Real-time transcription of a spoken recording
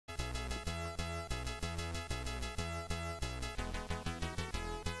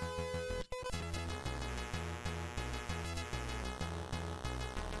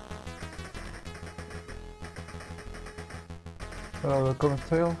The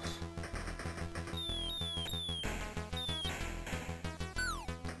cocktails.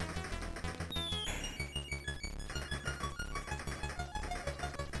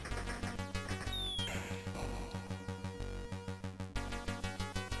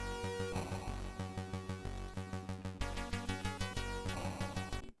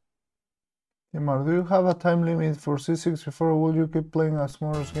 Timar, do you have a time limit for C64 or will you keep playing as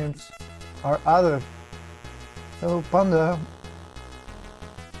more games are added? Hello Panda.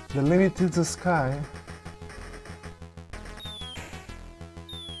 The limit is the sky.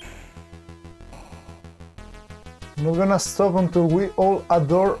 I'm not gonna stop until we all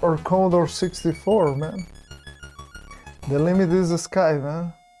adore our Commodore 64, man. The limit is the sky,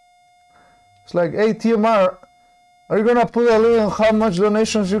 man. It's like, hey TMR, are you gonna put a limit on how much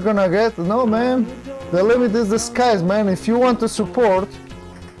donations you're gonna get? No, man. The limit is the skies, man. If you want to support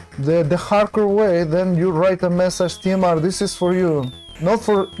the hardcore way, then you write a message, TMR, this is for you. Not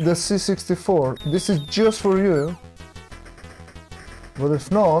for the C64. This is just for you. But if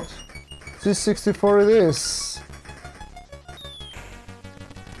not, C64 it is.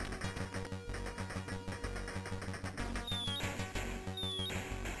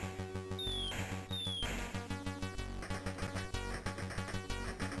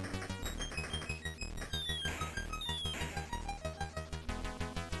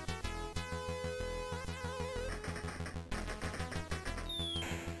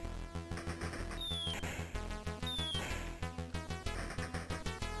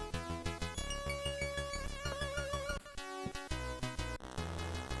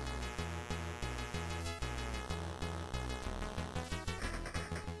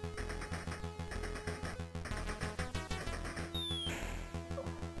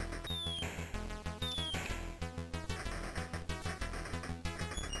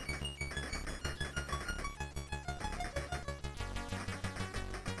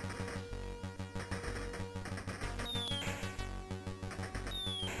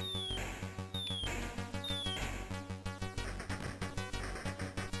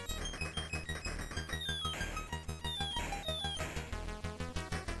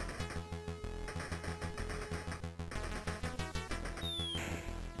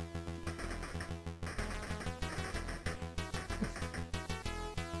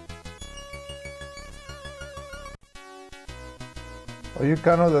 Oh, you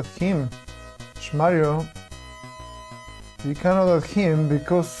cannot add him, Shmario. You cannot add him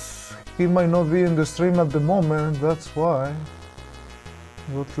because he might not be in the stream at the moment, that's why.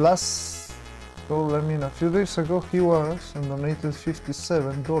 But a few days ago he was and donated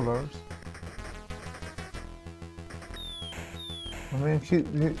 $57. I mean,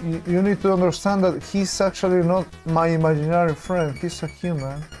 you need to understand that he's actually not my imaginary friend, he's a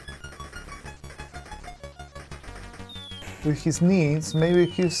human. With his needs, maybe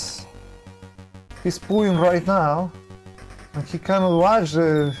he's pooing right now and he cannot watch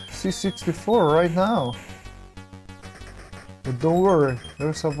the C64 right now. But don't worry,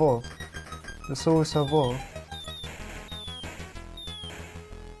 there's a vault. There's always a vault.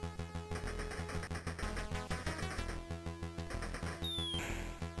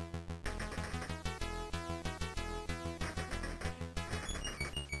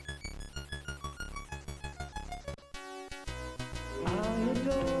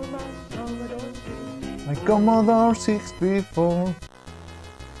 My Commodore 64.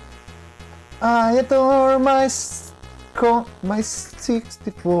 I adore my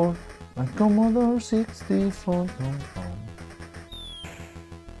 64. My Commodore 64.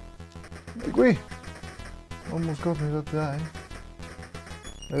 We almost got me that guy.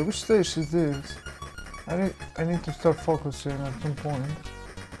 Hey, which stage is this? I need to start focusing at some point.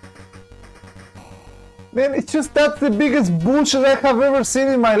 Man, it's just that's the biggest bullshit I have ever seen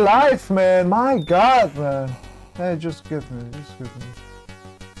in my life, man. My God, man. Hey, just get me,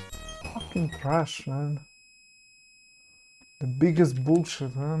 Fucking trash, man. The biggest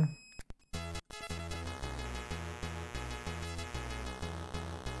bullshit, man.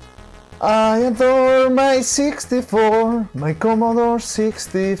 I adore my 64, my Commodore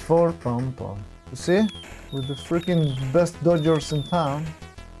 64, pom pom. You see? With the freaking best Dodgers in town.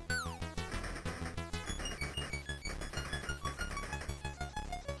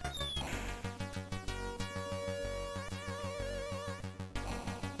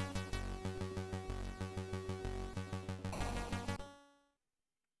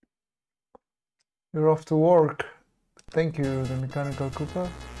 You're off to work. Thank you, the Mechanical Cooper.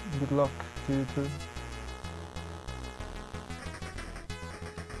 Good luck to you too.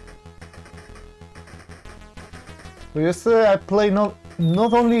 So yesterday I played not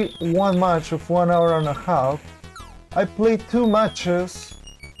only one match of 1 hour and a half, I played 2 matches,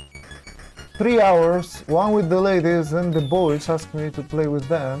 3 hours, one with the ladies, and the boys asked me to play with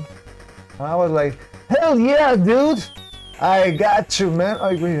them. And I was like, hell yeah, dude! I got you, man!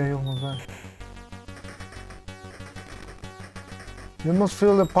 Ay, güey, I almost died. You must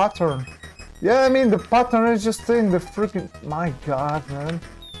feel the pattern. Yeah, I mean, the pattern is just staying the freaking... My god, man.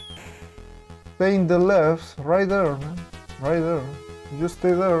 Stay in the left, right there, man. Right there. You just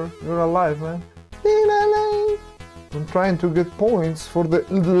stay there, you're alive, man. I'm trying to get points for the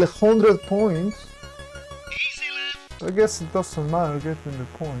 100 points. I guess it doesn't matter getting the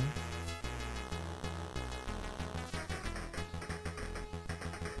points.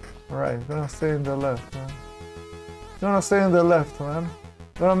 Alright, gonna stay in the left, man. Gonna stay in the left, man.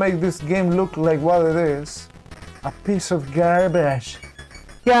 Gonna make this game look like what it is. A piece of garbage.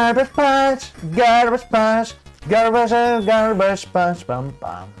 Garbage patch, garbage patch, garbage and garbage patch, bam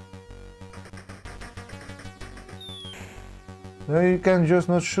bam. Now you can just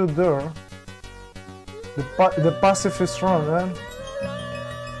not shoot there. The passive is strong, man.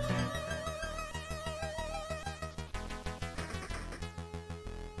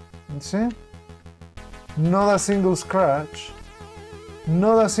 You see? Not a single scratch.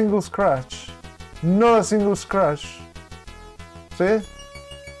 Not a single scratch. Not a single scratch. See?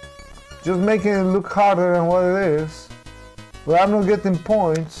 Just making it look harder than what it is. But I'm not getting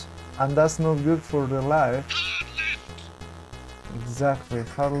points, and that's not good for the life. Exactly,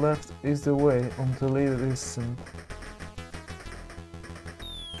 hard left is the way until it isn't.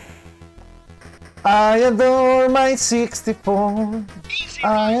 I adore my 64.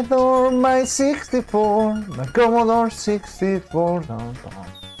 I adore my 64. My Commodore 64. Dun, dun.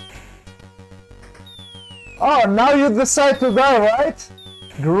 Oh, now you decide to die, right?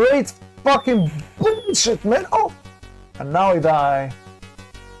 Great fucking bullshit, man. Oh! And now I die.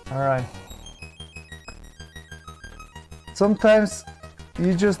 Alright. Sometimes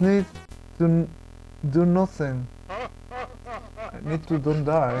you just need to do nothing. I need to don't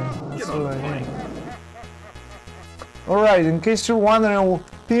die. That's all I need. Alright, in case you're wondering,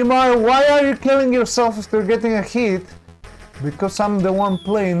 Timar, why are you killing yourself after getting a hit? Because I'm the one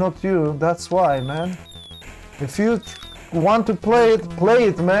playing, not you. That's why, man. If you want to play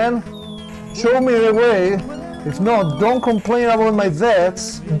it, man. Show me the way. If not, don't complain about my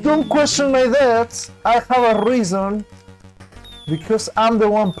deaths. Don't question my deaths. I have a reason. Because I'm the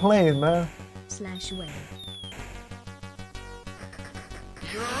one playing, man. /way.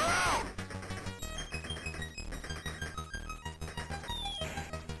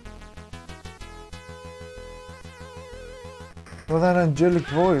 What an angelic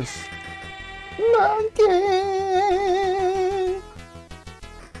voice. Monkey!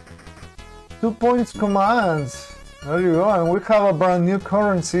 2 points commands. There you go, and we have a brand new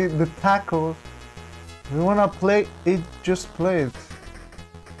currency, the tacos. We wanna play it, just play it.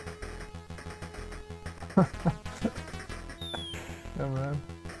 Yeah, man.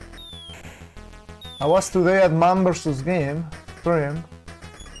 I was today at Man vs. Game stream.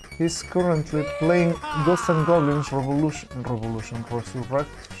 He's currently playing Ghosts and Goblins Resurrection,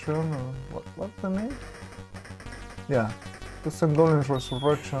 or what's the name? Yeah, Ghosts and Goblins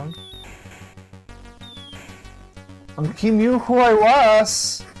Resurrection. And he knew who I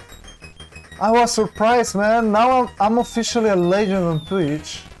was. I was surprised, man. Now I'm officially a legend on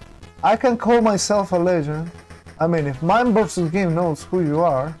Twitch. I can call myself a legend. I mean, if Man vs. Game knows who you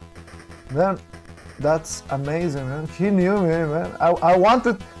are, then that's amazing, man. He knew me, man. I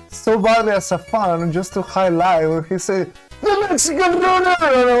wanted so badly as a fan just to highlight when he said, "The Mexican runner!"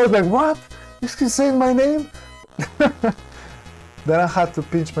 And I was like, what? Is he saying my name? Then I had to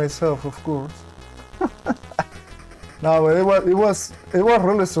pinch myself, of course. No, but it was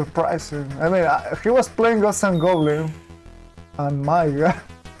really surprising. I mean, he was playing Ghosts and Goblin, and my god.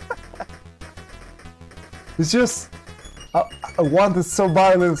 It's just, I wanted so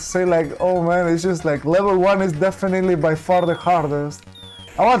badly to say like, oh man, it's just like level 1 is definitely by far the hardest.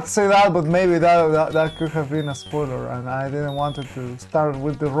 I want to say that, but maybe that could have been a spoiler, and I didn't want it to start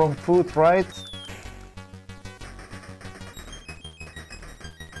with the wrong foot, right?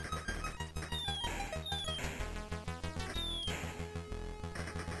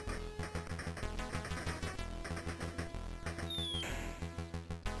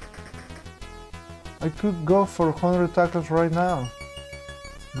 I could go for 100 tackles right now.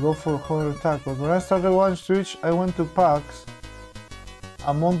 Go for 100 tackles. When I started watching Twitch, I went to PAX.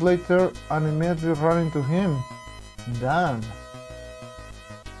 A month later, and immediately ran into him. Damn.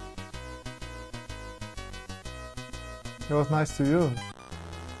 It was nice to you.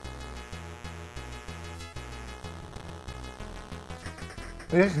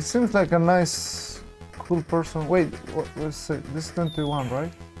 Yeah, he seems like a nice, full person. Wait, what's it? This is 21,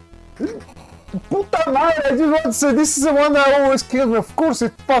 right? Puta madre, I just want to say this is the one that always kills me. Of course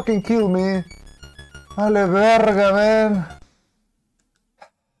it fucking killed me. Vale verga, man.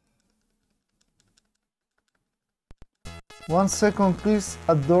 One second, please.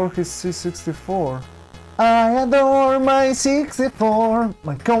 Adore his C64. I adore my 64,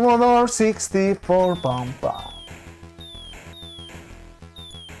 my Commodore 64. Bum bum.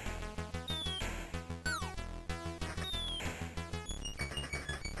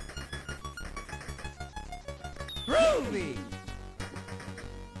 Groovy.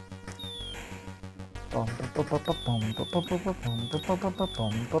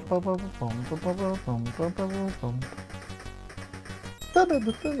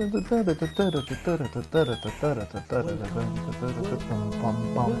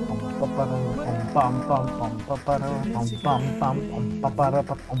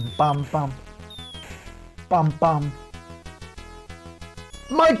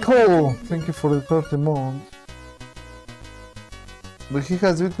 Michael, thank you for the 30 months. But he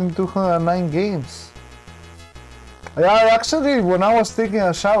has beaten 209 games. Yeah, actually, when I was taking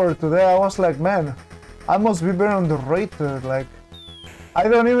a shower today, I was like, man, I must be very underrated. Like, I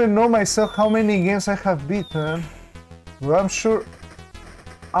don't even know myself how many games I have beaten. But I'm sure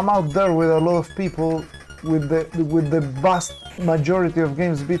I'm out there with a lot of people with the vast majority of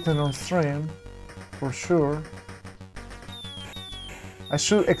games beaten on stream, for sure. I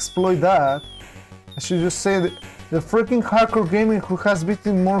should exploit that. I should just say that the freaking hardcore gamer who has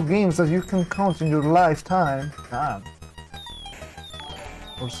beaten more games than you can count in your lifetime. Damn.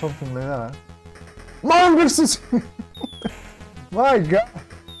 Or something like that. Man versus... My god.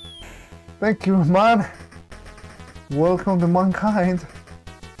 Thank you, man. Welcome to mankind.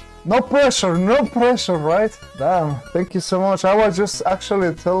 No pressure, right? Damn, thank you so much. I was just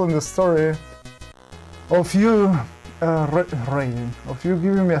actually telling the story of you rating, of you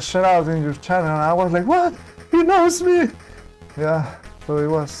giving me a shout out in your channel, and I was like, what? He knows me! Yeah, so it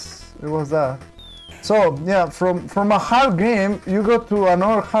was that. So yeah, from a hard game, you go to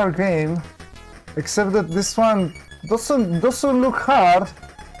another hard game, except that this one doesn't look hard,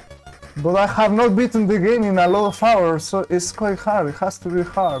 but I have not beaten the game in a lot of hours, so it's quite hard. It has to be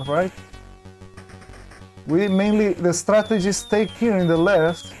hard, right? We mainly, the strategy is take here in the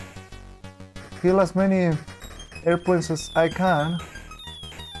left, kill as many airplanes as I can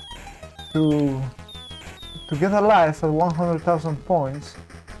to get alive at 100,000 points.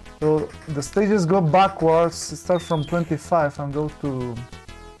 So the stages go backwards, start from 25 and go to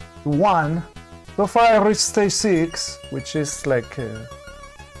 1. So far I reached stage 6, which is like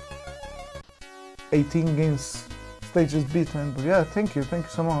 18 games, stages beaten. But yeah, thank you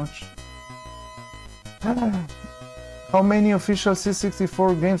so much. How many official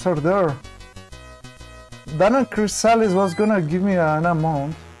C64 games are there? Dana Chrysalis was gonna give me an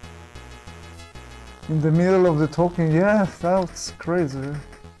amount in the middle of the talking. Yeah, that's crazy.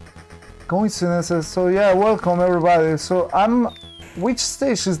 Coincidences. So yeah, welcome everybody. So which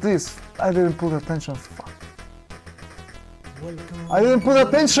stage is this? I didn't put attention. Fuck. I didn't put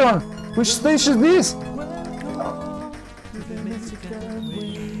attention. Which stage is this?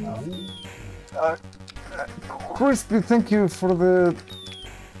 Crispy, thank you for the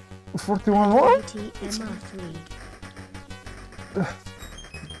 41 more.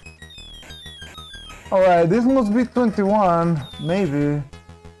 Alright, this must be 21, maybe.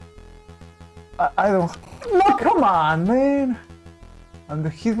 I don't... No, come on, man! And the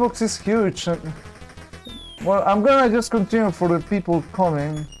hitbox is huge. Well, I'm gonna just continue for the people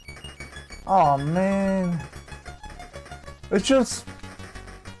coming. Oh, man. It's just...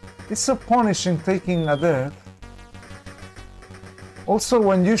 It's so punishing taking a death. Also,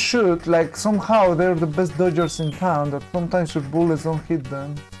 when you shoot, like, somehow they're the best dodgers in town, that sometimes your bullets don't hit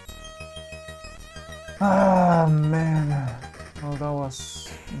them. Ah, man. Oh, that was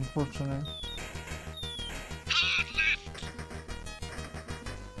unfortunate.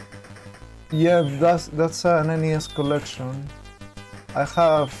 Yeah, that's an NES collection. I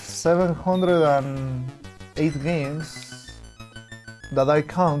have 708 games that I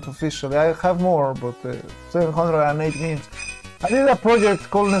count officially. I have more, but 708 games. I did a project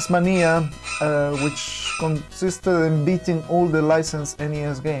called Nesmania, which consisted in beating all the licensed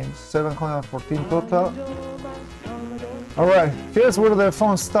NES games, 714 total. Alright, here's where the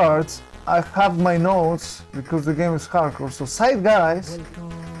fun starts. I have my notes, because the game is hardcore, so side guys.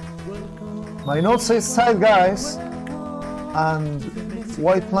 My note says side guys, and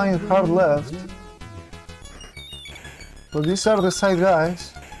white line hard left. So these are the side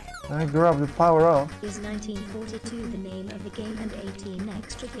guys. I grab the power up. Is 1942 the name of the game and 18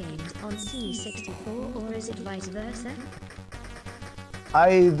 extra games on C64, or is it vice versa? I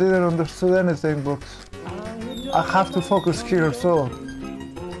didn't understand anything, but I have to focus here, so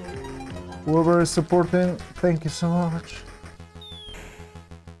whoever is supporting, thank you so much.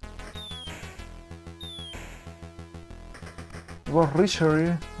 What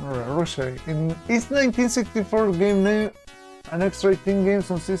Richery? Alright, Richery. Is 1964 game name an extra 18 games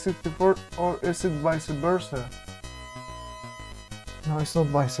on C64, or is it vice versa? No, it's not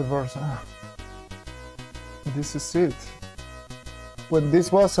vice versa. This is it. When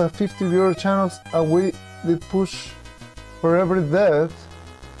this was a 50 viewer channel and we did push for every death,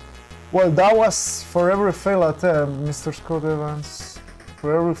 well, that was for every fail attempt, Mr. Scott Evans.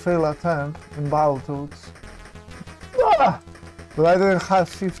 For every fail attempt in Battletoads. Ah! But I didn't have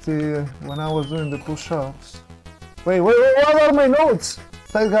 50 when I was doing the push-ups. Wait, what are my notes?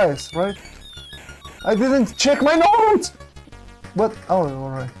 Tight guys, right? I didn't check my notes! But, oh,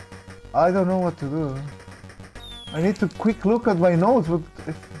 alright. I don't know what to do. I need to quick look at my notes, but...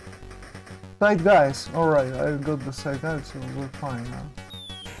 Tight guys, alright, I got the side guys, so we're fine now.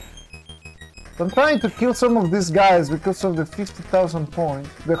 I'm trying to kill some of these guys because of the 50,000 points.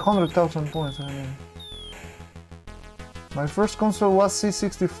 The 100,000 points, I mean. My first console was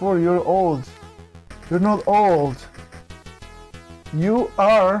C64, you're old. You're not old. You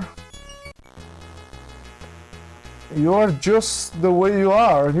are just the way you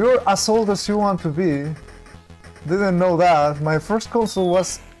are. You're as old as you want to be. Didn't know that. My first console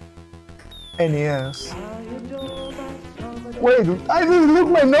was NES. Wait, I didn't look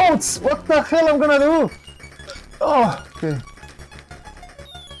my notes! What the hell I'm gonna do? Oh, okay.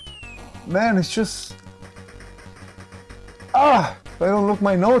 Man, it's just... Ah! If I don't look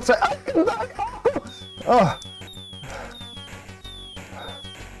my notes, I can die! Oh!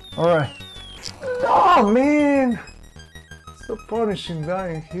 Alright. Oh, man! So punishing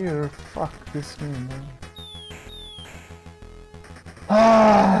dying here. Fuck this me, man.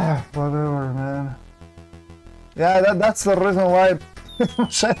 Ah! Whatever, man. Yeah, that's the reason why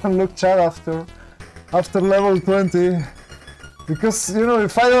I don't look chat after level 20. Because, you know,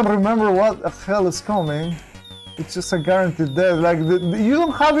 if I don't remember what the hell is coming, it's just a guaranteed death. Like, you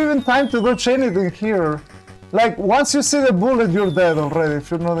don't have even time to dodge anything here. Like, once you see the bullet, you're dead already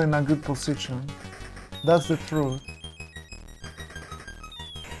if you're not in a good position. That's the truth.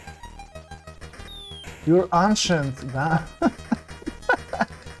 You're ancient, man.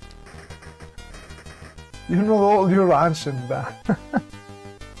 You're not old, you're ancient, man.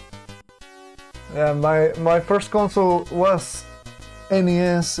 Yeah, my first console was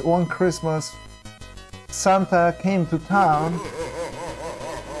NES. One Christmas, Santa came to town,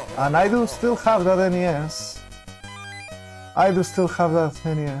 and I do still have that NES. I do still have that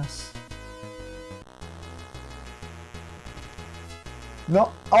NES.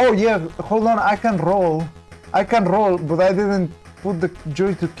 No, oh yeah, hold on, I can roll, but I didn't put the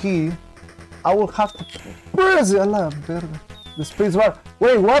Joy-2 key. I will have to press the space bar.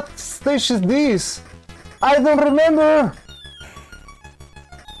 Wait, what stage is this? I don't remember.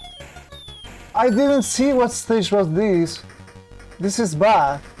 I didn't see what stage was this. This is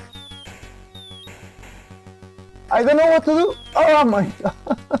bad. I don't know what to do. Oh my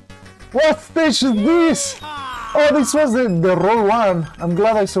god. What stage is this? Oh, this was the roll one. I'm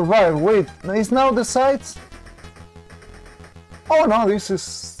glad I survived. Wait, is now the sides? Oh no, this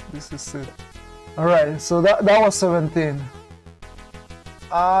is it. Alright, so that was 17.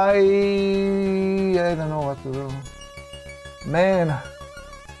 I don't know what to do. Man.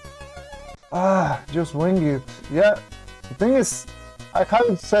 Just wing it. Yeah, the thing is, I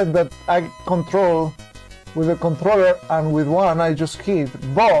haven't said that I control with a controller and with one I just hit,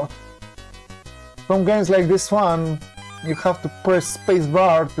 but some games like this one, you have to press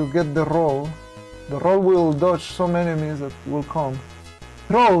spacebar to get the roll. The roll will dodge some enemies that will come.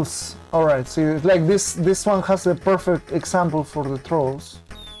 Trolls! Alright, see, like this one has a perfect example for the trolls.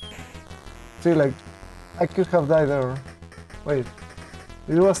 See, like, I could have died there. Wait.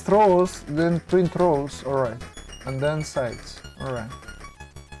 It was trolls, then twin trolls, alright. And then sides, alright.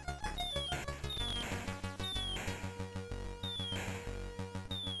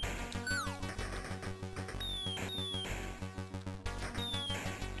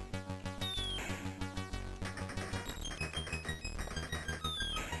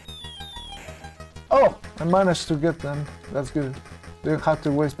 Oh! I managed to get them. That's good. Didn't have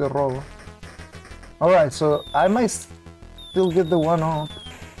to waste the roll. Alright, so I might still get the one up.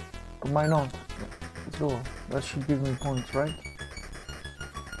 Or might not. Let's go. That should give me points, right?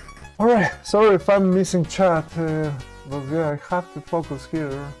 Alright, sorry if I'm missing chat. But yeah, I have to focus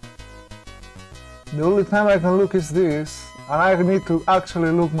here. The only time I can look is this, and I need to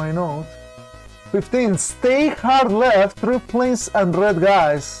actually look my note. 15. Stay hard left, 3 planes and red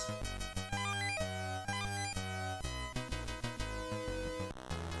guys.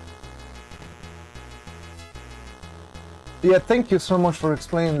 Yeah, thank you so much for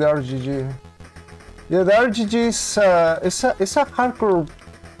explaining the RGG. Yeah, the RGG is a hardcore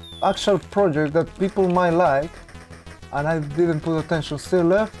actual project that people might like, and I didn't put attention. Still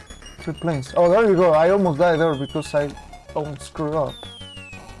left, 3 planes. Oh, there you go. I almost died there because I almost screwed up.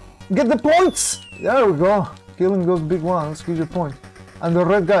 Get the points! There we go. Killing those big ones gives you a point. And the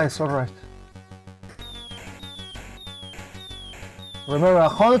red guys, alright. Remember,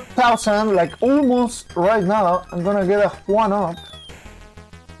 100,000, like almost right now, I'm gonna get a 1-up.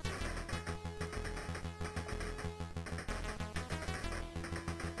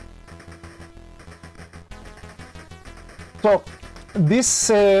 So, this,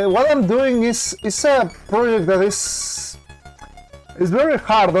 what I'm doing is a project that is very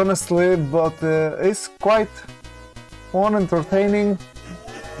hard, honestly, but it's quite fun, entertaining,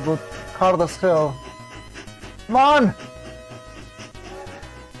 but hard as hell. Come on!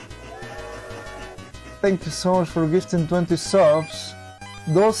 Thank you so much for gifting 20 subs.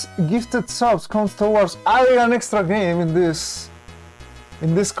 Those gifted subs comes towards adding an extra game in this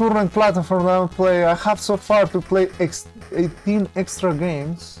current platform that I play. I have so far to play 18 extra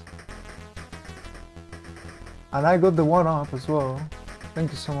games. And I got the 1-up as well.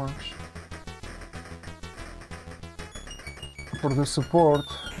 Thank you so much for the support.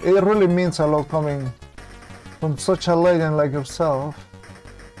 It really means a lot coming from such a legend like yourself.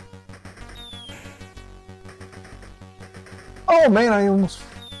 Oh man, I almost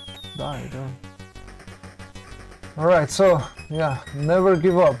died. Alright, so yeah, never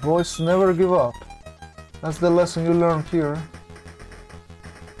give up, boys, never give up. That's the lesson you learned here.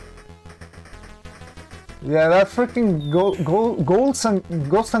 Yeah, that freaking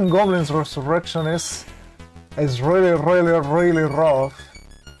Ghosts and Goblins Resurrection is really rough.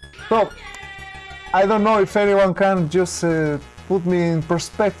 So, I don't know if anyone can just put me in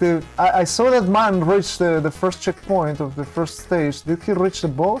perspective. I saw that man reach the first checkpoint of the first stage. Did he reach the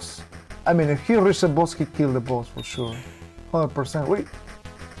boss? I mean, if he reached the boss, he killed the boss for sure. 100%. Wait,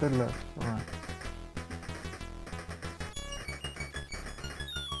 dead left. Alright.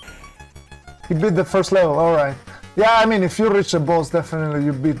 He beat the first level, alright. Yeah, I mean, if you reach the boss, definitely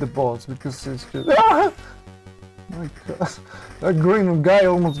you beat the boss, because it's just... Ah! My god, that green guy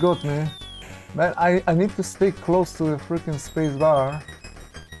almost got me. Man, I need to stay close to the freaking space bar.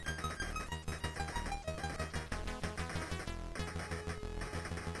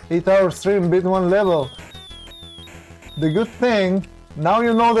 Eight-hour stream, beat 1 level. The good thing, now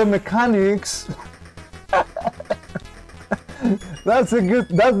you know the mechanics. That's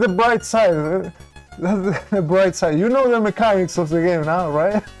the bright side. That's the bright side. You know the mechanics of the game now,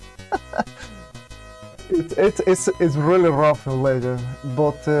 right? It's really rough in Legend,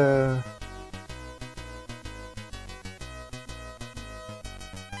 but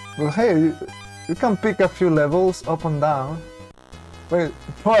well, hey, you can pick a few levels up and down. Wait,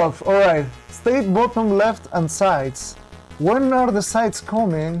 12. All right. Stay bottom left and sides. When are the sides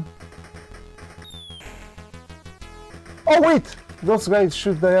coming? Oh wait, those guys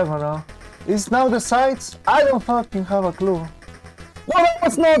shoot diagonal. Is now the sides? I don't fucking have a clue. No, that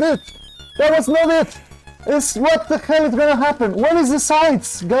was not it. That was not it. It's what the hell is gonna happen? What is the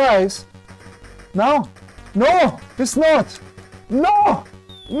sides, guys? No, no, it's not. No,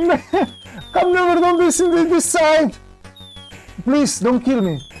 man, I've never done this in this side. Please don't kill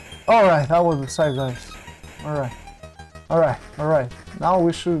me. All right, that was the side, guys. All right, all right, all right. Now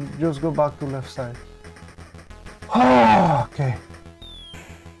we should just go back to left side. Okay.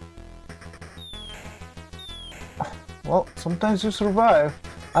 Well, sometimes you survive.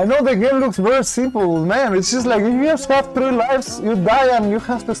 I know the game looks very simple, man. It's just like if you just have 3 lives, you die and you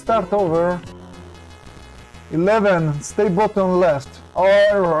have to start over. 11, stay bottom left.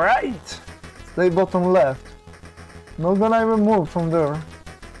 Alright! Stay bottom left. Not gonna even move from there.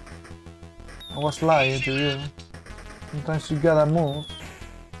 I was lying to you. Sometimes you gotta move.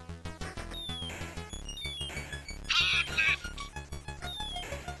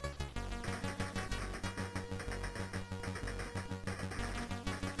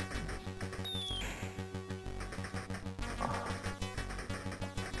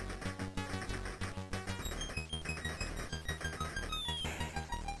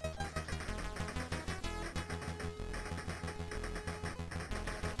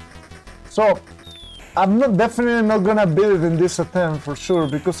 So, I'm definitely not gonna beat it in this attempt for sure,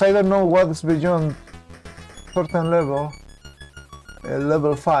 because I don't know what is beyond certain level.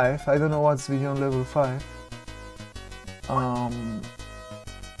 level 5. I don't know what's beyond level 5.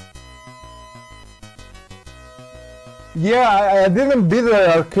 Yeah, I didn't beat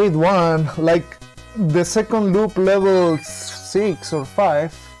the arcade one. Like the second loop, level 6 or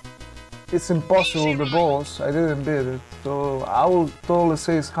 5. It's impossible, the boss. I didn't beat it, so I will totally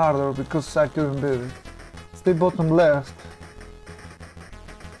say it's harder because I couldn't beat it. Stay bottom left.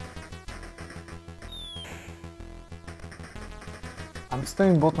 I'm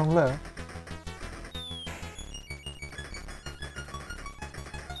staying bottom left.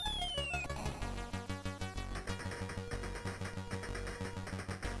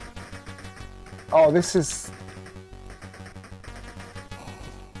 Oh, this is...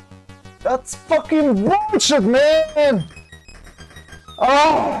 That's fucking bullshit, man!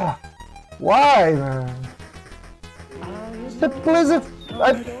 Ah! Why, man? I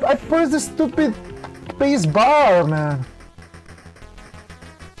pressed the stupid space bar, man.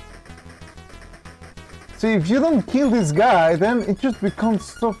 See, if you don't kill this guy, then it just becomes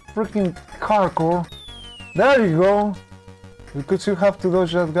so freaking hardcore. There you go. Because you have to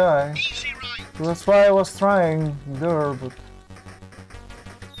dodge that guy. So that's why I was trying there, but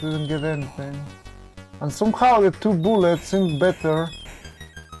didn't get anything. And somehow the 2 bullets seemed better.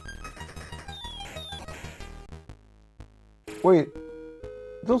 Wait,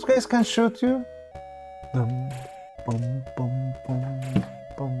 those guys can shoot you? Bum, bum, bum, bum,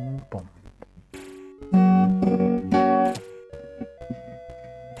 bum, bum.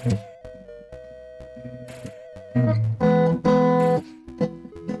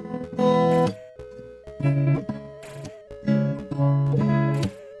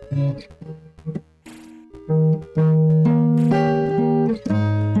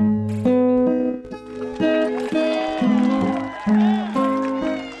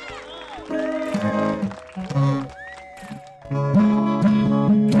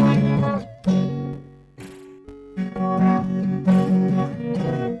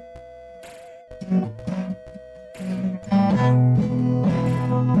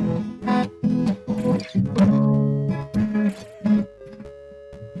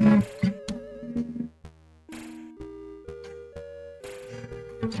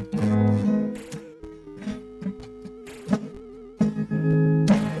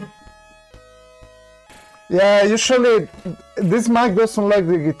 Yeah, usually this mic doesn't like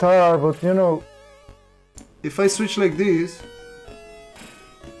the guitar, but you know, if I switch like this,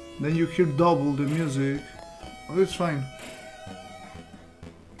 then you hear double the music. Oh, it's fine.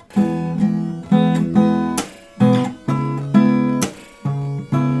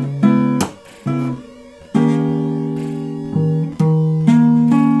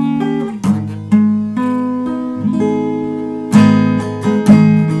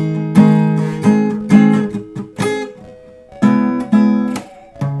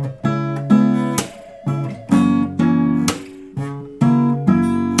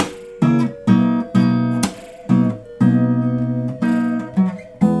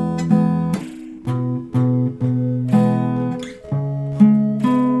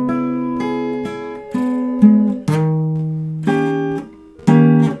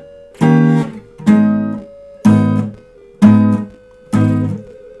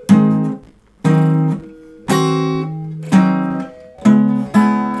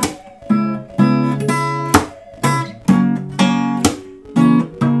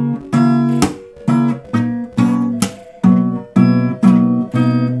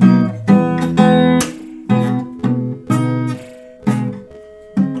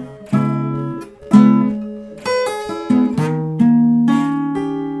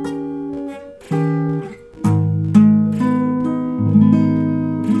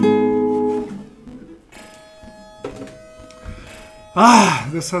 Ah,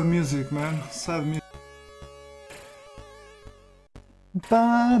 the sad music, man. Sad music.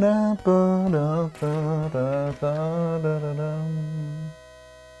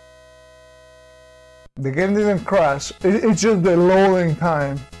 The game didn't crash, it's just the loading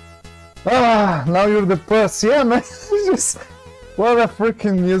time. Ah, now you're depressed. Yeah, man. It's just, what a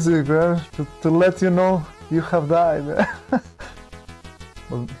freaking music, man. To let you know you have died.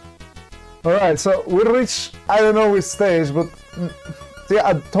 Alright, so we reached, I don't know which stage, but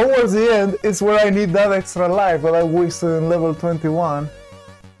yeah, towards the end is where I need that extra life that I wasted in level 21.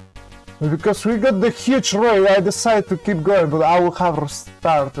 Because we got the huge raid, I decided to keep going, but I will have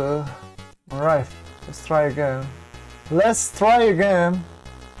restarted. Alright, let's try again. Let's try again.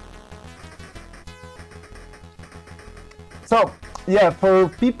 So, yeah, for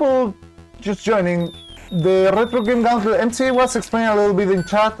people just joining, the Retro Game Gauntlet, MCA was explaining a little bit in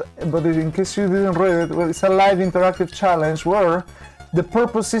chat, but in case you didn't read it, well, it's a live interactive challenge where the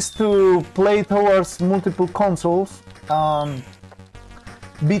purpose is to play towards multiple consoles,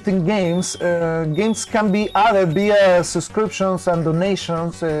 beating games. Games can be added via subscriptions and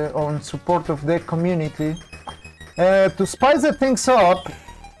donations on support of the community. To spice the things up,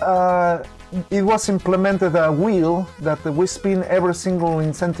 it was implemented a wheel that we spin every single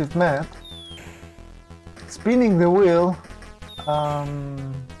incentive met. Spinning the wheel,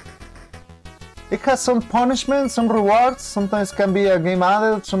 it has some punishment, some rewards. Sometimes can be a game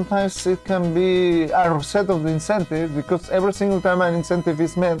added, sometimes it can be a reset of the incentive, because every single time an incentive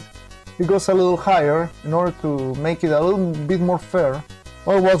is met, it goes a little higher in order to make it a little bit more fair.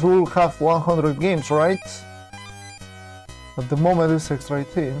 Otherwise we will have 100 games, right? At the moment it's extra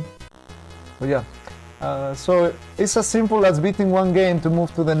 18. But yeah, so it's as simple as beating one game to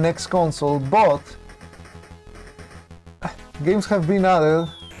move to the next console, but games have been added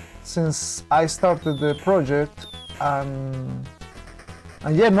since I started the project, and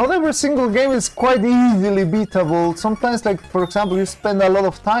yeah, not every single game is quite easily beatable. Sometimes, like for example, you spend a lot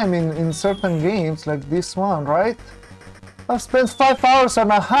of time in certain games, like this one, right? I've spent 5 hours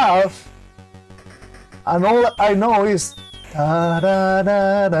and a half, and all I know is da da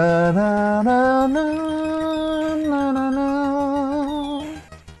da da da da na na na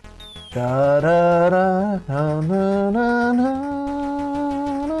da da da da na na.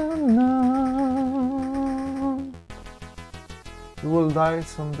 You will die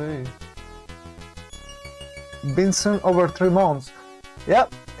someday. Vincent, over 3 months.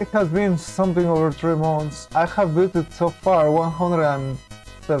 Yep, it has been something over 3 months. I have beat it so far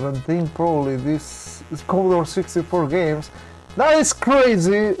 117 probably. This is Commodore 64 games. That is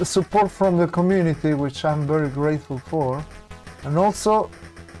crazy support from the community, which I'm very grateful for. And also,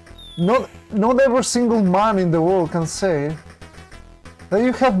 not every single man in the world can say that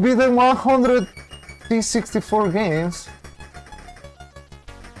you have beaten 100 C64 games.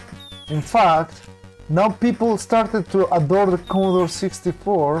 In fact, now people started to adore the Commodore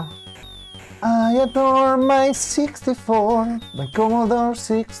 64. I adore my 64, my Commodore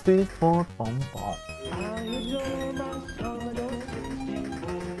 64. Bom, bom.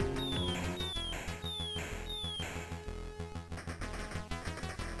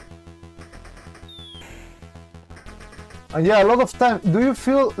 And yeah, a lot of time. Do you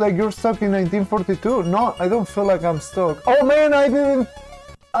feel like you're stuck in 1942? No, I don't feel like I'm stuck. Oh man, I didn't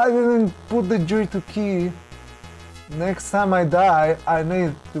put the J to key. Next time I die, I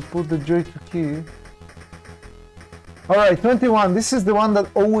need to put the J to key. Alright, 21. This is the one that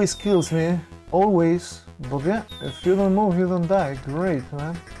always kills me. Always. But yeah, if you don't move, you don't die. Great,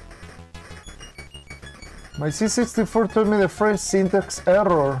 man. My C64 told me the first syntax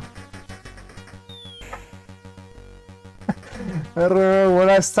error. Error when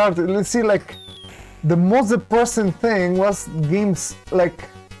I started. Let's see, like, the most depressing thing was games like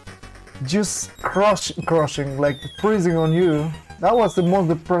just crushing, like freezing on you. That was the most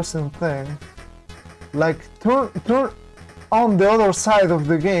depressing thing. Like turn on the other side of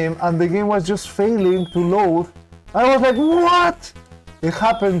the game and the game was just failing to load. I was like, what? It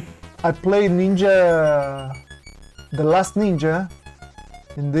happened. I played Ninja, the Last Ninja,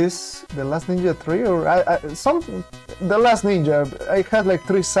 in this, the Last Ninja 3 or the Last Ninja. I had like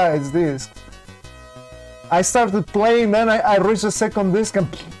 3 sides discs. I started playing, then I reached the second disc and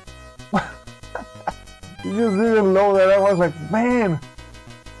it just didn't load, and I was like, man.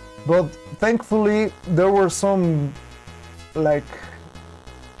 But thankfully there were some like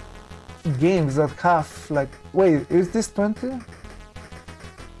games that have like, wait, is this 20?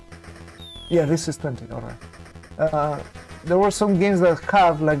 Yeah, this is 20, alright. There were some games that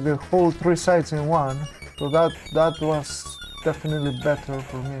have like the whole 3 sides in one, so that was definitely better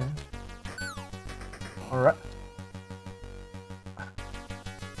for me. Alright.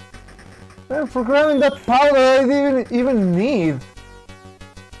 Man, for grabbing that powder I didn't even need.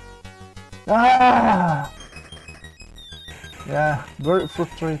 Ah! Yeah, very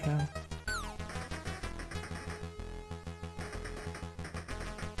frustrating.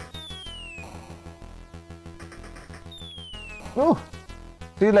 Oh!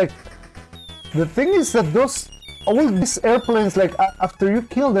 See, like, the thing is that all these airplanes, like, after you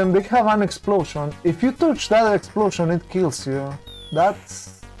kill them, they have an explosion. If you touch that explosion, it kills you.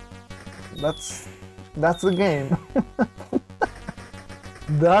 That's the game.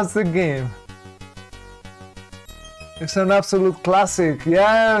 That's the game. It's an absolute classic.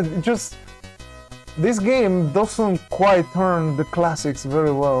 Yeah, just this game doesn't quite turn the classics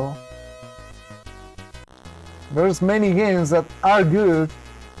very well. There's many games that are good,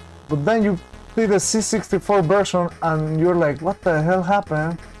 but then you play the C64 version and you're like, what the hell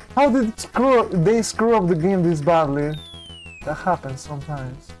happened? How did they screw up the game this badly? That happens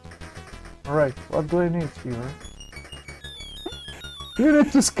sometimes. Alright, what do I need here? You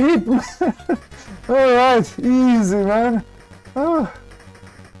need to skip! Alright, easy, man. Oh,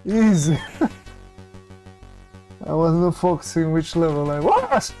 easy. I was not focusing which level I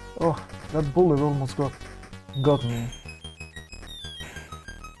was. Oh, that bullet almost got me.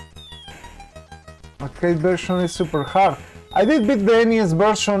 Arcade version is super hard. I did beat the NES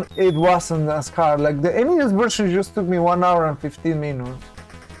version, it wasn't as hard. Like the NES version just took me 1 hour and 15 minutes.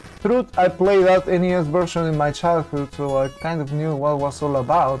 Truth, I played that NES version in my childhood, so I kind of knew what it was all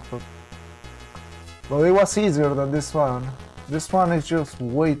about, but it was easier than this one. This one is just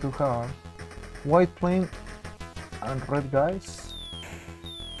way too hard. White plane and red guys.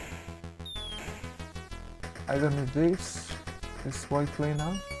 I don't need this white plane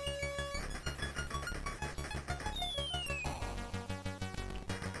now.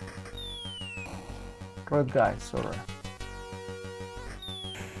 Red guys, alright.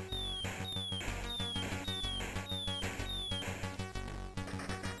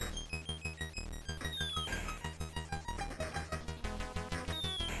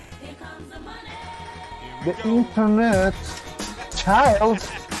 The internet child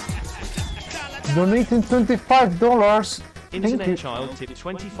donating $25. Internet child tip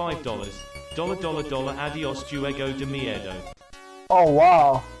 $25. $. Adios luego de miedo. Oh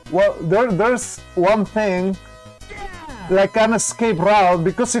wow. Well, there's one thing, like an escape route,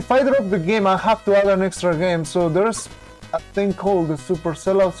 because if I drop the game I have to add an extra game, so there's a thing called the Super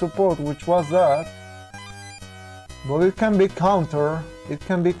Sellout support, which was that. But it can be counter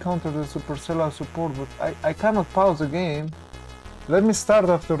the Super Sellout support, but I cannot pause the game. Let me start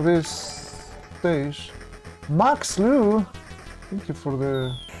after this stage. Max Lou, thank you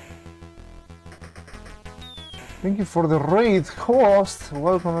for the raid host.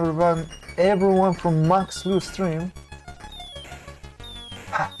 Welcome everyone from Max Lou stream.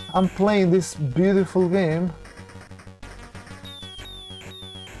 I'm playing this beautiful game.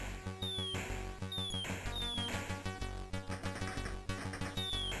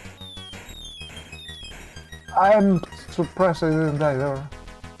 I'm surprised I didn't die there.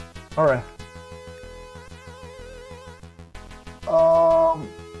 Alright.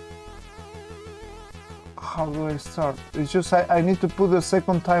 How do I start? It's just I need to put the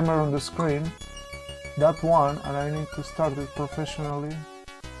second timer on the screen. That one, and I need to start it professionally.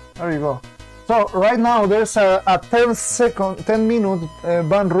 There you go. So right now there's a 10 minute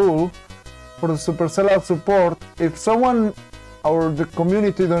ban rule for the Super Sellout support. If someone or the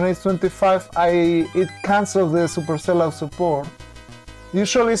community donates 25, it cancels the Super Sellout support.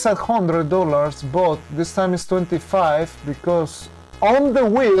 Usually it's at $100, but this time it's 25 because on the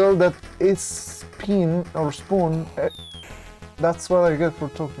wheel that is spin or spoon, that's what I get for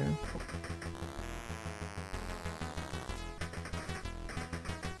talking.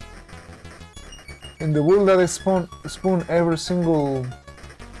 In the wheel that is spoon every single...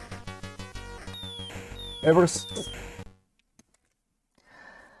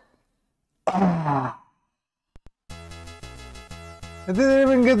 I didn't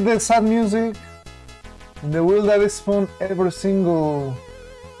even get the sad music. In the wheel that is spawned every single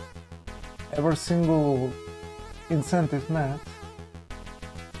incentive match.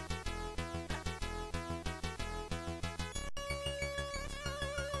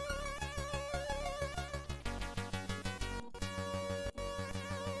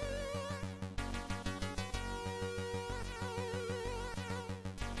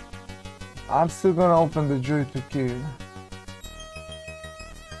 I'm still gonna open the Joy to Kill.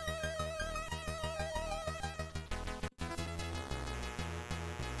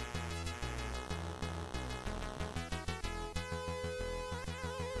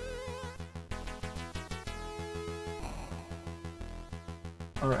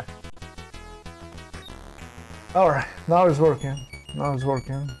 Alright, now it's working.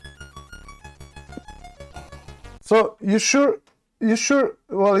 So you sure,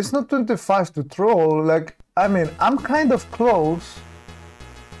 well, it's not 25 to troll, like, I mean, I'm kind of close,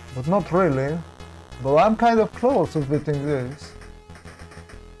 but not really, but I'm kind of close to beating this.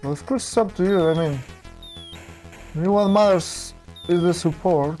 But of course it's up to you, I mean, what matters is the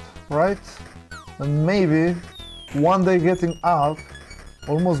support, right? And maybe one day getting up,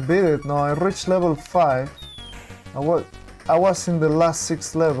 almost beat it. Now I reached level 5. I was in the last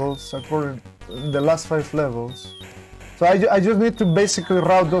 6 levels, according in the last 5 levels. So I just need to basically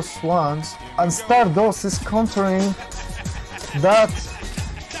route those ones, and start those is countering that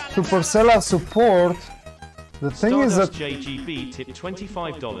Super Sellout support. The thing is that JGB tip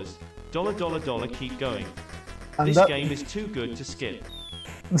 $25. $. Keep going. And this game is too good to skip.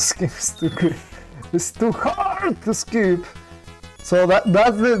 This game is too good. It's too hard to skip. So that's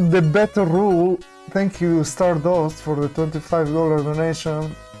the better rule. Thank you, Stardust, for the $25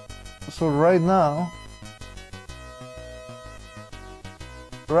 donation. So right now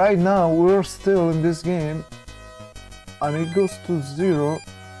we're still in this game, and it goes to 0,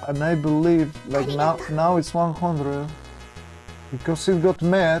 and I believe like now it's 100 because it got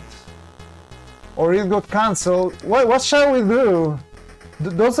met or it got cancelled. What shall we do?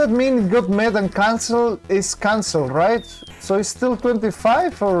 Does that mean it got met and cancelled is cancelled, right? So it's still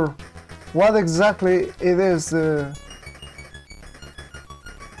 25, or what exactly it is?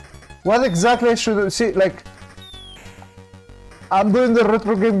 What exactly should I see? Like, I'm doing the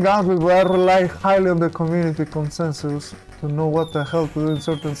retro game gauntlet, but I rely highly on the community consensus to know what the hell to do in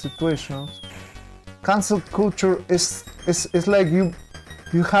certain situations. Cancelled culture is like you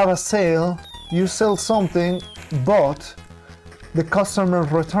have a sale, you sell something, but the customer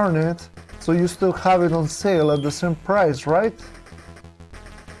return it, so you still have it on sale at the same price, right?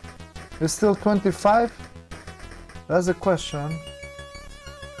 It's still 25? That's the question.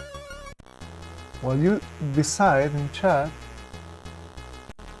 Well, you decide in chat.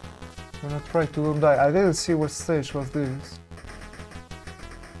 I'm gonna try to don't die. I didn't see what stage was this.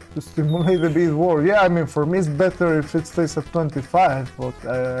 To stimulate the beat war. Yeah, I mean, for me it's better if it stays at 25, but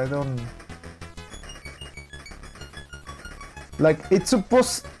I don't... Like, it's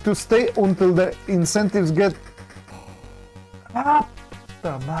supposed to stay until the incentives get... Ah!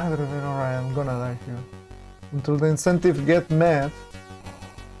 The madre, alright, I'm gonna die here. Until the incentives get met.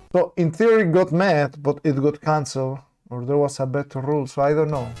 So, in theory it got met, but it got cancelled. Or there was a better rule, so I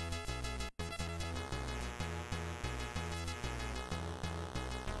don't know.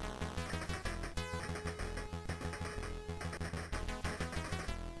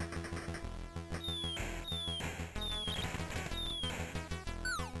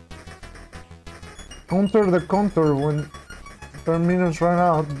 Counter the counter when 10 minutes run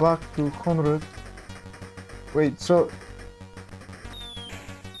out, back to 100. Wait, so...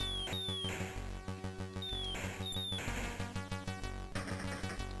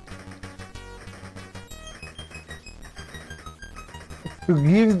 To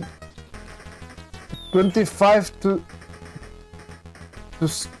give 25 to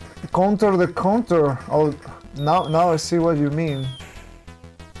counter the counter. Oh, now I see what you mean.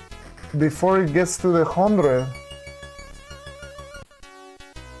 Before it gets to the 100.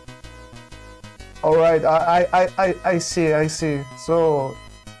 Alright, I see. So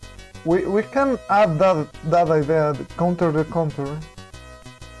we can add that idea, counter the counter.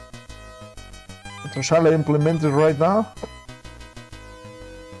 So shall I implement it right now?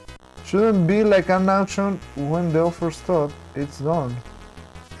 Shouldn't be like an action when the offer stops, it's done.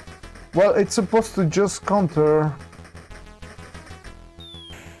 Well, it's supposed to just counter.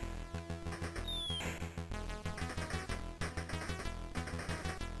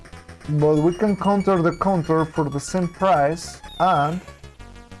 But we can counter the counter for the same price, and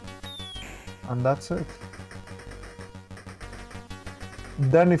that's it.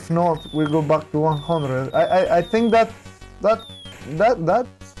 Then if not, we go back to 100. I think that's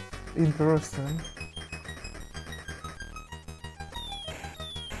interesting.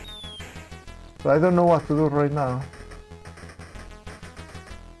 So I don't know what to do right now.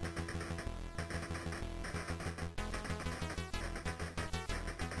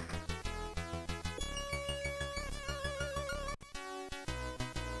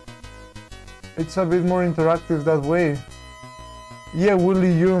 It's a bit more interactive that way. Yeah,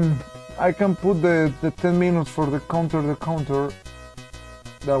 Willie Yoon, I can put the 10 minutes for the counter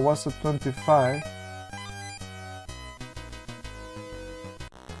that was at 25.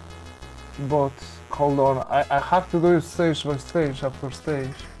 But hold on, I have to do it stage by stage after stage.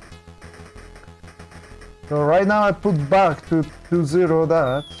 So right now I put back to 0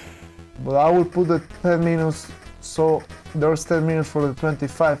 that, but I will put the 10 minutes, so there's 10 minutes for the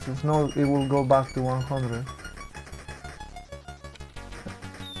 25, if not it will go back to 100.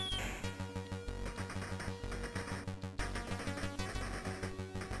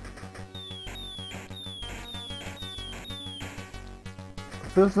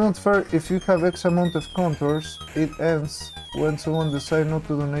 Feels not fair if you have X amount of counters, it ends when someone decides not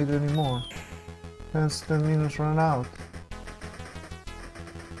to donate anymore. Hence 10 minutes run out.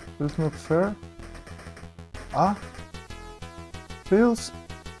 Feels not fair? Ah? Feels...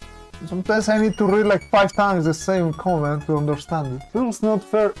 Sometimes I need to read like 5 times the same comment to understand it. Feels not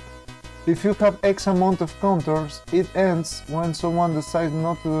fair if you have X amount of counters, it ends when someone decides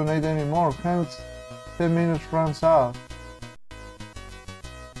not to donate anymore. Hence 10 minutes runs out.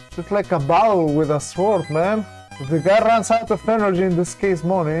 It's like a battle with a sword, man. If the guy runs out of energy, in this case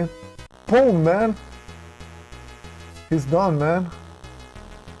money, boom, man. He's done, man.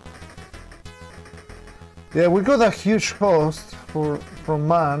 Yeah, we got a huge host from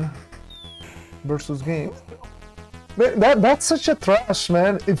man versus game. That's such a trash,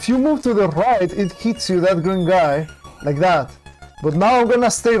 man. If you move to the right, it hits you, that green guy, like that. But now I'm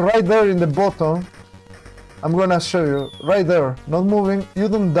gonna stay right there in the bottom. I'm gonna show you, right there, not moving, you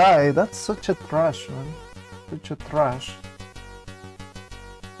don't die. That's such a trash, man. Such a trash.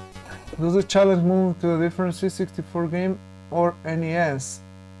 Does the challenge move to a different C64 game or NES?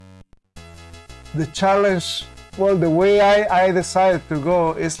 The challenge, well, the way I decided to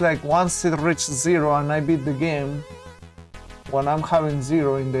go is like once it reaches 0 and I beat the game, when I'm having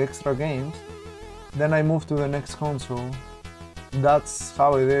 0 in the extra games, then I move to the next console. That's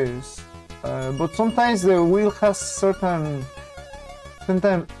how it is. But sometimes the wheel has certain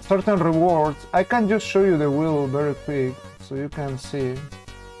rewards. I can just show you the wheel very quick so you can see.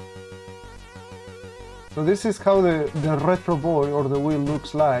 So this is how the Retro Boy or the wheel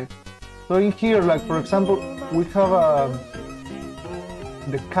looks like. So in here, like for example, we have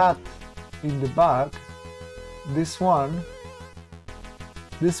the cat in the back. This one,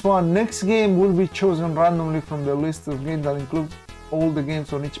 next game will be chosen randomly from the list of games that includes all the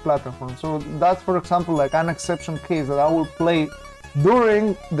games on each platform. So that's, for example, like an exception case that I will play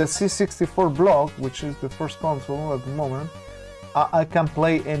during the C64 block, which is the first console at the moment. I can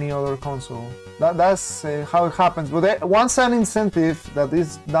play any other console. That's how it happens. But once an incentive that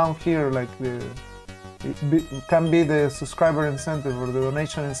is down here, like it can be the subscriber incentive or the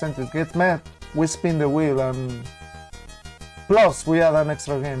donation incentive, gets met, we spin the wheel, and plus we add an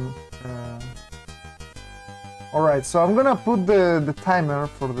extra game. Alright, so I'm gonna put the timer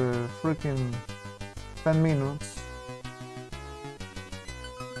for the freaking 10 minutes.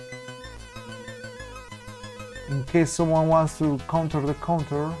 In case someone wants to counter the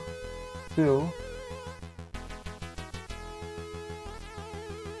counter, still.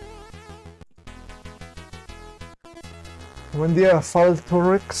 When they are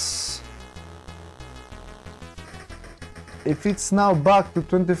Faltorix, if it's now back to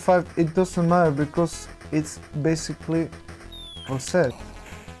 25, it doesn't matter because it's basically reset.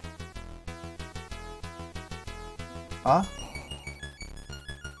 Ah?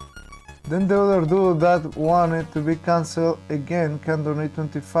 Then the other dude that wanted to be cancelled again can donate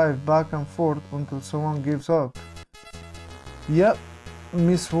 25 back and forth until someone gives up. Yep,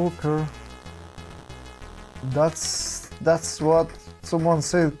 Miss Walker. That's what someone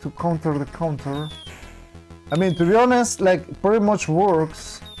said to counter the counter. I mean, to be honest, like pretty much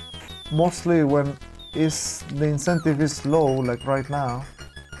works mostly when the incentive is low, like right now.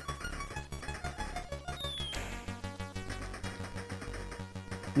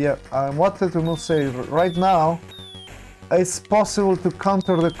 Yeah, and what tetohmu say, right now it's possible to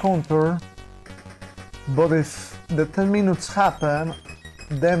counter the counter, but if the 10 minutes happen,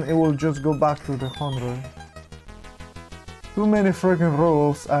 then it will just go back to the 100. Too many freaking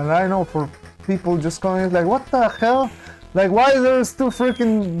rules, and I know for people just coming like, what the hell? Like, why there's 2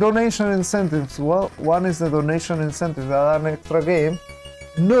 freaking donation incentives? Well, one is the donation incentive, that an extra game.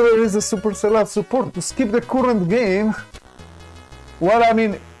 Another is the Supercell app support to skip the current game. Well, I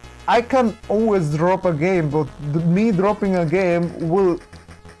mean, I can always drop a game, but me dropping a game will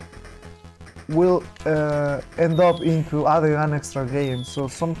end up into adding an extra game. So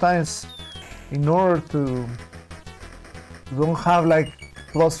sometimes, in order to don't have like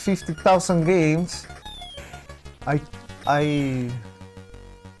plus 50,000 games, man, I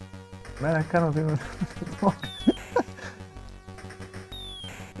cannot even talk.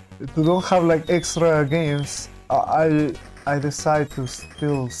 To don't have like extra games, I decide to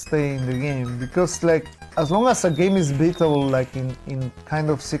still stay in the game, because like as long as a game is beatable like in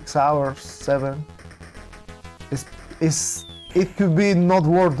kind of 6 hours, 7, it could be not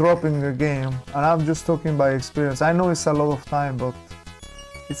worth dropping a game, and I'm just talking by experience. I know it's a lot of time, but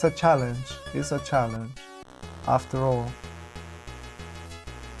it's a challenge. It's a challenge after all.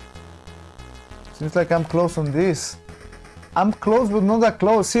 Seems like I'm close on this. I'm close, but not that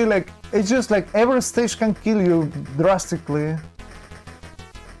close. See, like, it's just like every stage can kill you drastically.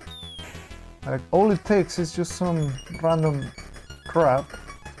 Like, all it takes is just some random crap.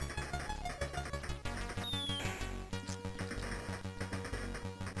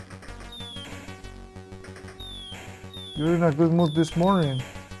 You're in a good mood this morning.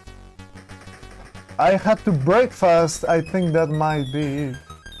 I had to breakfast. I think that might be it.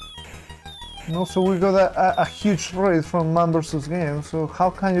 And also we got a huge raid from man versus game, so how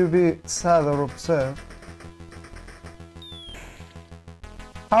can you be sad or upset?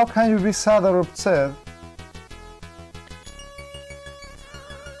 How can you be sad or upset?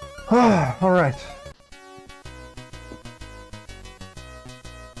 Alright.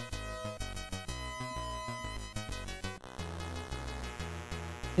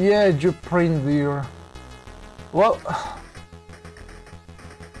 Yeah, you print dear. Well...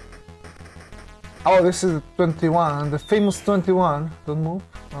 Oh, this is 21, the famous 21. Don't move,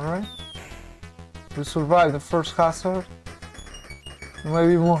 alright? We survived the first hazard.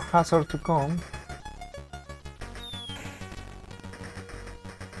 Maybe more hazard to come.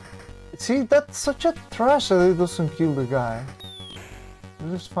 See, that's such a trash that it doesn't kill the guy.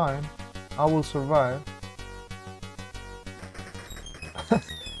 This is fine. I will survive.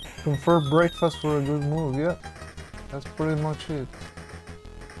 Confirm breakfast for a good move, yeah. That's pretty much it.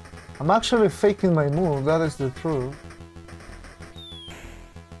 I'm actually faking my move, that is the truth.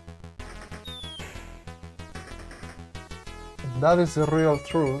 That is the real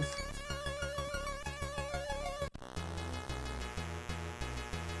truth.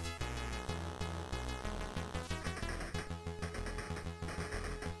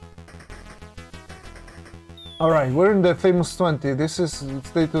 Alright, we're in the famous 20. This is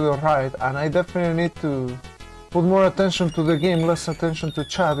stay to the right, and I definitely need to put more attention to the game, less attention to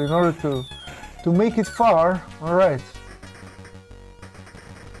chat in order to make it far. Alright.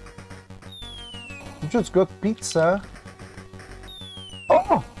 You just got pizza.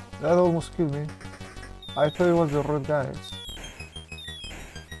 Oh! That almost killed me. I thought it was the red guys.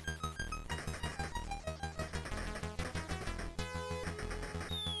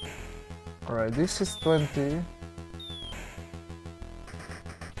 Alright, this is 20.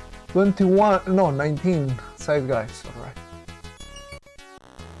 21, no, 19 side guys, alright.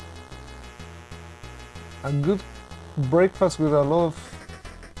 A good breakfast with a lot of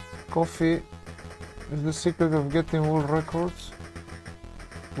coffee is the secret of getting world records.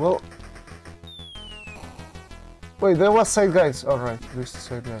 Well, wait, there was side guys, alright, this is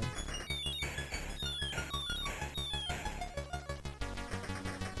side guy.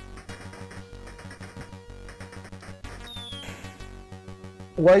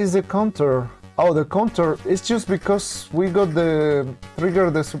 Why is the counter? Oh, the counter is just because we got the trigger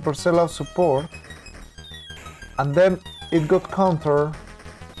the Supercell out support, and then it got counter,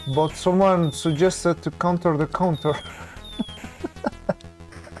 but someone suggested to counter the counter.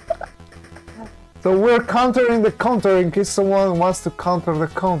 So we're countering the counter in case someone wants to counter the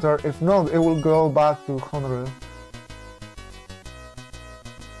counter. If not, it will go back to 100.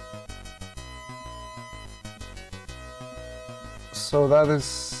 So that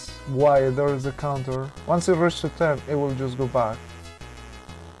is why there is a counter. Once it reaches 10, it will just go back.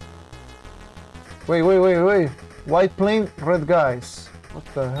 Wait. White plane, red guys. What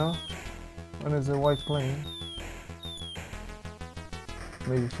the hell? When is the white plane?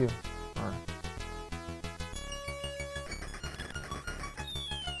 Maybe here. Alright.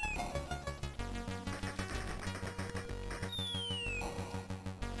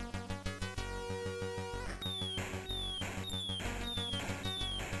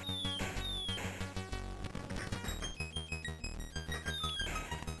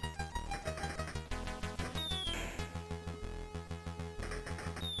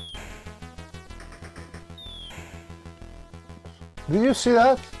 Did you see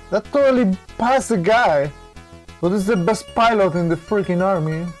that? That totally passed the guy. But it's the best pilot in the freaking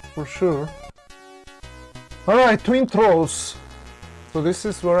army, for sure. Alright, twin trolls. So this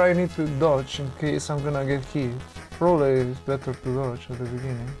is where I need to dodge in case I'm gonna get hit. Probably it's better to dodge at the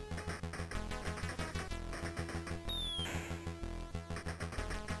beginning.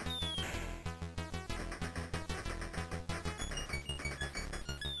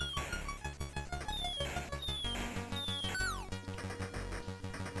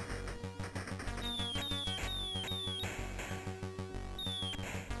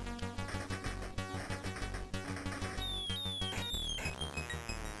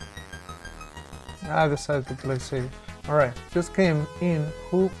 I decided to play safe. Alright, just came in.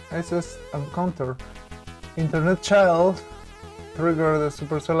 Who SS and counter. Internet child. Trigger the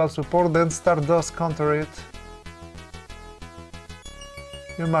Supercell out support, then Stardust counter it.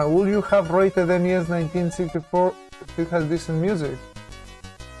 Irma, would you have rated NES 1964 if it has decent music?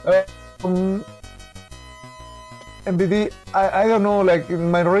 MBD, I don't know, like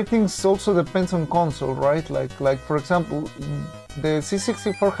my ratings also depends on console, right? Like for example, the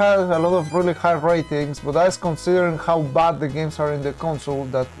C64 has a lot of really high ratings, but that's considering how bad the games are in the console,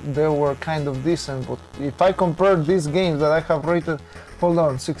 that they were kind of decent. But if I compare these games that I have rated, hold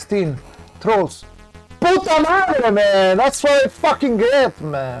on, 16, Trolls, puta madre, man, that's what I fucking get,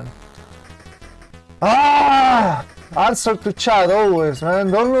 man. Ah! Answer to chat always,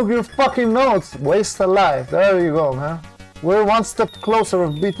 man. Don't look your fucking notes. Waste a life. There you go, man. We're one step closer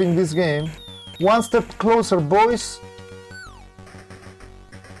of beating this game. One step closer, boys.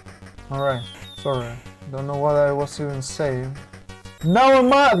 Alright, sorry. Don't know what I was even saying. Now I'm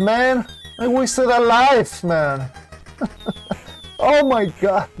mad, man. I wasted a life, man. Oh my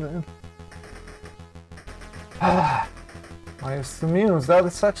god, man. Minus 2 minutes, that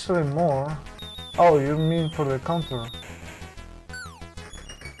is actually more. Oh, you mean for the counter.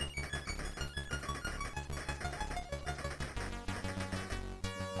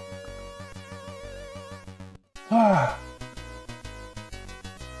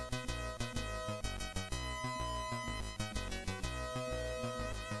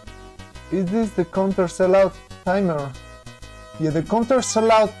 Is this the counter sellout timer? Yeah, the counter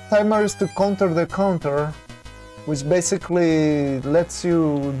sellout timer is to counter the counter, which basically lets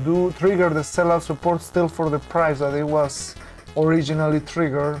you trigger the sellout support still for the price that it was originally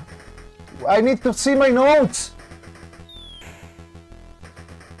triggered. I need to see my notes!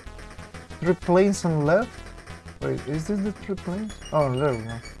 3 planes on left? Wait, is this the 3 planes? Oh, there we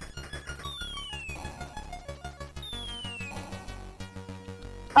go.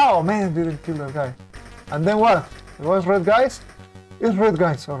 Oh man, didn't kill that guy. And then what? It was red guys? It's red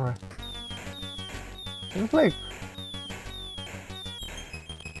guys, alright. It's like...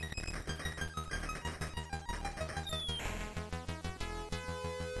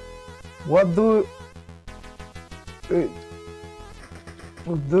 What do... Dude,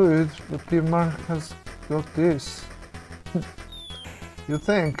 the PMR has got this. You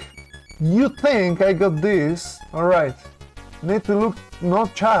think I got this? Alright. Need to look,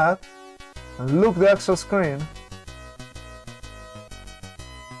 not chat, and look the actual screen.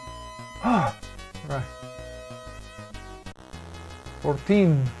 Ah, right.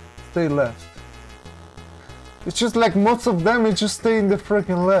 14 stay left. It's just like most of them, it just stay in the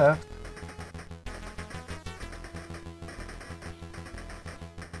freaking left.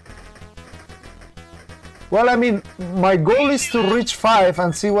 Well, I mean, my goal is to reach 5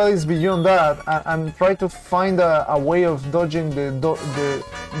 and see what is beyond that, and try to find a way of dodging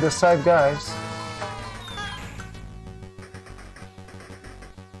the side guys.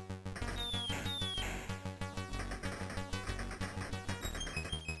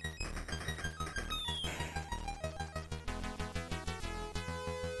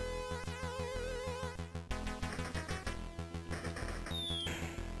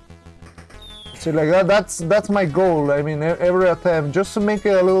 So like that's my goal. I mean, every attempt, just to make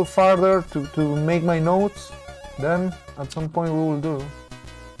it a little farther, to make my notes. Then at some point we will do.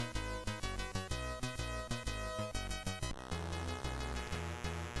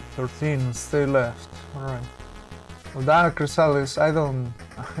 "13, stay left." All right. Well, that Chrysalis, I don't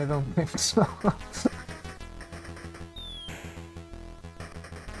think so.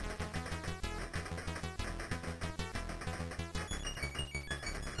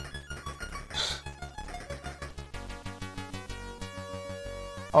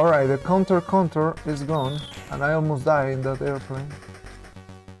 Alright, the counter is gone, and I almost died in that airplane.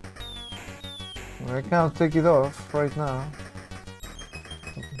 I can't take it off right now.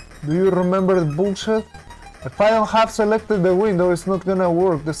 Do you remember the bullshit? If I don't have selected the window, it's not gonna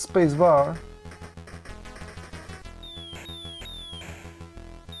work, the space bar.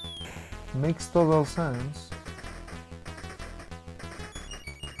 Makes total sense.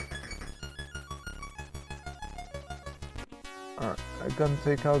 Alright, I can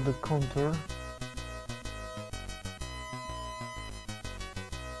take out the counter.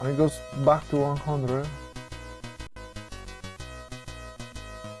 And it goes back to 100.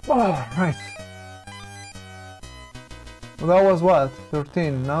 Oh, right. Well, that was what?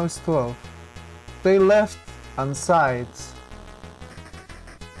 13, now it's 12. Stay left and sides.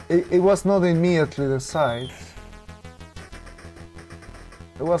 It was not immediately the sides.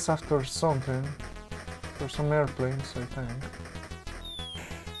 It was after something. For some airplanes, I think.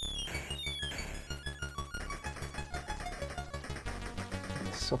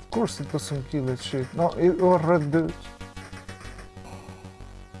 Yes, of course it doesn't kill that shit. No, it was red dudes.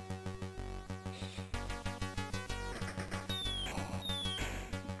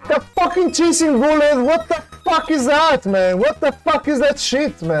 The fucking chasing bullet! What the fuck is that, man? What the fuck is that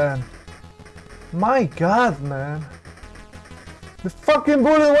shit, man? My god, man. The fucking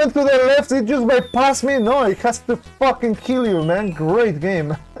bullet went to the left, it just bypassed me? No, it has to fucking kill you, man. Great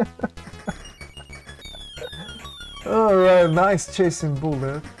game. Alright, nice chasing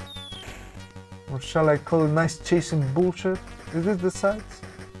bullet. Or shall I call it nice chasing bullshit? Is it the sides?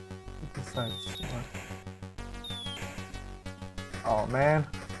 It's the sides. Oh man.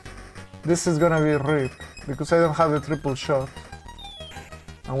 This is gonna be ripped, because I don't have the triple shot.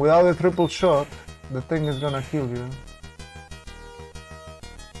 And without the triple shot, the thing is gonna kill you.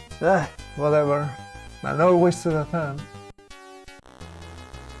 Whatever. Man, no wasted attempt.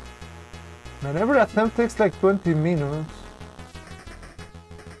 Man, every attempt takes like 20 minutes.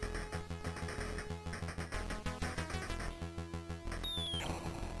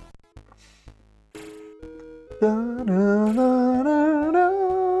 All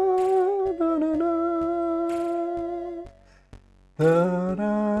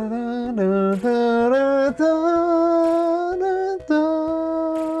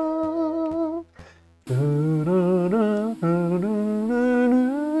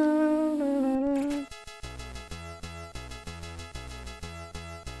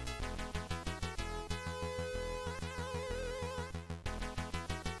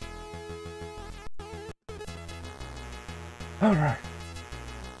right.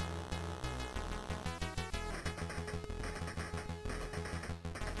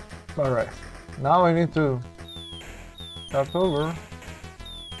 All right. Now I need to start over.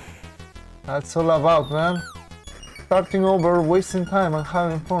 That's all about, man. Starting over, wasting time and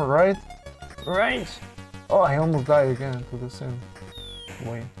having fun, right? Right. Oh, I almost died again to the same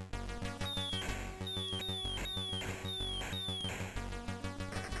way.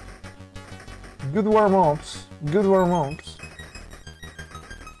 Good warm-ups. Good warm-ups.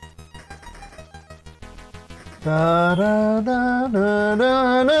 Da da da da da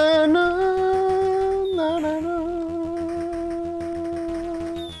da da da da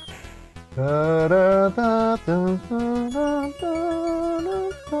da da da da.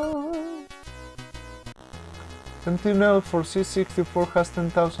 Sentinel for C64 has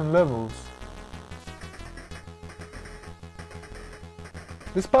 10,000 levels.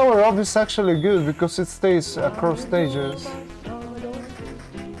 This power-up is actually good because it stays across stages.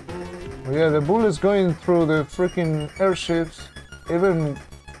 But yeah, the bullets going through the freaking airships, even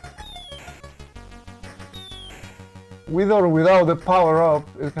with or without the power-up,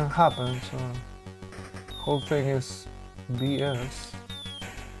 it can happen, so the whole thing is BS.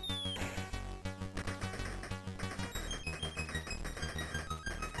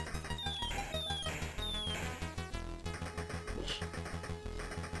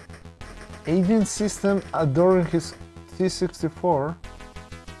 Agent system adoring his C64.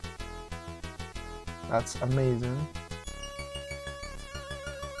 That's amazing.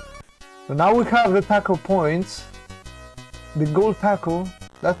 So now we have the tackle points. The gold tackle,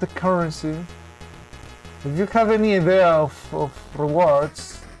 that's the currency. If you have any idea of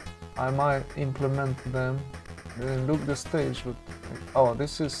rewards, I might implement them. I didn't look the stage, but oh,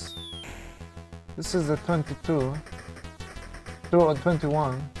 this is the 22.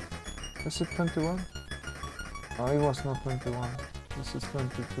 21. Is it 21? Oh, it was not 21. This is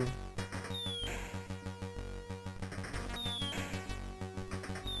 22.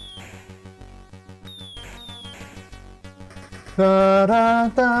 Da, da,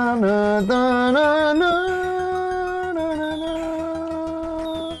 da, da, da, da, da,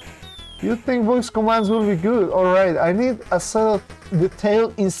 da. You think voice commands will be good? Alright, I need a set of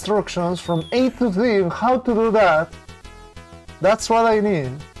detailed instructions from A to Z on how to do that. That's what I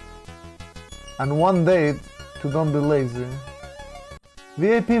need. And one day to don't be lazy.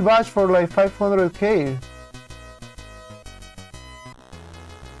 VIP badge for like 500k.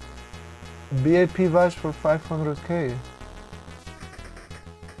 VIP badge for 500k.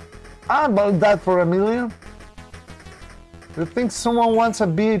 How about that for 1 million? You think someone wants a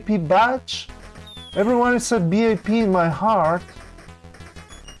VIP badge? Everyone is a VIP in my heart.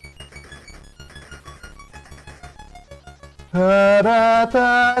 Da, da,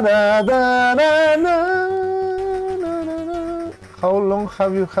 da, da, da, da, da. How long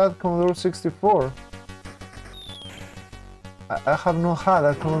have you had Commodore 64? I have not had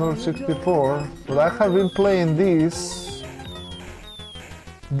a Commodore 64, but I have been playing this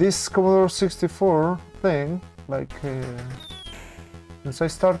Commodore 64 thing like since I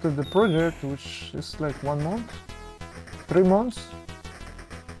started the project, which is like 1 month, 3 months.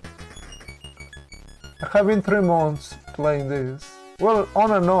 I have been 3 months playing this. Well,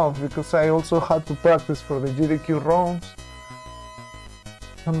 on and off, because I also had to practice for the GDQ rounds.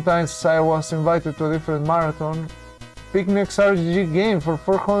 Sometimes I was invited to a different marathon. Pick next RGG game for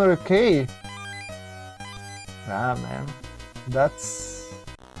 400k. Nah, man, that's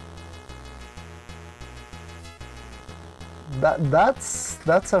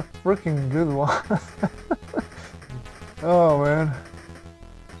a freaking good one. Oh man.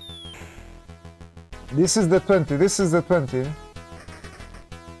 This is the 20, this is the 20.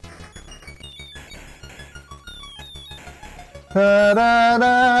 Da, da,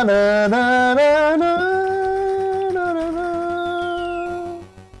 da, da, da, da, da, da, da.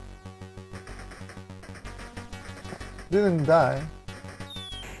 Didn't die.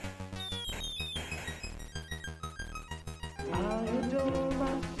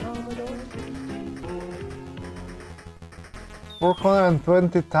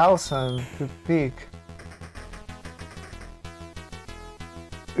 $420,000 to pick.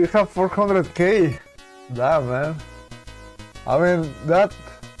 You have 400k. Damn, man. I mean, that...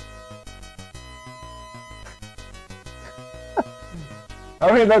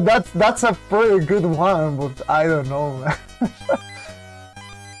 I mean, that's a pretty good one, but I don't know, man.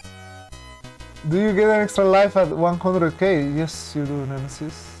 Do you get an extra life at 100k? Yes, you do,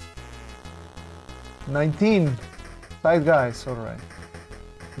 Nemesis. 19. Side guys, alright.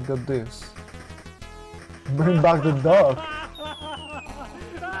 We got this. Bring back the dog.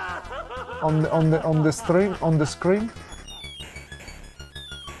 On the screen.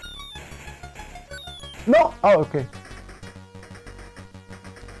 No! Oh, okay.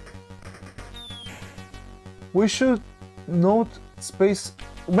 We should note space.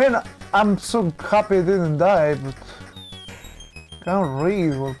 Man, I'm so happy I didn't die, but can't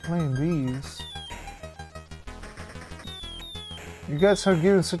read while playing these. You guys are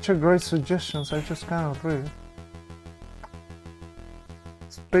giving such a great suggestions, I just cannot read.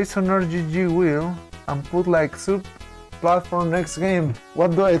 Space on RGG wheel and put like soup platform next game.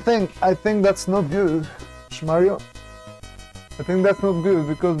 What do I think? I think that's not good, Mario. I think that's not good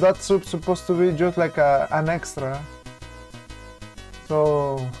because that soup's supposed to be just like an extra.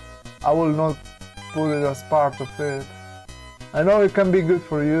 So I will not put it as part of it. I know it can be good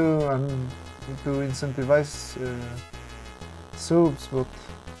for you and to incentivize soups, but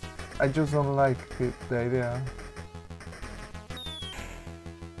I just don't like it, the idea.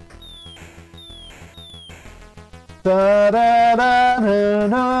 Da, da, da, da,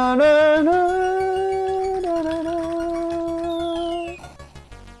 da, da, da.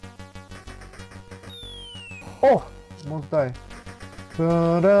 Oh, almost died.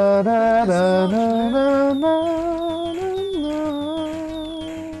 Da, da, da, da, da, da,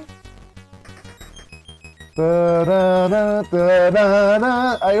 da, da, da, da, da,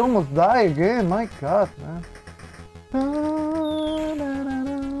 da. I almost die again, my god, man. Da, da, da,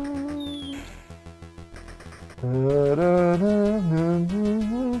 da. Da, da, da, da,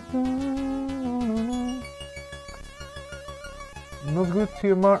 da. Not good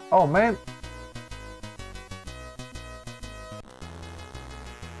TMR. Oh man.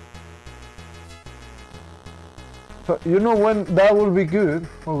 So you know when that will be good?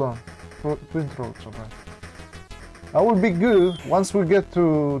 Hold on. Twin throats, alright. That will be good once we get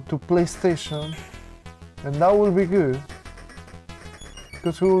to PlayStation, and that will be good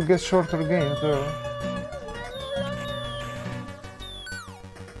because we will get shorter games there.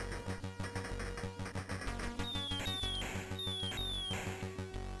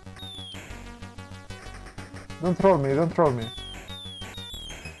 Don't troll me, don't troll me.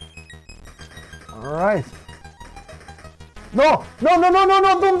 Alright. No! No, no, no, no,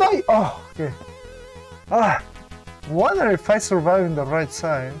 no, don't die! Oh, okay. Ah, wonder if I survive in the right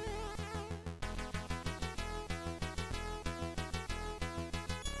side.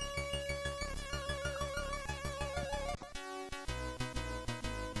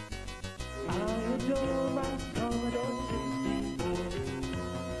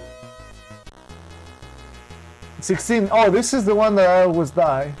 $16. Oh, this is the one that I always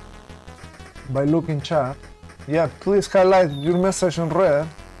die by looking chat. Yeah, please highlight your message in red.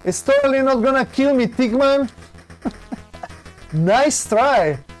 It's totally not gonna kill me, Tigman. Nice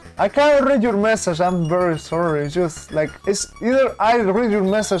try. I can't read your message, I'm very sorry. It's just like, it's either I read your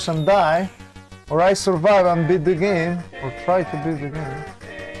message and die, or I survive and beat the game, or try to beat the game.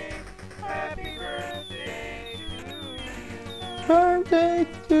 Birthday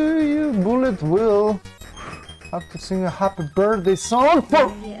to you, Bullet Will. Have to sing a happy birthday song for...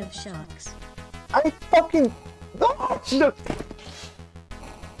 Year of sharks. I fucking... Oh, shit.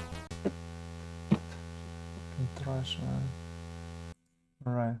 Fucking trash, man.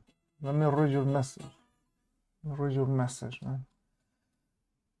 Alright, let me read your message. Read your message, man.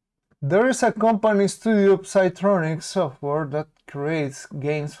 There is a company, Studio Psytronic Software, that creates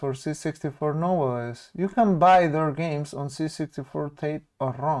games for C64 nowadays. You can buy their games on C64 tape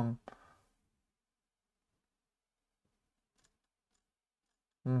or ROM.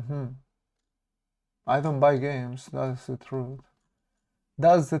 I don't buy games, that's the truth.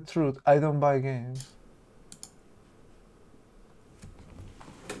 That's the truth, I don't buy games.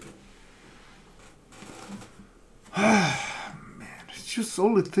 Man, it's just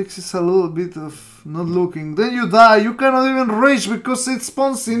all it takes is a little bit of not looking. Then you die, you cannot even rage because it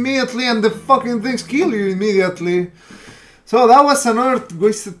spawns immediately and the fucking things kill you immediately. So that was another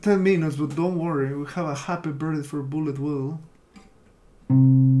wasted 10 minutes, but don't worry, we have a happy birthday for Bullet Will.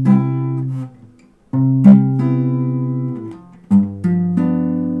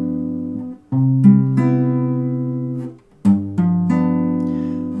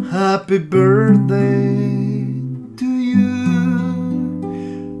 Happy birthday to you.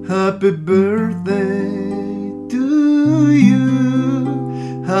 Happy birthday to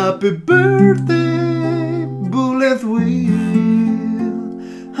you. Happy birthday, Bullet Wheel.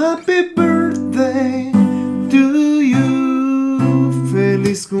 Happy birthday to you.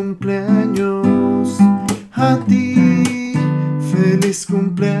 Feliz cumpleaños a ti. Feliz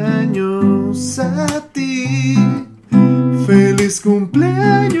cumpleaños a ti. Feliz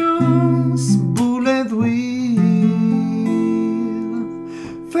cumpleaños, Bullet Wheel.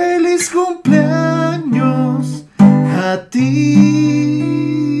 Feliz cumpleaños a ti.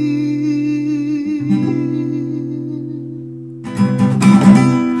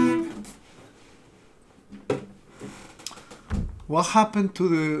 What happened to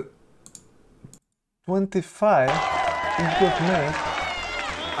the 25? It got missed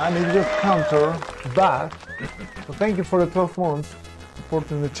and it got counter back. So thank you for the 12 months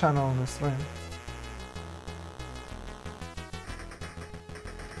supporting the channel on the stream.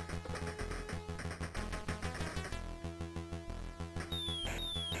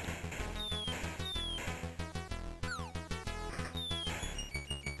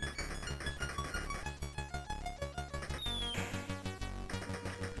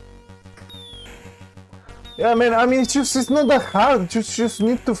 Yeah, man, I mean, it's not that hard, you just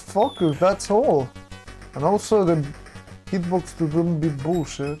need to focus, that's all. And also the hitbox to don't be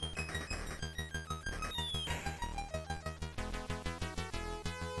bullshit.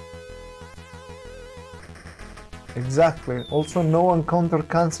 Exactly. Also, no one counter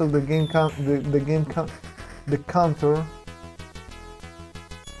cancel the game the counter.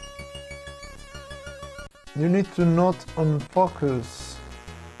 You need to not unfocus.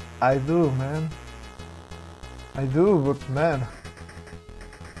 I do, man. I do, but man,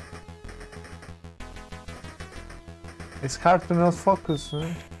 it's hard to not focus,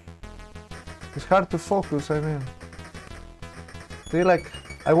 man. It's hard to focus, I mean. See, like,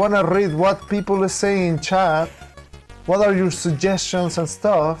 I wanna read what people are saying in chat, what are your suggestions and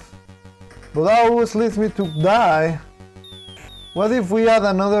stuff, but that always leads me to die. What if we add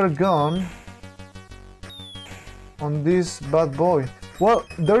another gun on this bad boy? Well,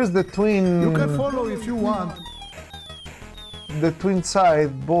 there's the twin... You can follow if you want. The twin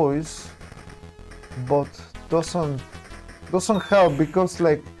side boys, but doesn't help because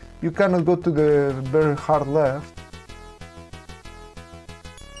like you cannot go to the very hard left,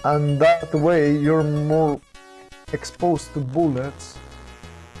 and that way you're more exposed to bullets.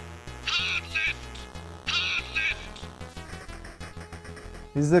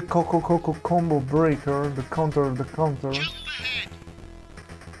 Is the Coco combo breaker, the counter.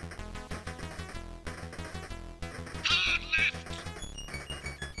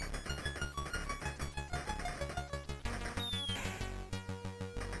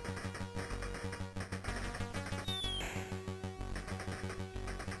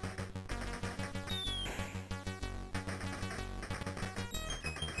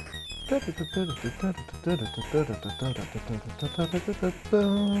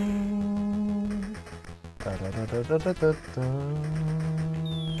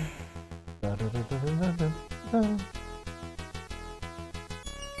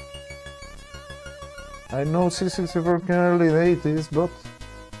 I know C64 came early in the 80s, but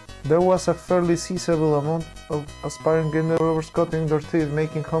there was a fairly sizable amount of aspiring game developers cutting their teeth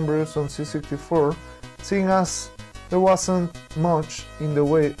making homebrews on C64, seeing as there wasn't much in the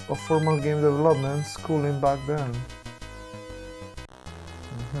way of formal game development schooling back then.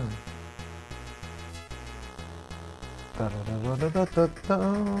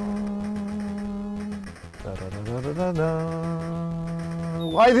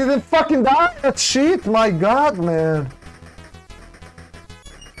 Why didn't fucking die that shit? My god, man.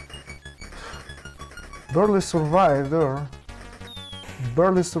 Barely survived there.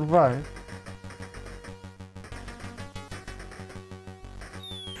 Barely survived.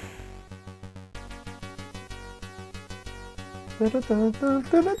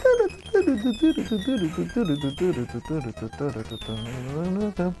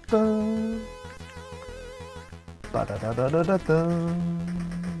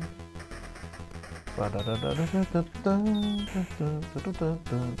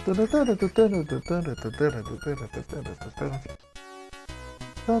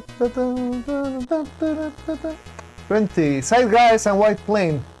 $20 side guys and white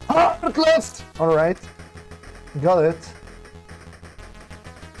plane. Hard left. All right, got it.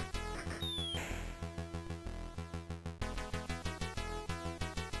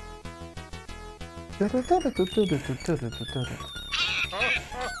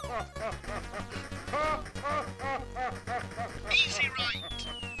 Easy right.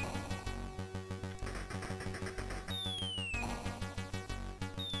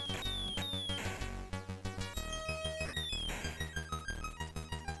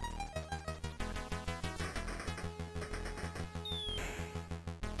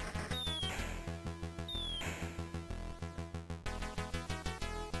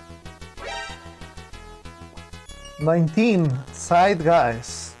 19 side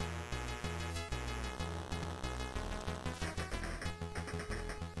guys.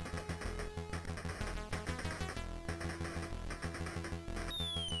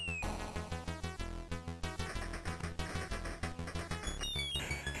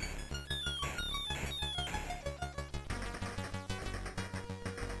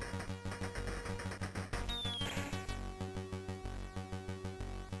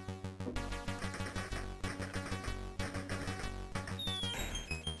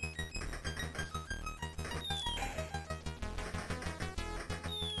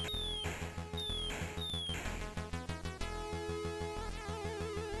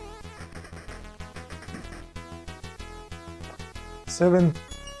 Seven,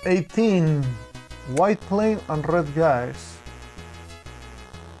 18 white plane and red guys.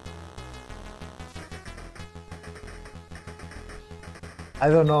 I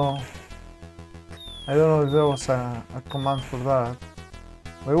don't know if there was a command for that.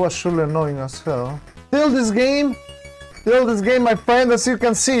 But it was surely annoying as hell. Till this game, my friend, as you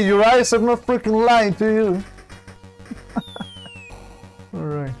can see, your eyes are not freaking lying to you.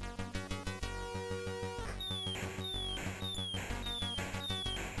 Alright.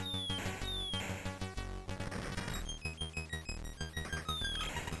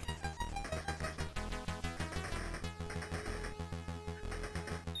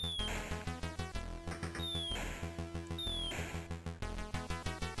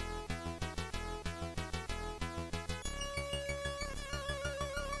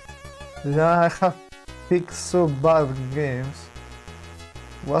 Yeah, I have picked so bad games.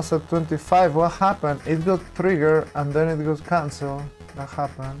 Was at 25, what happened? It got triggered and then it got cancelled. That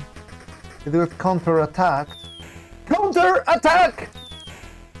happened. It got counter-attacked. Counter-attack!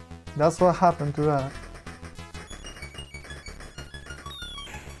 That's what happened to that.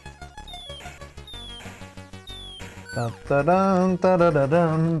 Ta-da-dum,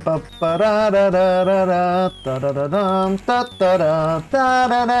 ta-da-da-dum, pa-pa-da-da-da-da-da, ta-da-da-dum, ta-da-da,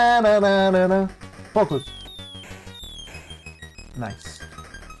 ta-da-da-da-da-da. Focus. Nice.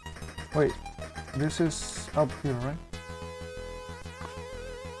 Wait, this is up here, right?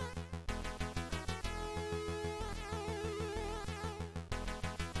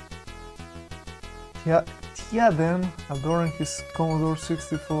 Tiaden adoring his Commodore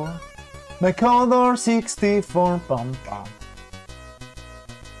 64. My Commodore 64, pom pom.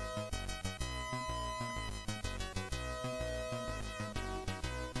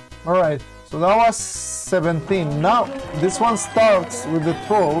 Alright, so that was 17. Now, this one starts with the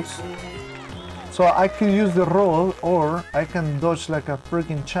trolls. So I can use the roll or I can dodge like a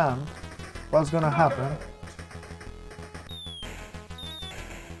freaking champ. What's gonna happen?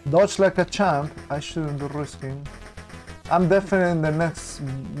 Dodge like a champ, I shouldn't be risking. I'm definitely in the next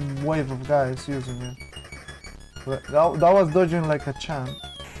wave of guys using it. But that was dodging like a champ,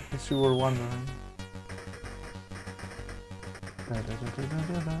 if you were wondering.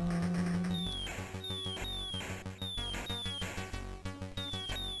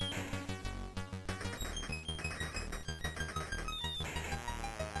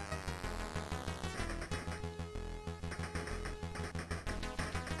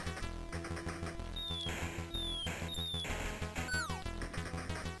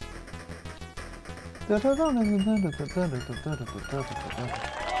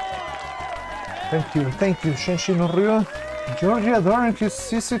 Thank you, Shenshi no Ryo. Georgia during his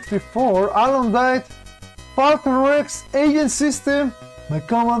C64, Alan died, Falcon Rex, Agent System, my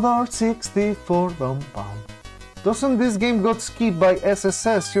Commodore 64, bum bum. Doesn't this game got skipped by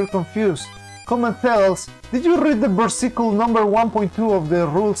SSS? You're confused. Comment tell us, did you read the versicle number 1.2 of the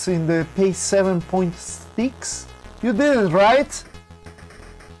rules in the page 7.6? You didn't, right?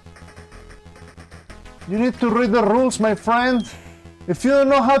 You need to read the rules, my friend. If you don't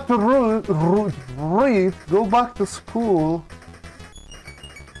know how to read, go back to school.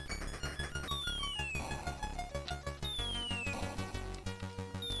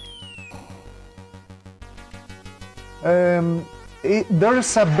 There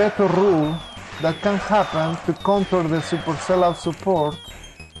is a better rule that can happen to counter the super sellout support.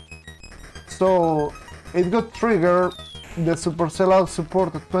 So it got triggered the super sellout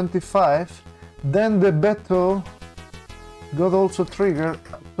support at 25. Then the Beto got also triggered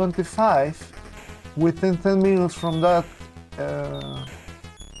 25 within 10 minutes from that.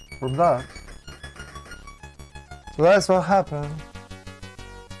 So that's what happened.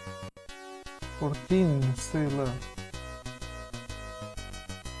 14 still left.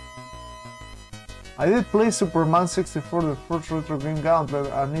 I did play Superman 64, the first retro game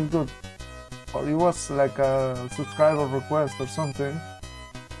gauntlet, and it got, or it was like a subscriber request or something.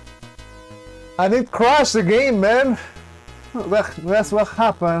 And it crashed the game, man. That's what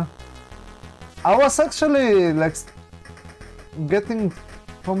happened. I was actually like getting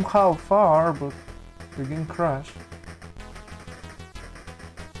somehow far, but the game crashed.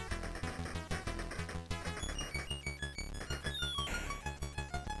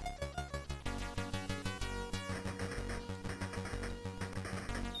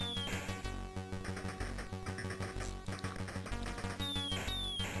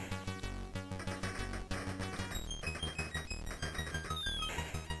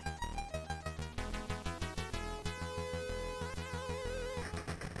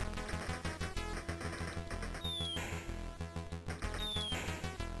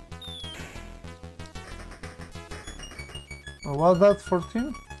 Oh, was that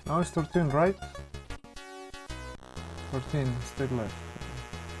 14? Now it's 13, right? 14, still left.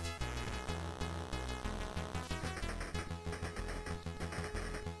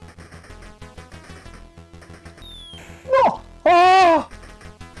 No! Oh!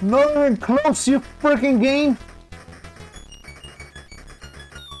 Not even close, you freaking game!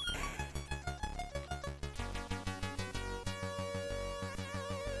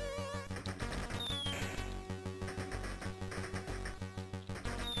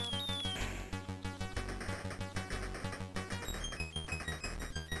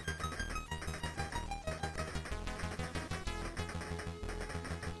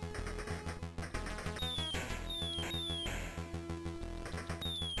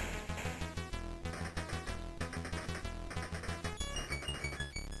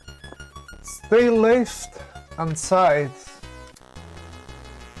 Stay left and side.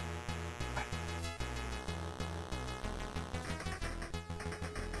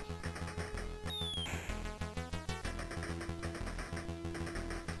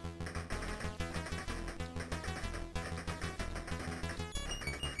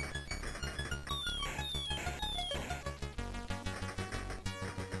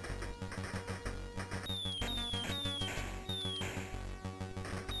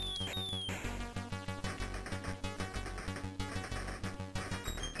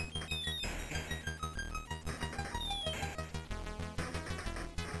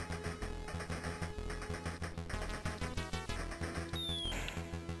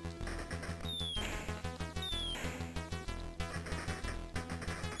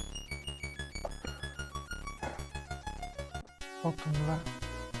 Bottom left.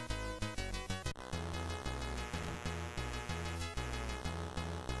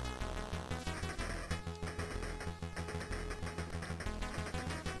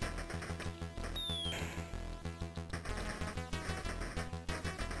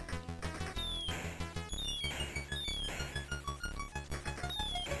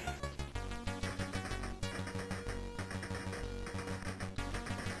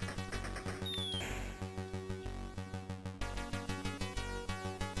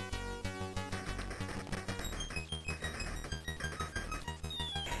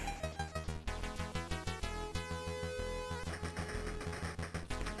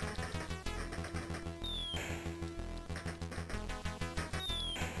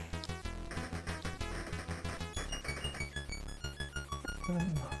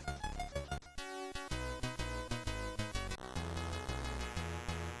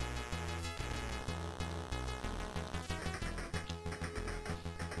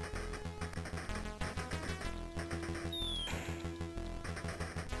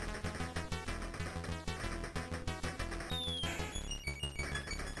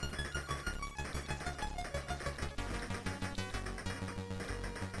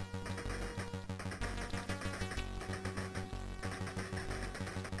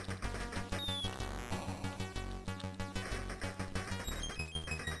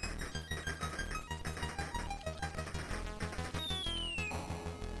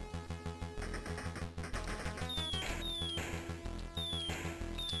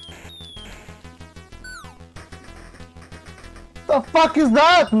 The fuck is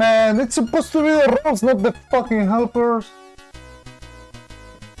that, man? It's supposed to be the rolls, not the fucking helpers.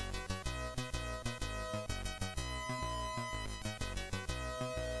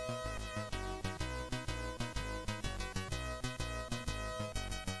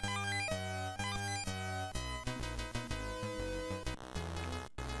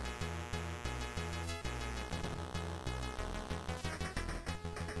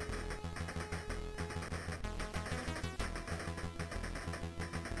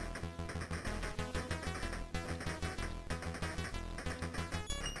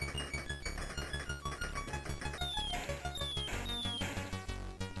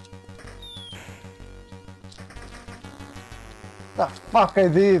 The fuck I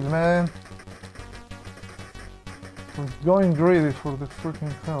did, man. for going greedy for the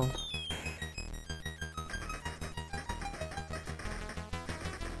freaking health.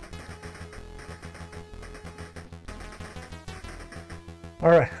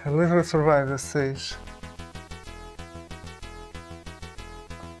 Alright, at least we survived this stage.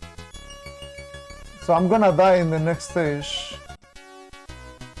 So I'm gonna die in the next stage.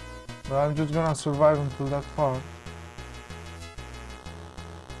 But I'm just gonna survive until that part.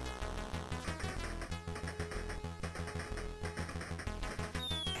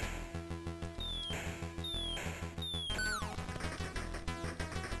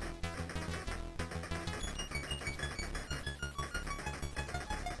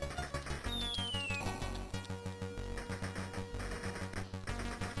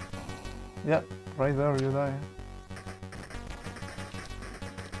 Yep, right there you die.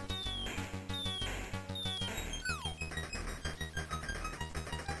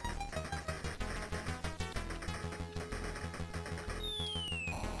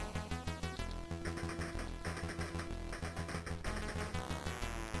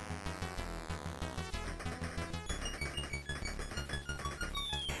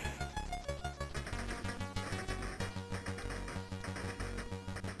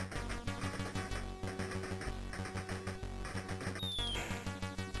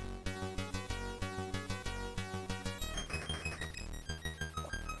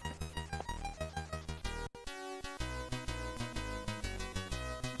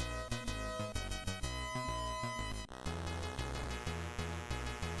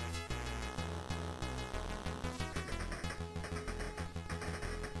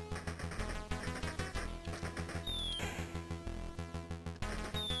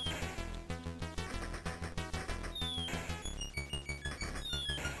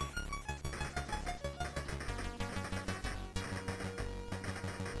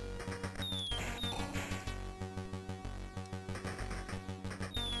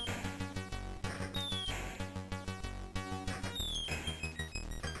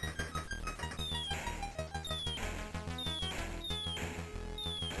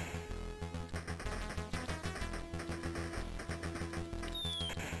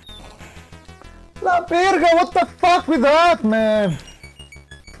 La verga, what the fuck with that, man?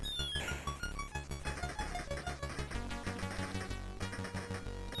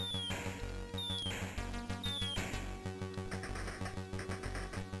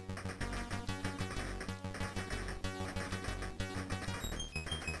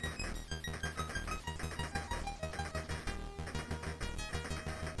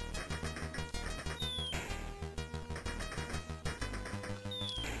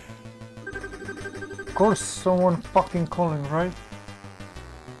 Of course, someone fucking calling, right?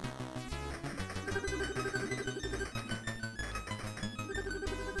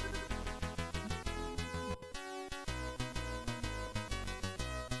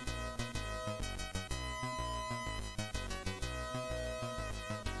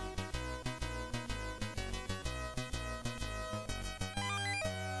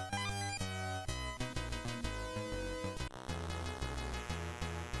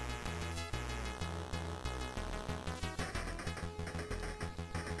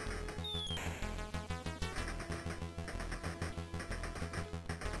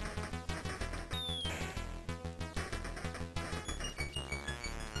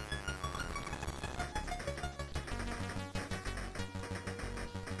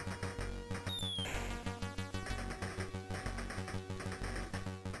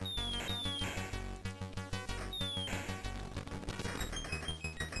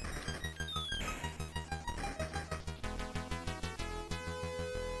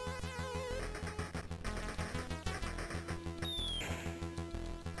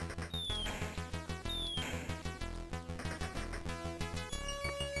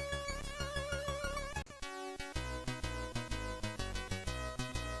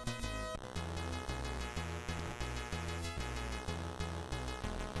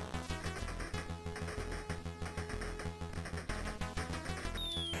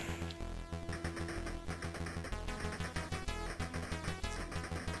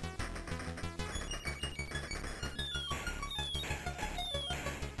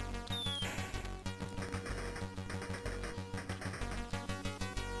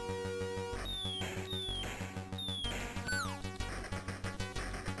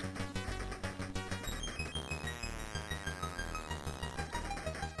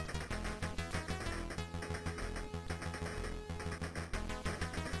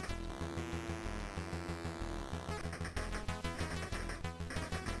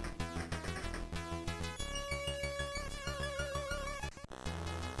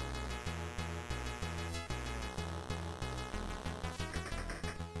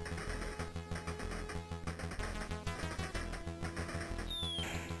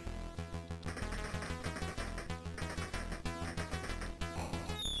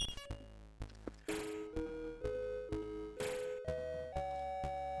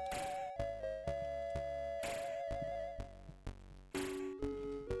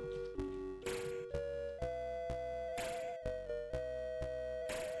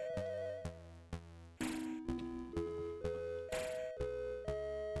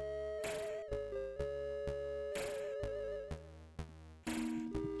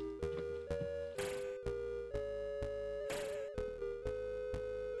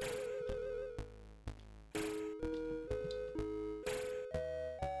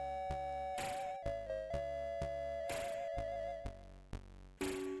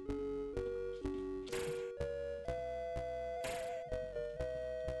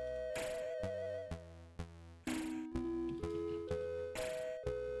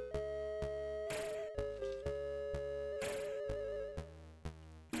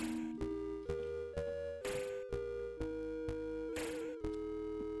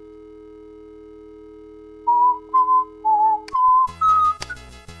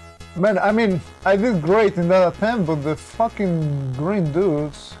 Man, I mean, I did great in that attempt, but the fucking green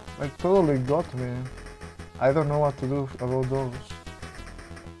dudes, like, totally got me. I don't know what to do about those.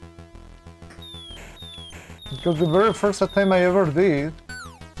 Because the very first attempt I ever did,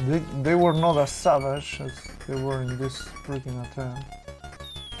 they were not as savage as they were in this freaking attempt.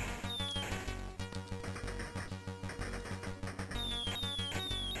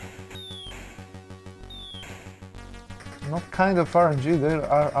 Not kind of RNG, they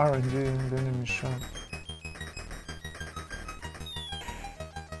are RNG in the enemy shot.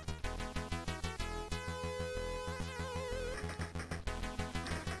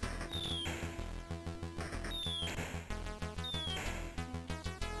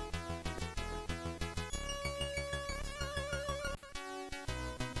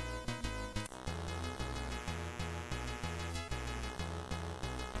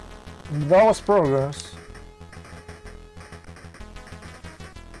 That was progress.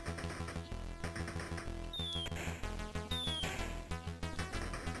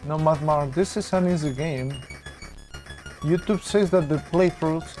 No, Mathmar, this is an easy game. YouTube says that the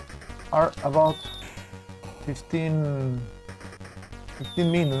playthroughs are about 15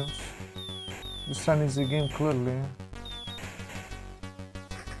 minutes. This is an easy game, clearly.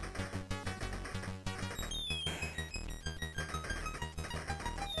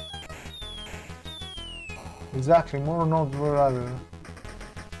 Exactly, more nodes were added,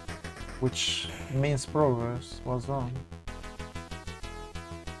 which means progress was done.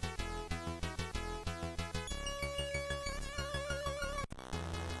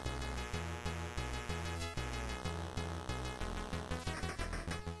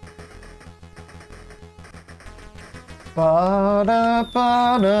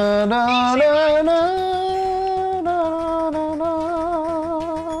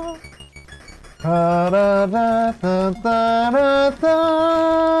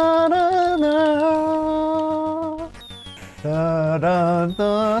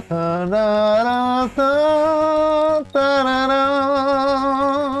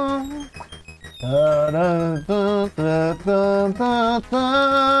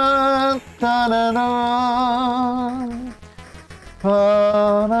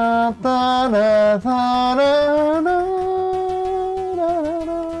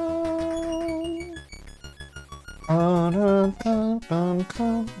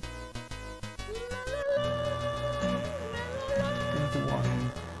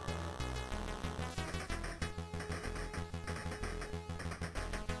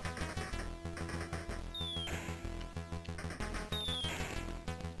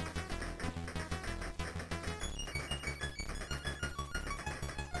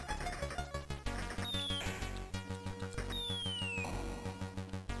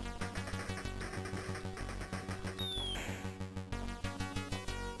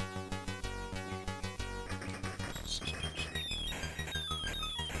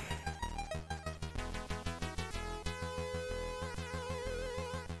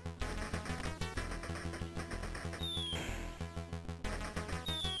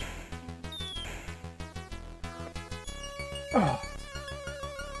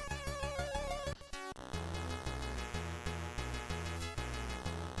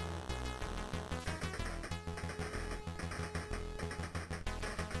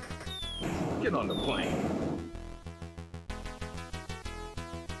 Get on the plane.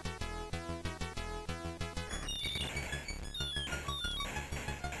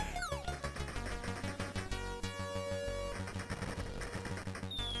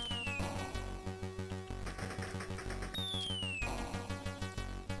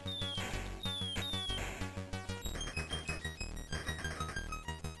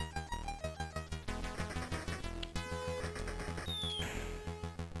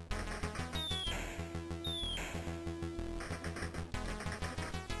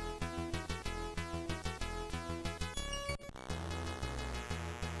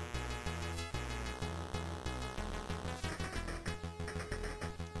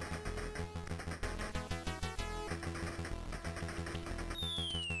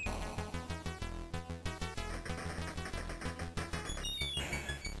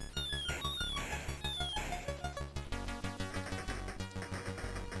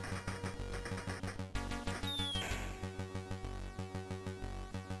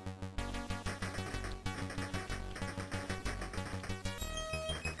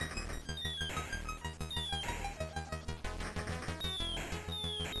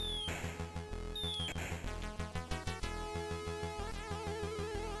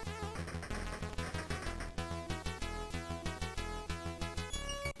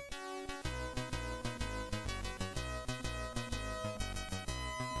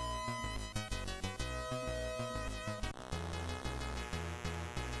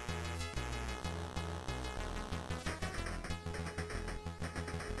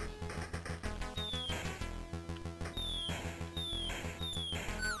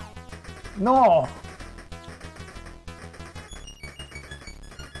 No!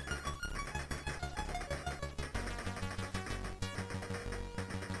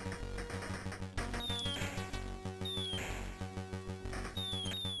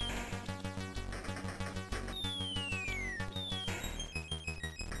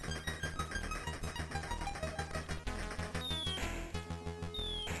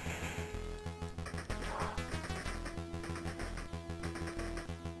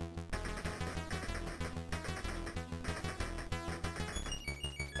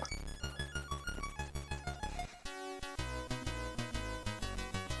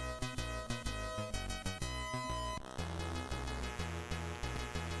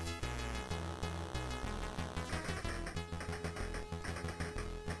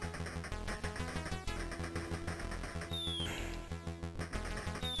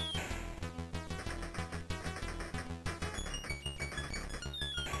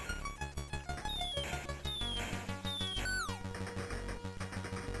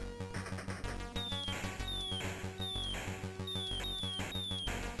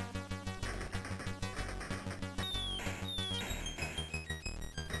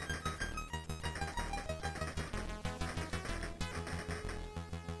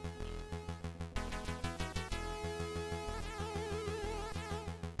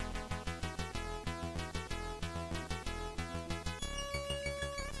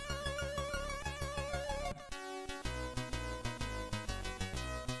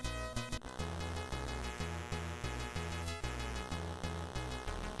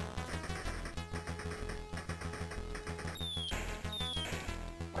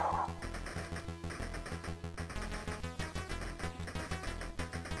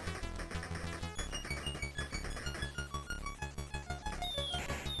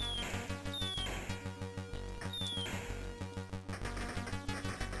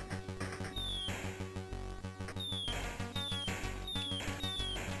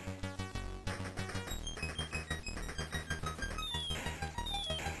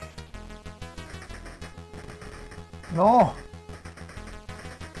 No!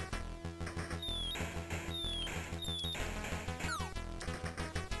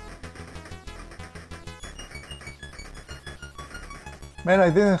 Man, I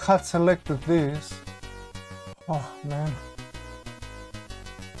didn't have selected this. Oh man.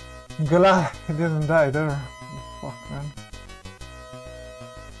 Glad he didn't die there. Fuck man.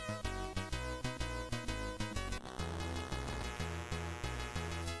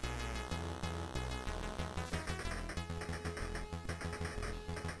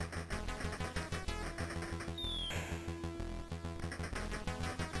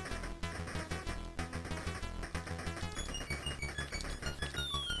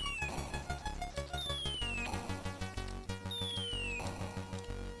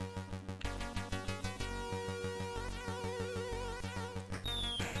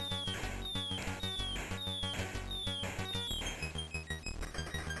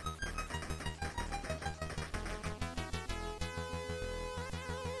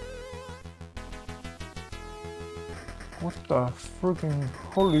 What the freaking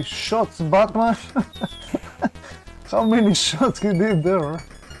holy shots, Batman? How many shots he did there?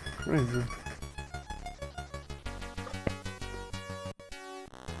 Crazy.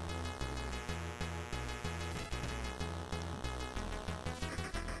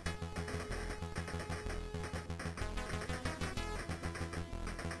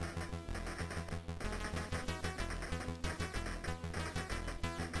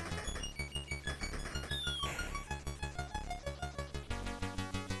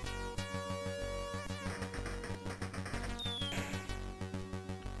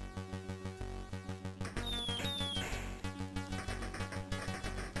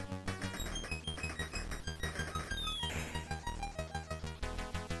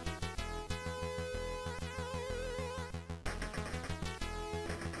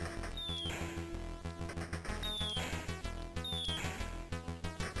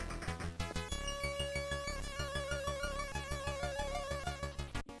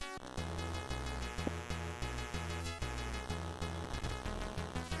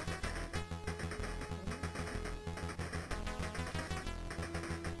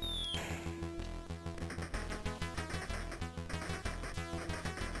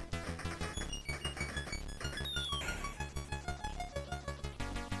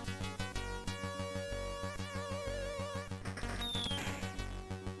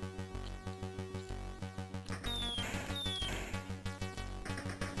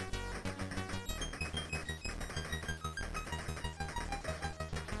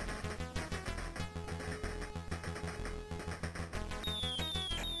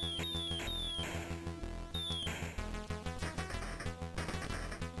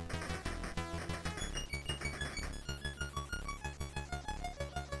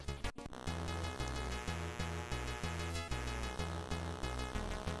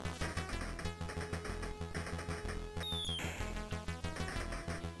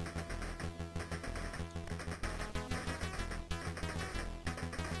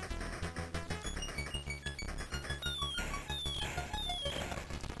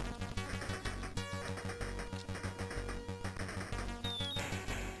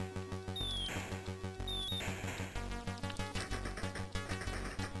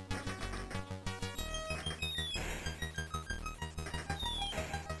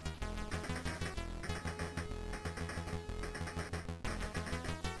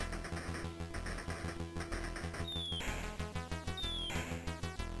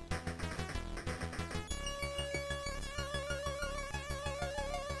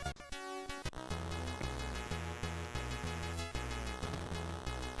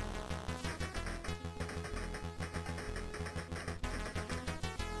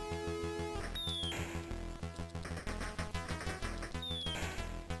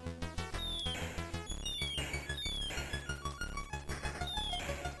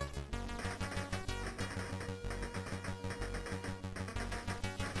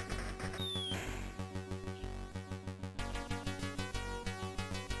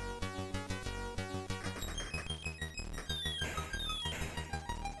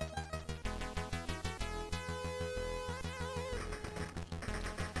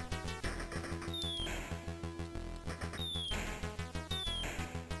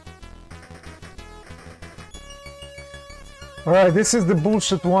 Alright, this is the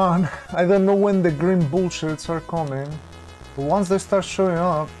bullshit one. I don't know when the green bullshits are coming. But once they start showing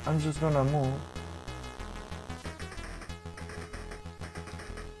up, I'm just gonna move.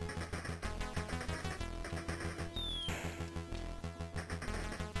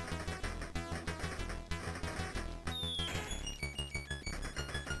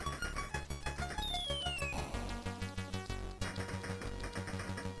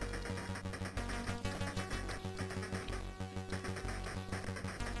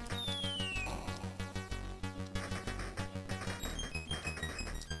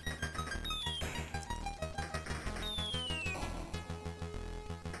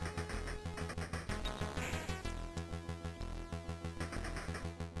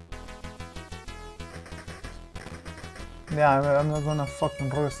 Yeah, I'm not gonna fucking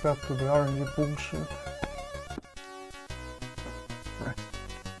roast that to the RNG bullshit. Right.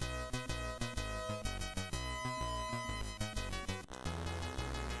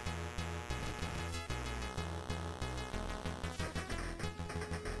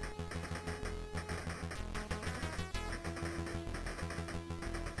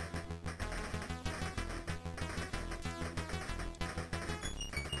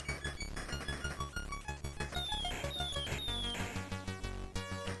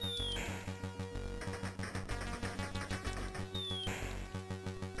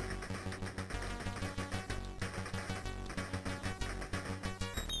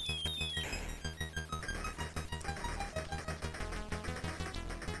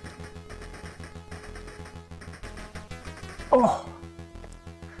 Oh!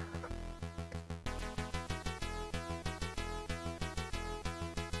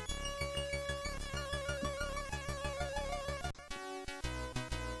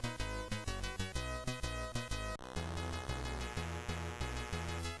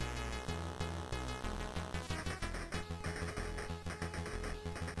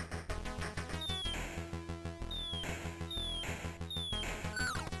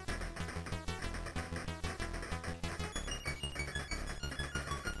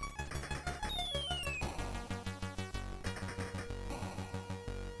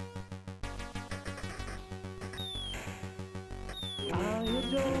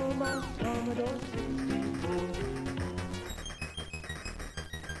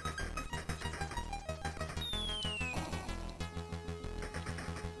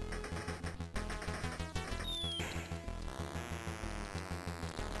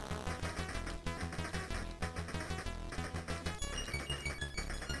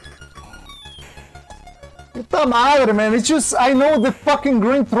 Puta madre, man, it's just, I know the fucking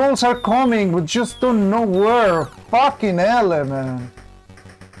green trolls are coming, but just don't know where. Fucking hell, man.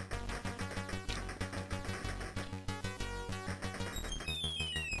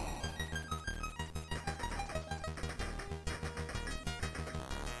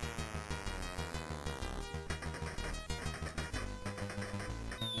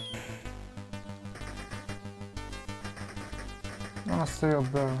 I'm gonna stay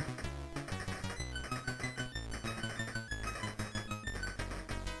up there.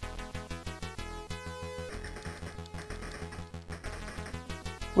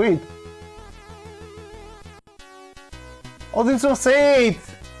 Wait. Oh, this was 8!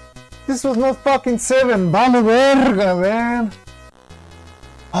 This was not fucking 7. Vale verga, man.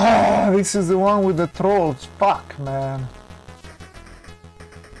 Ah, this is the one with the trolls. Fuck, man.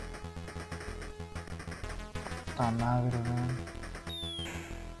 Puta madre, man.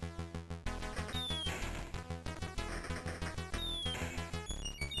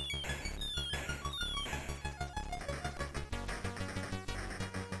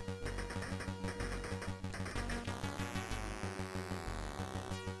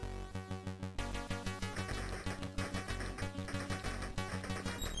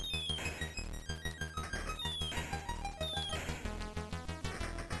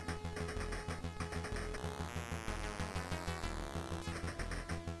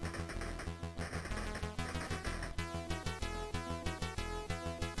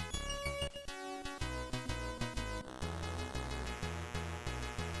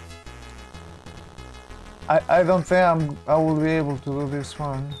 I don't think I will be able to do this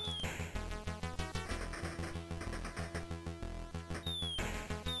one.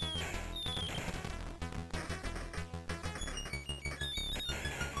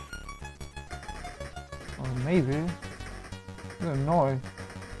 Or maybe. I don't know.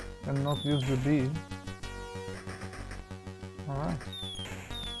 I cannot use the B. Alright.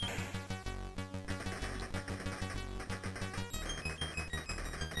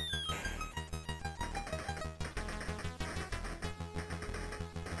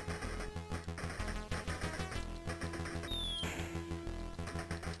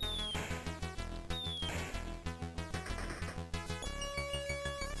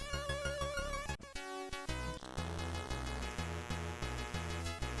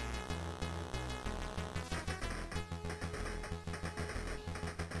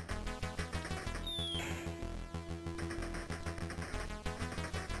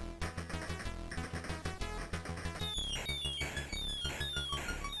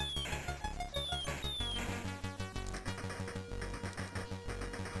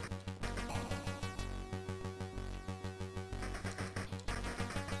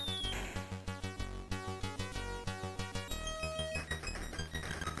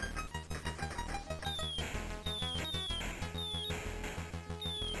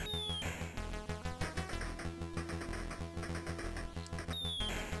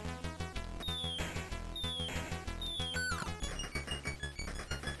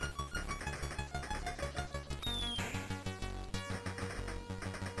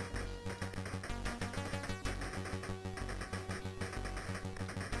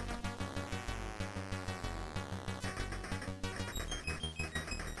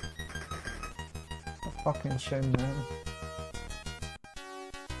 Fucking shame, man.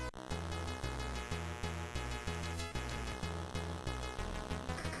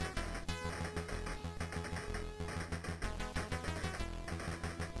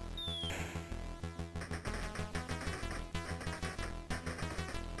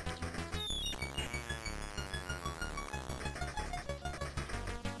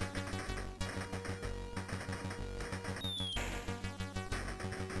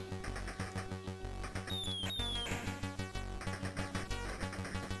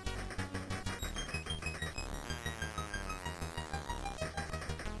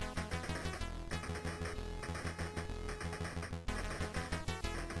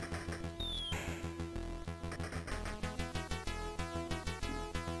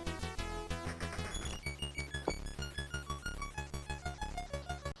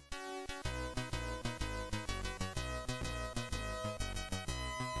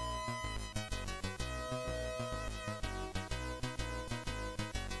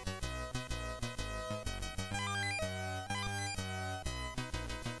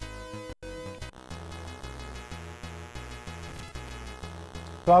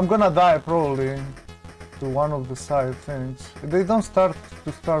 So I'm gonna die probably to one of the side things. They don't start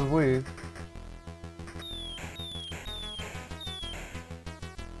to start with.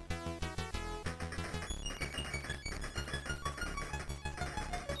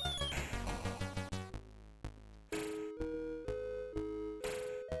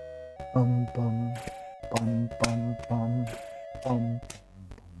 Bum bum bum bum bum bum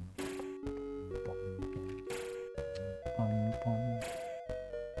bum bum.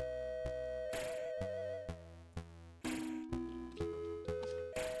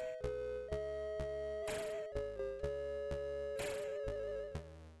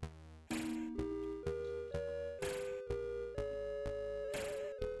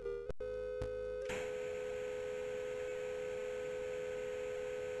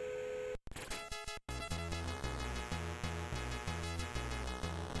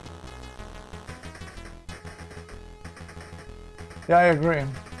 Yeah, I agree.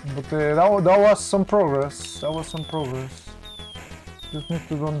 But that was some progress. That was some progress. Just need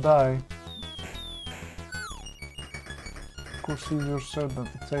to don't die. Of course, easier said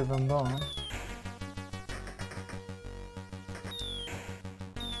than done.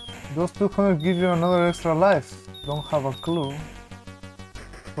 Those 200 give you another extra life. Don't have a clue.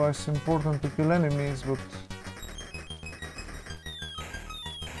 Why it's important to kill enemies, but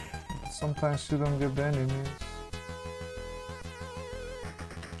sometimes you don't get the enemies.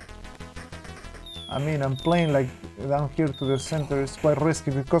 I mean, I'm playing like down here to the center, it's quite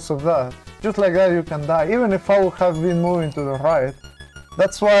risky because of that. Just like that you can die, even if I would have been moving to the right.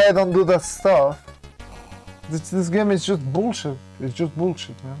 That's why I don't do that stuff. This game is just bullshit. It's just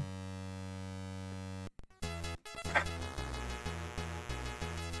bullshit, man.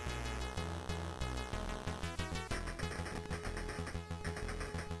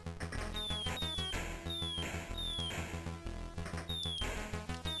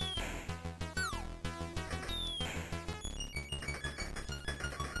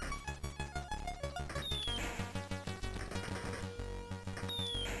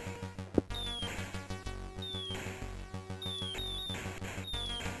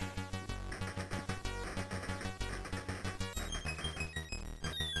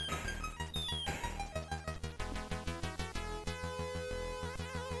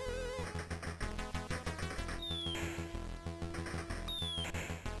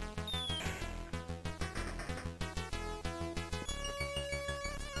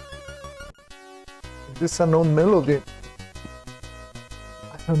 This a known melody?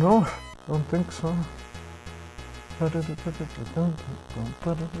 I don't know. Don't think so. So I guess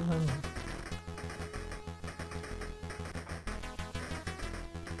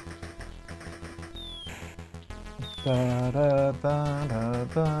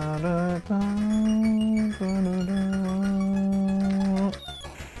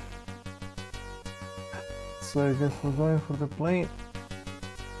we're going for the plane.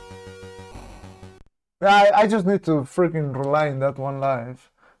 I just need to freaking rely on that one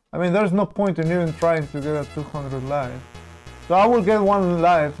life. I mean, there's no point in even trying to get a 200 life. So I will get one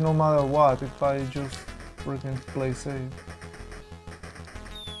life no matter what if I just freaking play safe.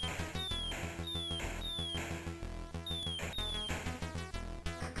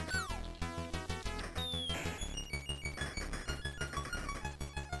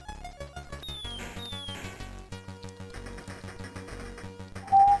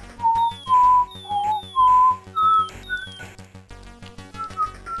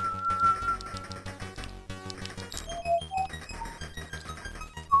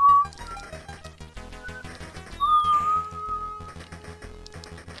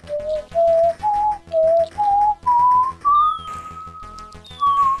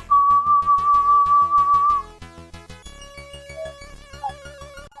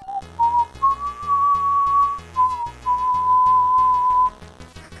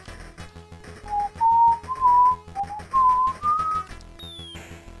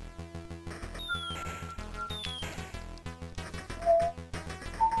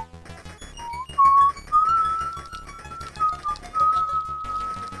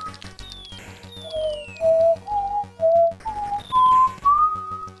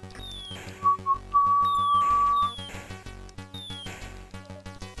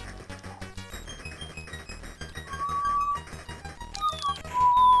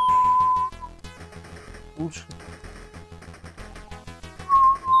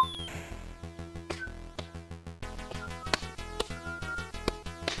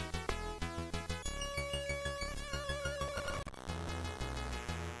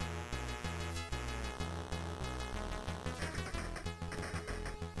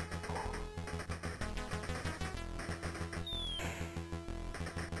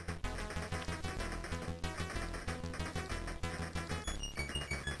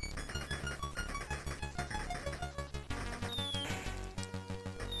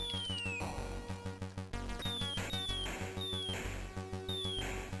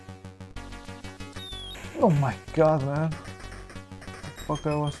 Oh my god, man. What the fuck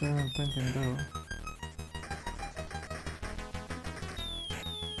I was even thinking there?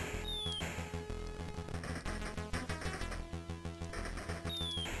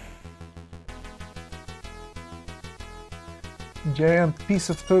 Giant piece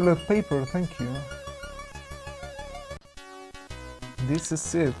of toilet paper, thank you. This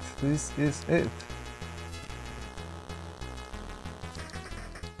is it. This is it.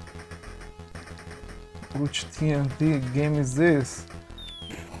 Which TNT game is this?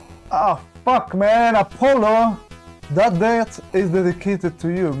 Ah, fuck, man, Apollo! That date is dedicated to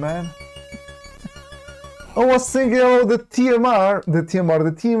you, man. I was thinking about the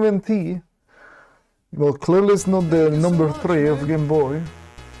TMNT. Well, clearly it's not the number 3 of Game Boy.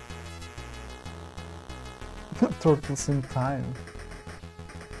 Turtles in Time.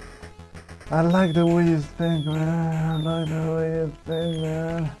 I like the way you think, man. I like the way you think,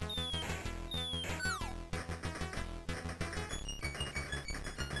 man.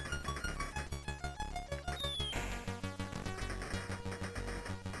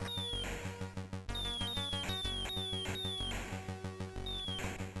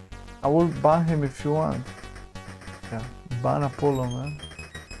 I will ban him if you want. Yeah, ban Apollo, man.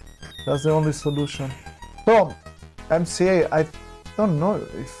 That's the only solution. So, MCA, I don't know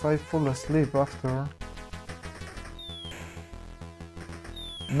if I fall asleep after.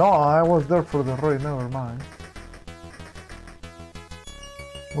 No, I was there for the raid, never mind.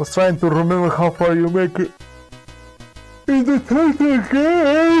 Was trying to remember how far you make it in the title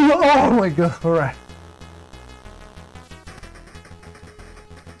game. Oh my god, alright.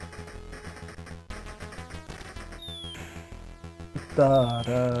 Da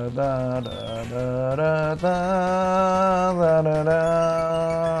da da da da da da da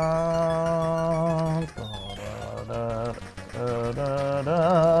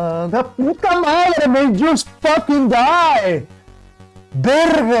da da puta madre, man, just fucking die!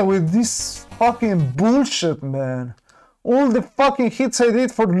 Verga with this fucking bullshit, man. All the fucking hits I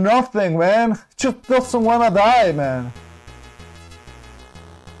did for nothing, man. Just doesn't wanna die, man.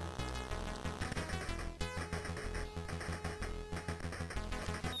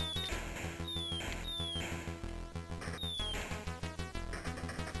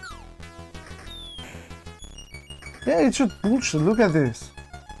 Yeah, it's just bullshit. Look at this.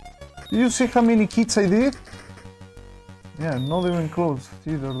 Do you see how many hits I did? Yeah, not even close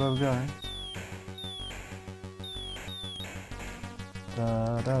either, that guy.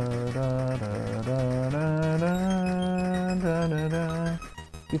 Da, da, da, da, da, da, da, da, da.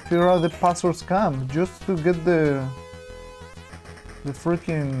 If you are the password scam, just to get the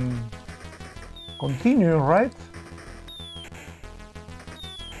freaking continue, right?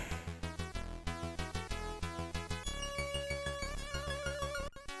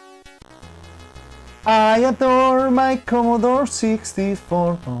 I adore my Commodore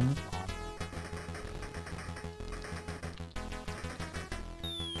 64.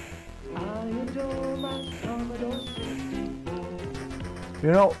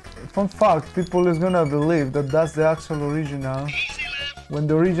 You know, fun fact, people is gonna believe that that's the actual original, when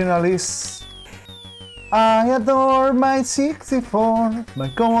the original is I adore my 64, my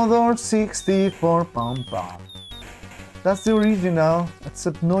Commodore 64, pom pom. That's the original,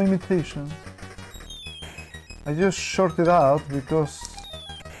 except no imitation. I just shorted out because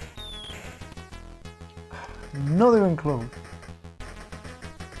not even close.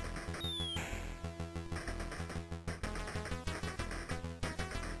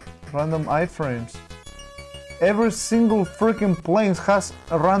 Random iframes. Every single freaking plane has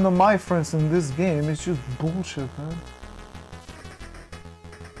a random iframes in this game. It's just bullshit, man.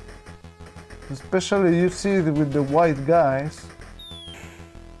 Especially you see it with the white guys.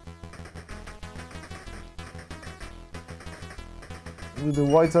 With the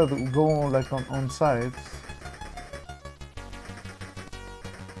whites that go like on sides.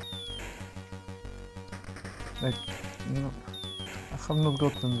 Like, you know, I have not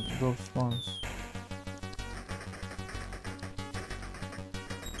gotten those ones.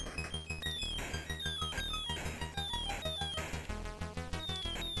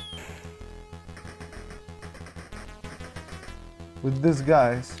 With these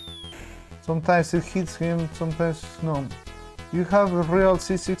guys, sometimes it hits him, sometimes no. You have a real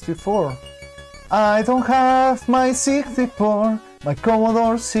C64. I don't have my 64, my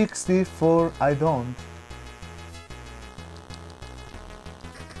Commodore 64, I don't.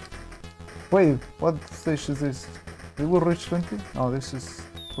 Wait, what stage is this? We will reach 20? No, this is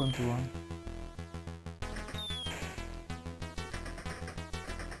 21.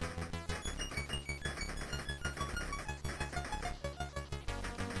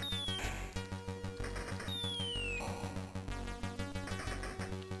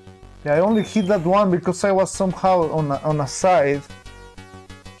 Yeah, I only hit that one because I was somehow on a side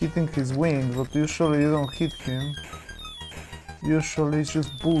hitting his wings, but usually you don't hit him. Usually it's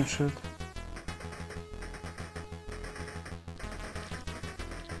just bullshit.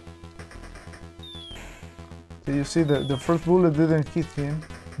 So you see the first bullet didn't hit him.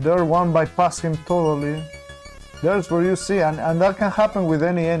 The other one bypassed him totally. There's where you see, and that can happen with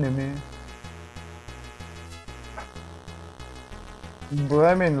any enemy. But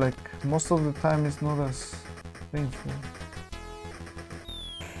I mean, like, most of the time it's not as painful.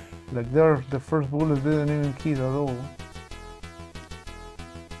 Like there, the first bullet didn't even hit at all.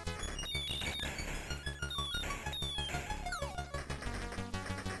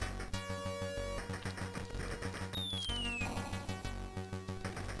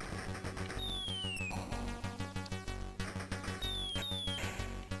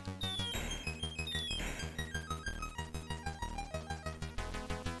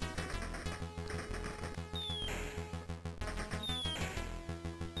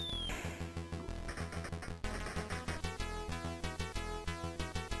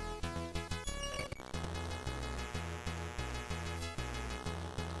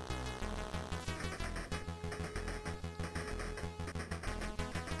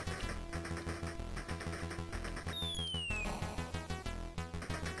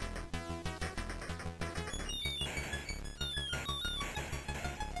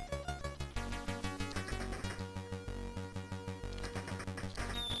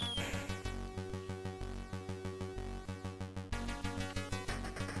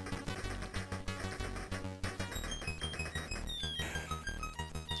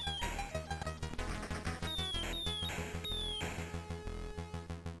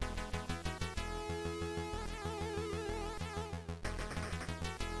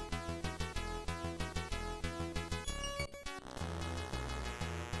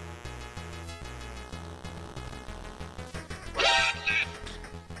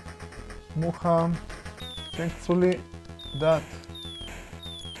 Muha, thankfully that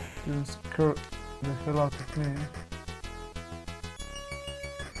didn't scare the hell out of me.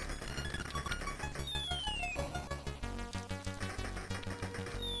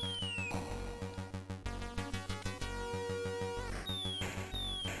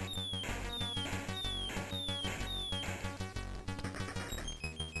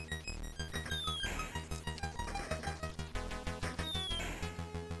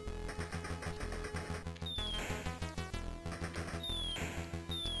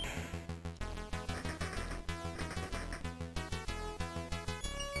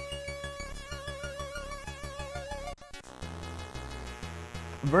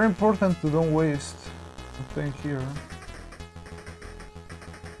 Very important to don't waste a thing here.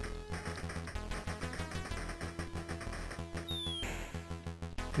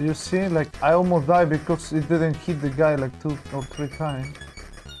 You see, like, I almost died because it didn't hit the guy like 2 or 3 times.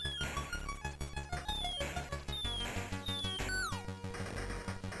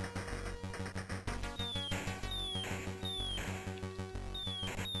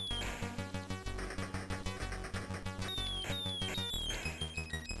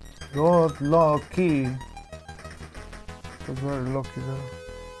 Got lucky. Was very lucky there.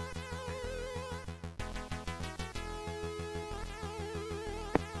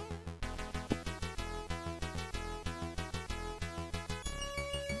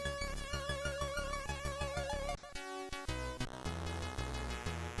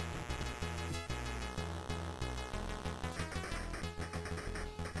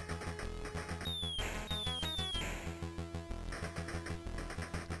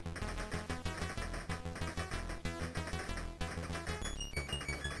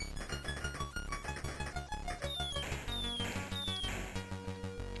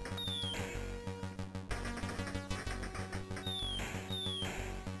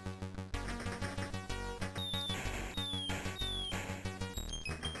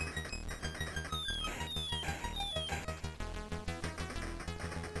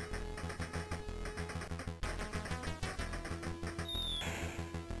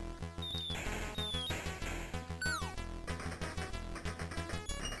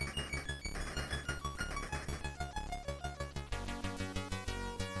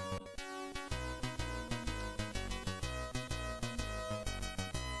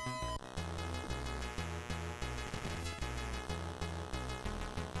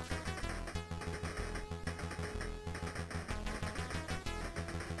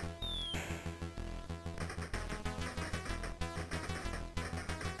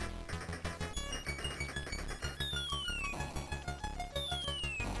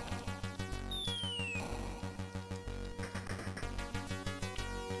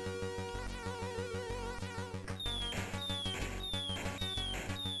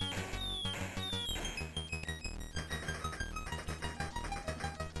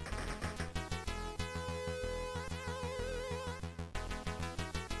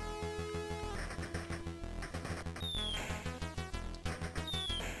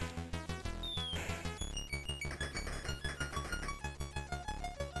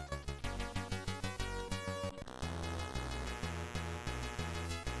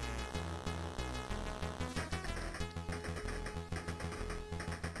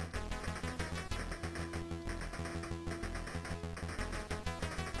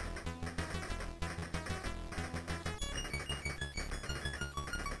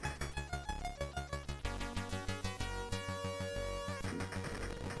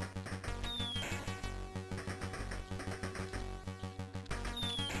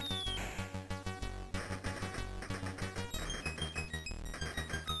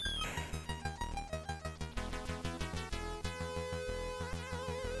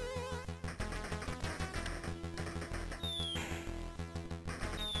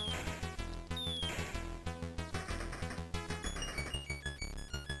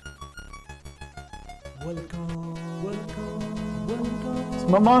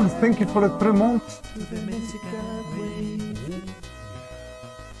 My mom, thank you for the 3 months.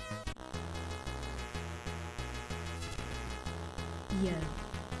 Yo,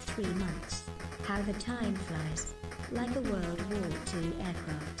 3 months. How the time flies. Like a World War II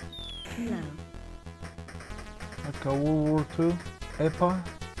aircraft. No. Like a World War II EPA.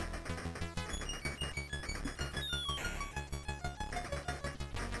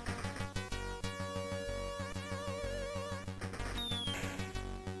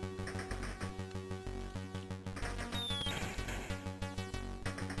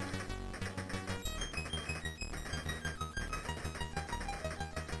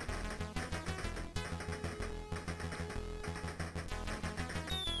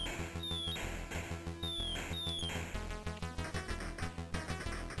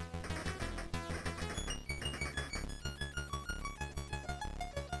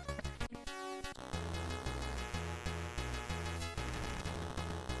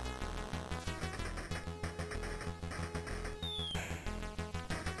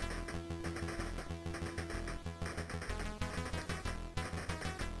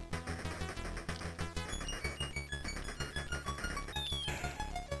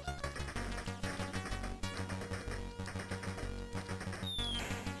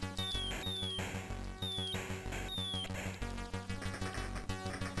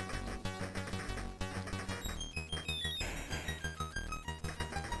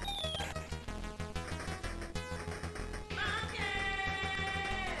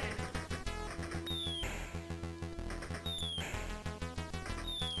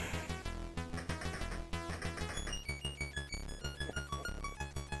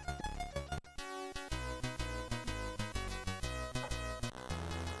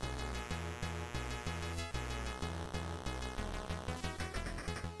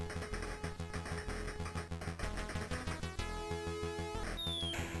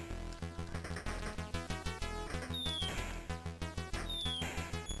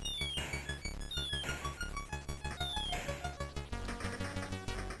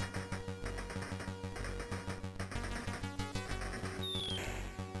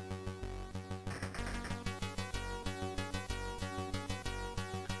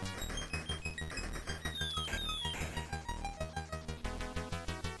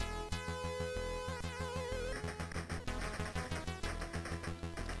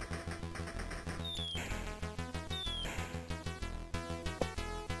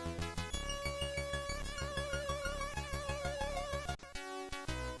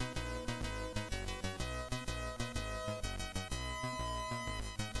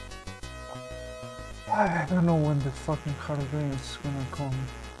 I don't know when the fucking hard game is gonna come.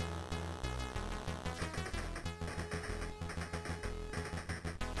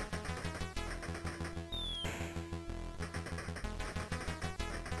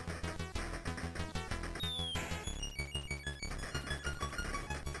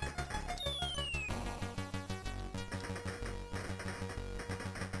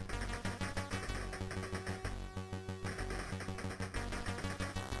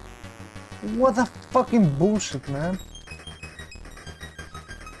 What the fucking bullshit, man.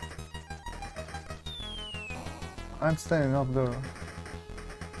 I'm standing up there.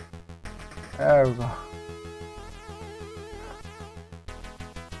 There we go.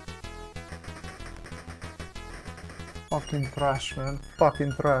 Fucking trash, man.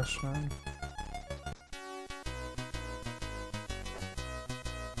 Fucking trash, man.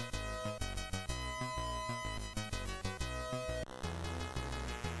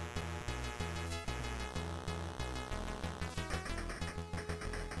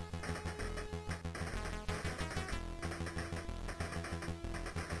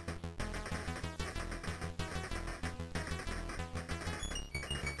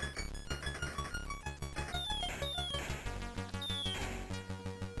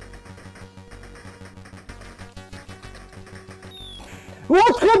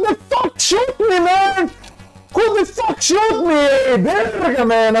 What? Who the fuck shoot me, man? Who the fuck shoot me? There,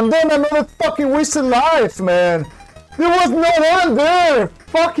 man. And then another fucking wasted life, man. There was no one there.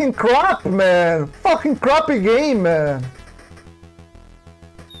 Fucking crap, man. Fucking crappy game, man.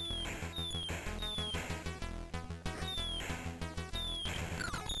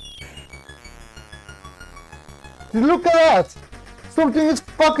 Look at that. Something is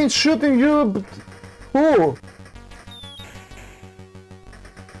fucking shooting you. But who?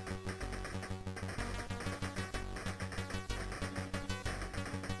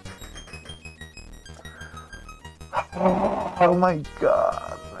 Oh my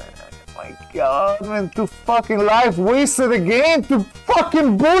god, man. Oh my god, man. To fucking life wasted again. To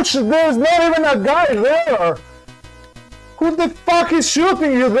fucking bullshit. There's not even a guy there. Who the fuck is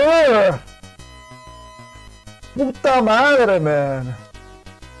shooting you there? Puta madre, man.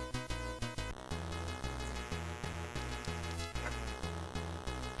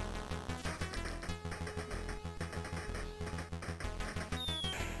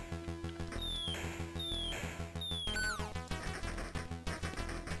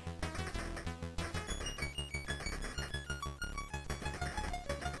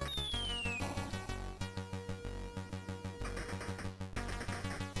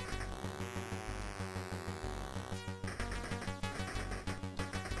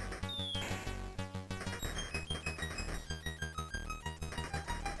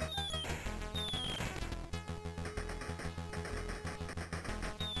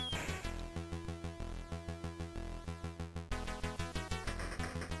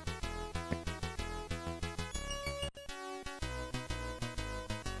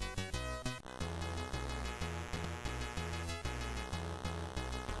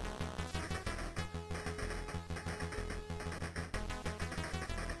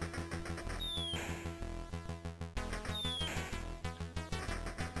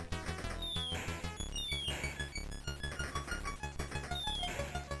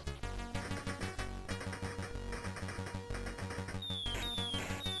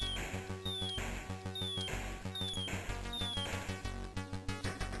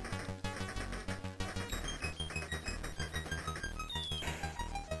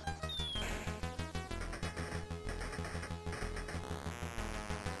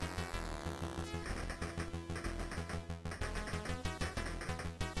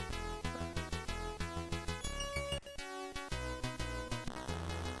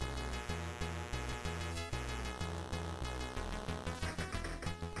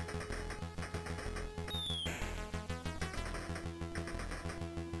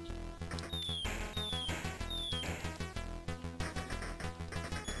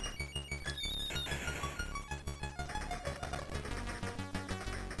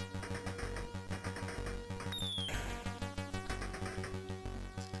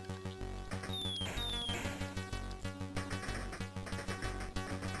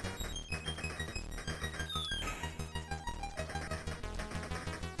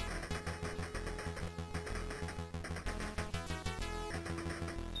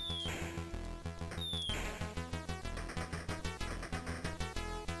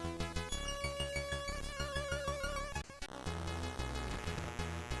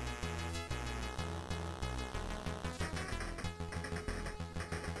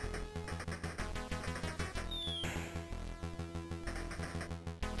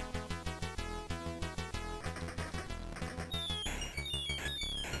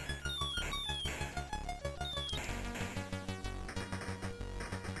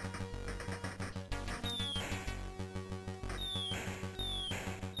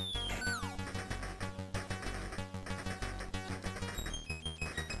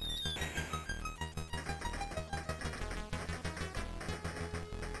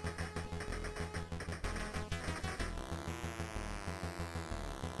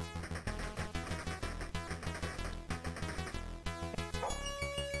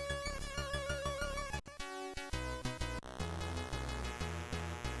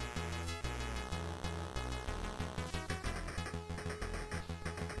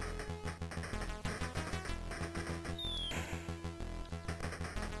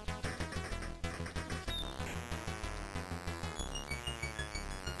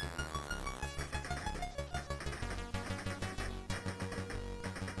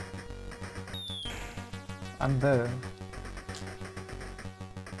 I'm there.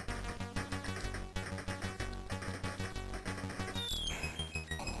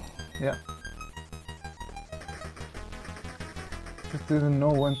 Yeah. Just didn't know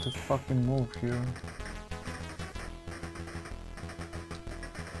when to fucking move here.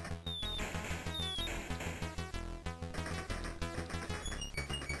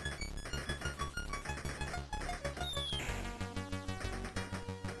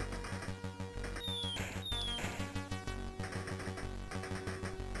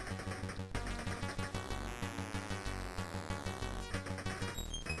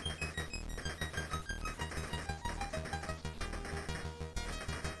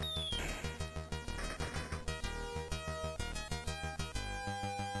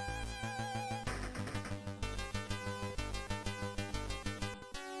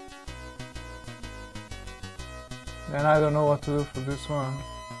 And I don't know what to do for this one.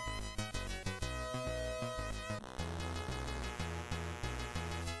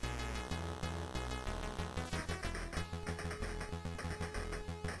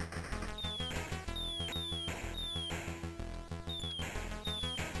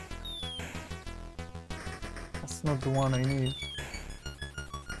 That's not the one I need.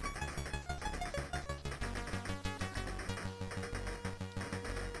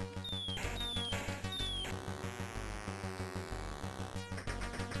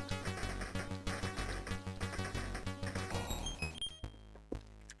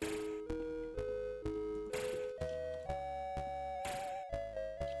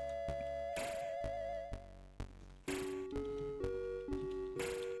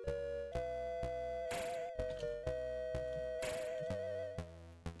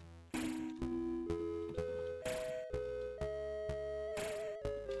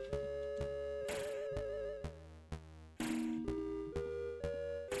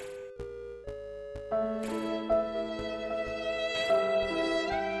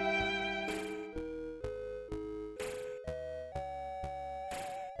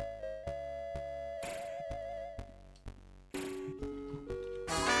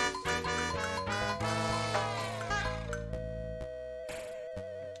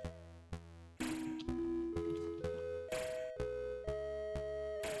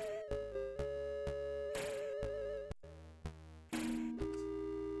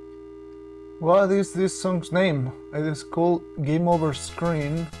 What is this song's name? It is called Game Over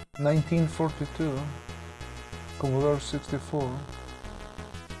Screen 1942, Commodore 64.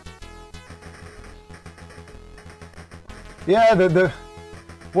 Yeah, the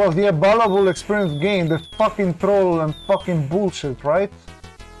available experience game, the fucking troll and fucking bullshit, right?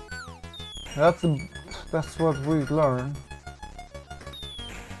 That's what we learn.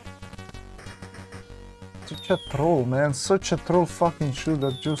 Such a troll, man, such a troll fucking shit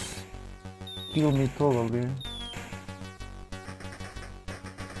that just killed me totally.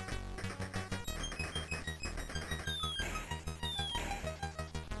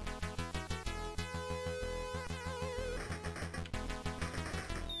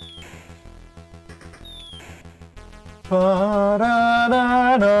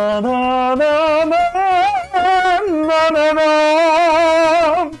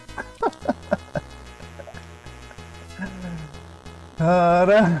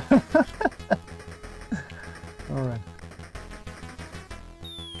 All right.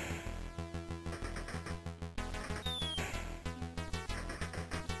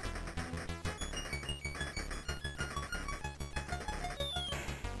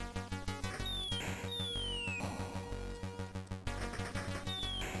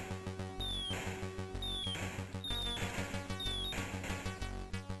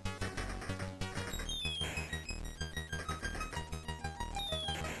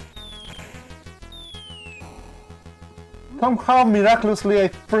 Somehow, miraculously, I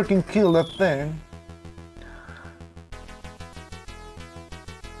freaking killed that thing.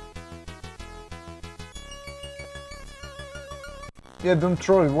 Yeah, don't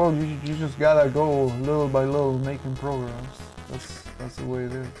throw it. Well, you just gotta go little by little making progress. That's the way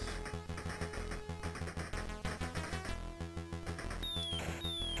it is.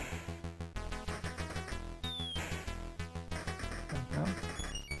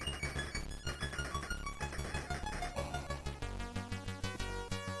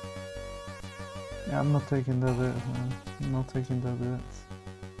 Yeah, I'm not taking that bit, man. I'm not taking that bit.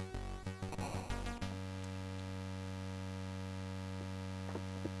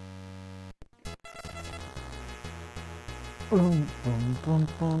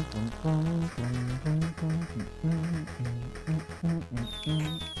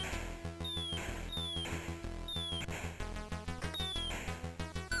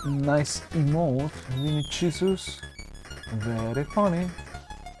 Nice emote, Mini Jesus. Very funny.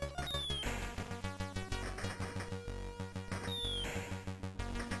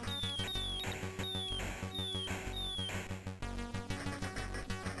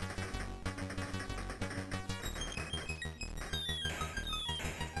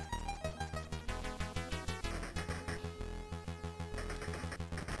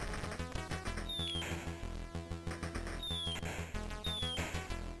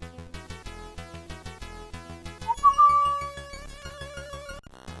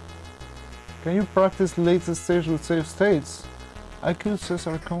 Can you practice latest stage with save states? I could, says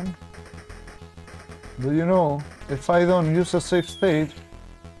Arcon. But you know, if I don't use a save state,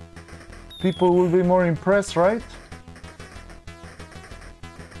 people will be more impressed, right?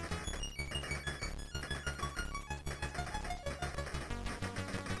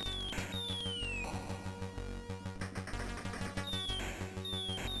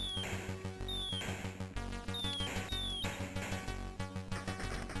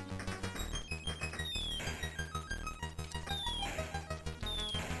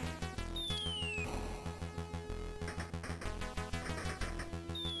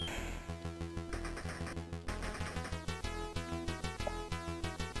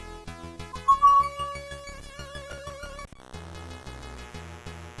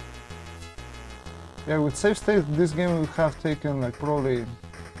 Yeah, with save state, this game would have taken like probably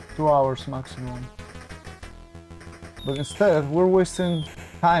 2 hours maximum. But instead, we're wasting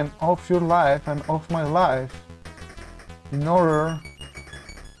time of your life and of my life in order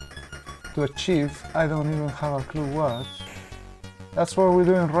to achieve, I don't even have a clue what. That's what we're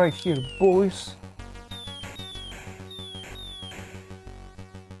doing right here, boys.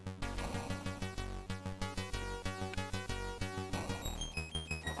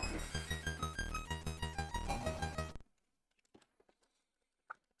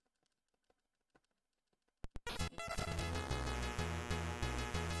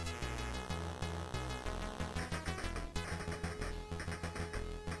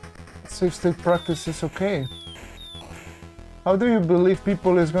 Save state practice is okay. How do you believe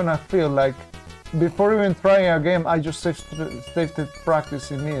people is gonna feel like before even trying a game I just save state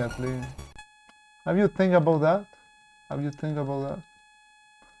practice immediately? Have you think about that? Have you think about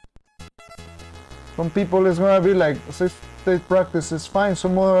that? Some people is gonna be like save state practice is fine,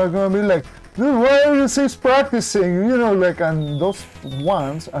 some other are gonna be like, dude, why are you save practicing? You know, like, and those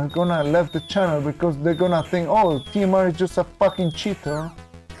ones are gonna leave the channel because they're gonna think, oh, TMR is just a fucking cheater.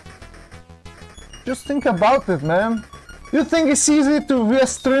 Just think about it, man. You think it's easy to be a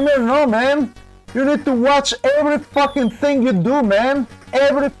streamer? No, man. You need to watch every fucking thing you do, man.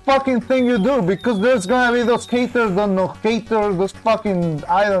 Every fucking thing you do, because there's gonna be those haters, don't know haters, those fucking,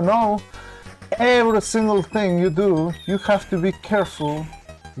 I don't know. Every single thing you do, you have to be careful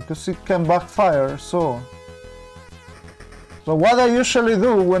because it can backfire. So what I usually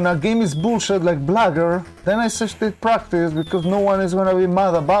do when a game is bullshit like Blagger, then I say state practice because no one is gonna be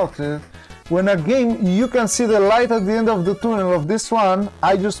mad about it. When a game, you can see the light at the end of the tunnel of this one,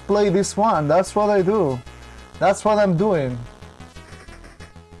 I just play this one. That's what I do. That's what I'm doing.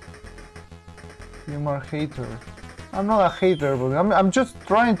 You are a hater. I'm not a hater, but I'm just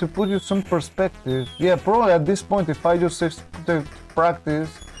trying to put you some perspective. Yeah, probably at this point, if I just say practice,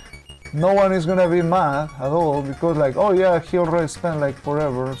 no one is gonna be mad at all because like, oh yeah, he already spent like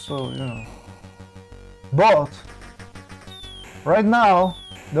forever, so you know. But right now,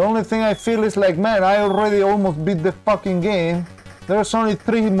 the only thing I feel is like, man, I already almost beat the fucking game. There's only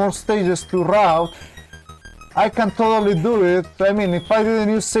 3 more stages to route. I can totally do it. I mean, if I didn't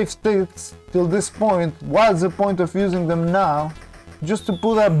use save states till this point, what's the point of using them now? Just to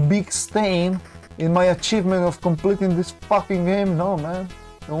put a big stain in my achievement of completing this fucking game? No, man.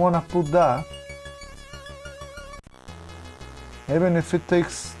 Don't wanna put that. Even if it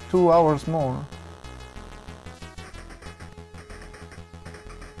takes 2 hours more.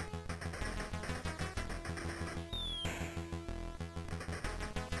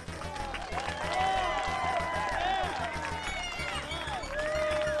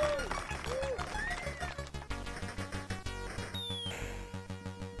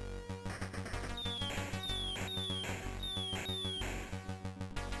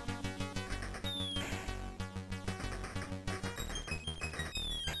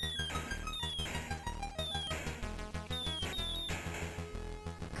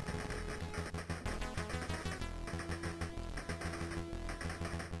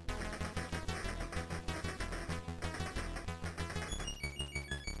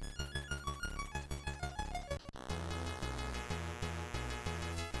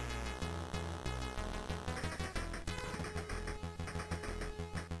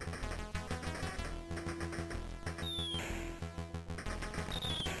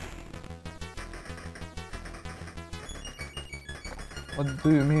 What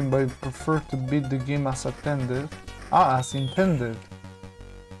do you mean by prefer to beat the game as attended? Ah, as intended.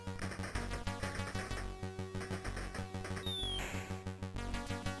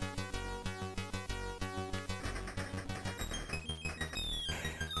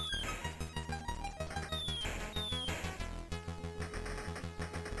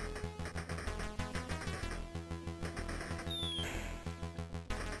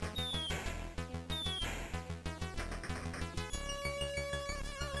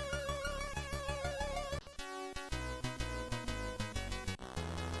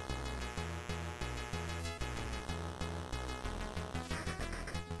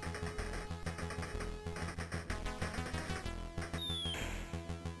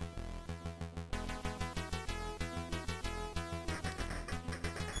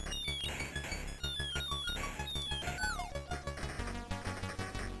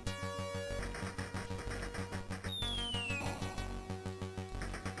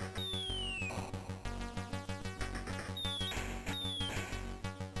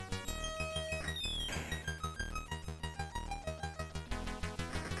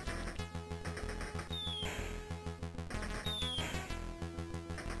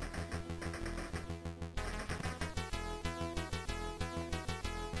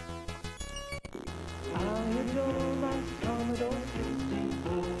 adore my Commodore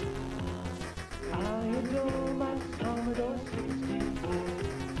 64. I adore my Commodore 64.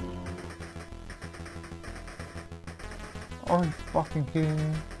 Are you fucking kidding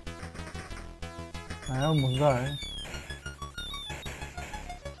me? I almost died.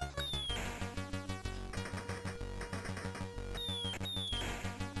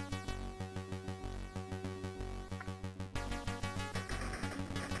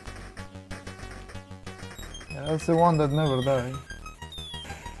 Yeah, that's the one that never died.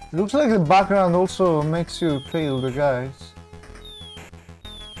 Looks like the background also makes you fail the guys.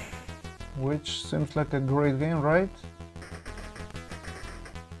 Which seems like a great game, right?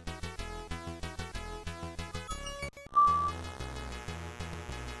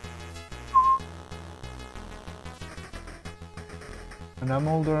 When I'm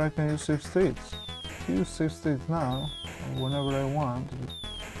older, I can use save states. I use save states now, whenever I want.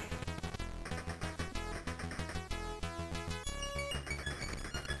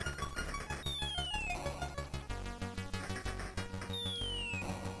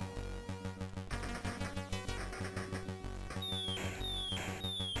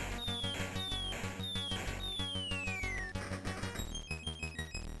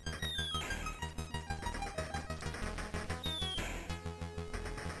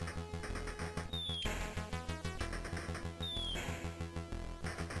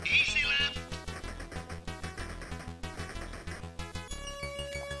 Easy left.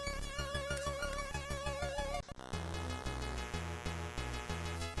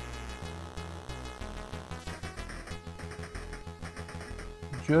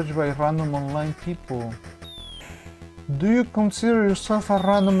 Judged by random online people. Do you consider yourself a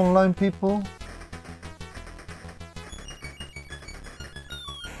random online people?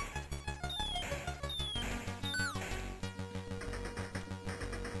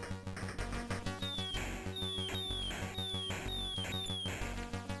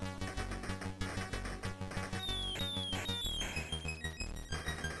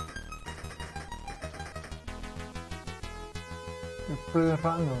 It's pretty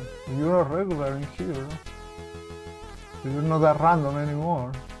random. You're a regular in here. You're not that random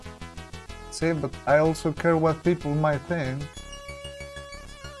anymore. See, but I also care what people might think.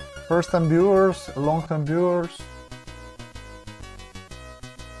 First-time viewers, long-time viewers.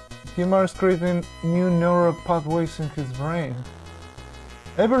 Kimar is creating new neural pathways in his brain.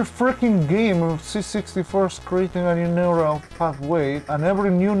 Every freaking game of C64 is creating a new neural pathway, and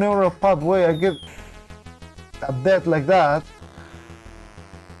every new neural pathway I get a death like that.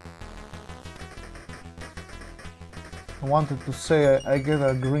 I wanted to say I get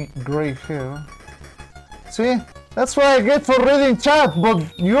a gray hair. See? That's what I get for reading chat,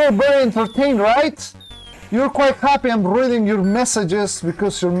 but you're very entertained, right? You're quite happy I'm reading your messages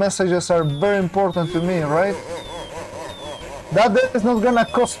because your messages are very important to me, right? That is not gonna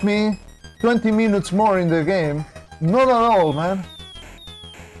cost me 20 minutes more in the game. Not at all, man.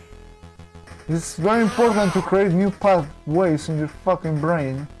 It's very important to create new pathways in your fucking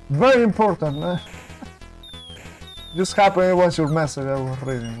brain. Very important, man. Just happened it was your message I was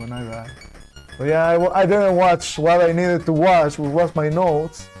reading when I died. But yeah, I didn't watch what I needed to watch, which was my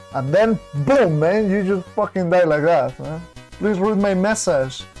notes. And then, boom, man, you just fucking died like that, man. Please read my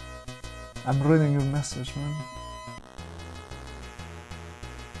message. I'm reading your message, man.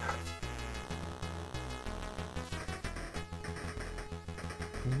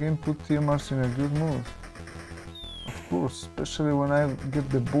 This game put TMRs in a good mood. Of course, especially when I get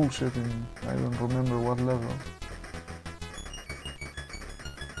the bullshit in, I don't remember what level.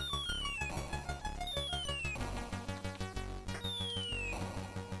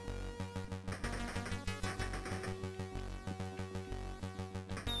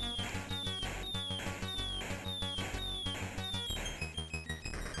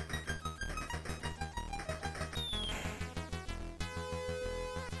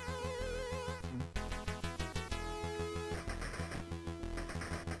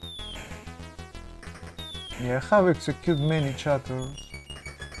 Yeah, I have executed many chatters.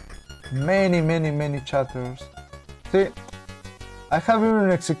 Many chatters. See, I have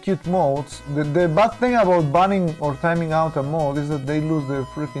even execute modes. The bad thing about banning or timing out a mode is that they lose their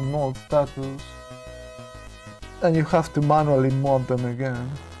freaking mode status. And you have to manually mod them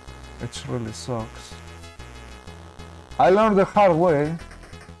again. Which really sucks. I learned the hard way.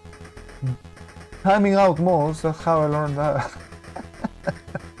 Timing out modes, that's how I learned that.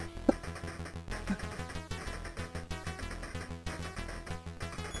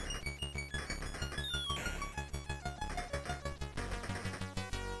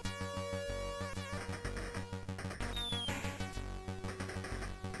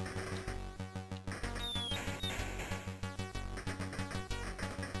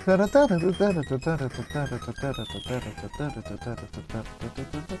 Do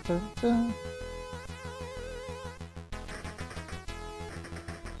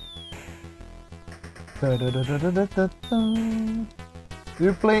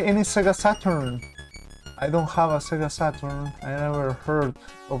you play any Sega Saturn? I don't have a Sega Saturn. I never heard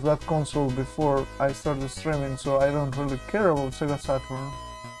of that console before I started streaming, so I don't really care about Sega Saturn.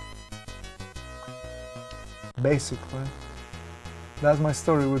 Basically. That's my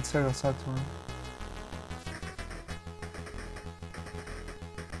story with Sega Saturn.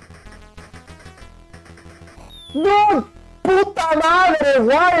 Dude! Puta madre!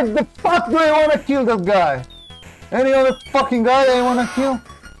 Why the fuck do I wanna kill that guy? Any other fucking guy I wanna kill?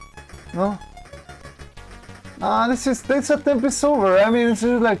 No? Ah, this attempt is over. I mean, it's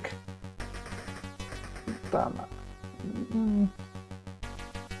just like... Puta madre.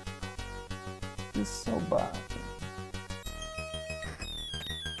 It's so bad.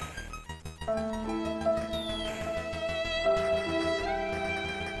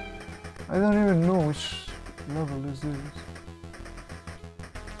 I don't even know which level is this.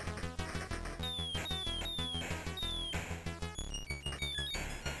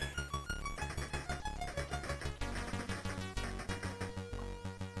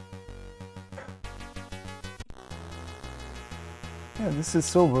 Yeah, this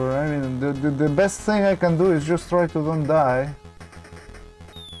is over. I mean, the best thing I can do is just try to don't die.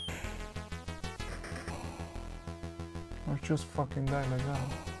 Or just fucking die like that.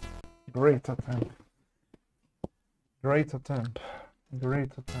 Great attempt. Great attempt.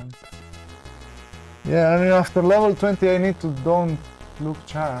 Great attempt. Yeah, I mean, after level 20 I need to don't look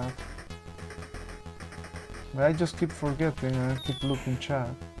chat. But I just keep forgetting and I keep looking chat.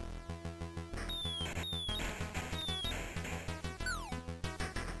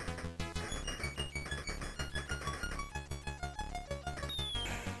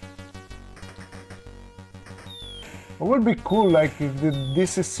 It would be cool, like, if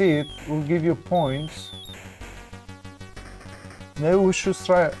this is it, will give you points. Maybe we should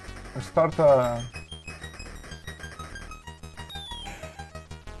start a...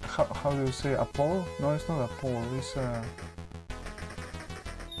 How do you say, a poll? No, it's not a poll, it's a...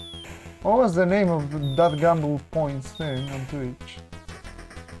 What was the name of that gamble points thing on Twitch?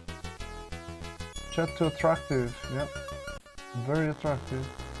 Chat too attractive, yeah. Very attractive.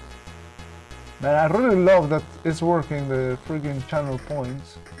 Man, I really love that it's working, the freaking channel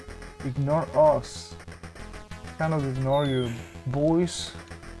points. Ignore us. Cannot ignore you, boys.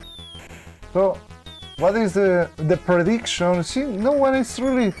 So, what is the prediction? See, no one is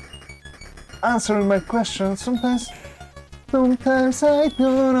really answering my question. Sometimes I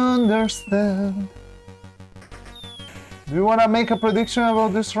don't understand. Do you want to make a prediction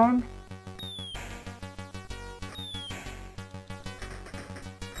about this run?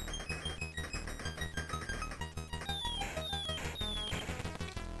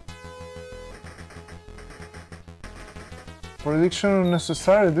 Prediction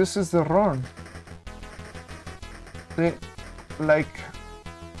unnecessary, this is the run. Like...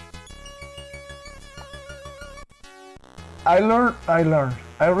 I learned.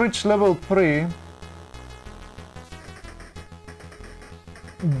 I reached level 3.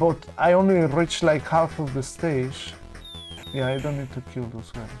 But I only reached like half of the stage. Yeah, I don't need to kill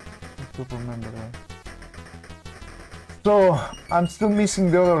those guys. I have to remember that. So, I'm still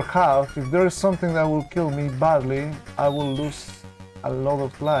missing the other half. If there is something that will kill me badly, I will lose a lot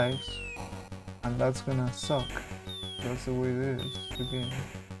of lives. And that's gonna suck. That's the way it is, the game.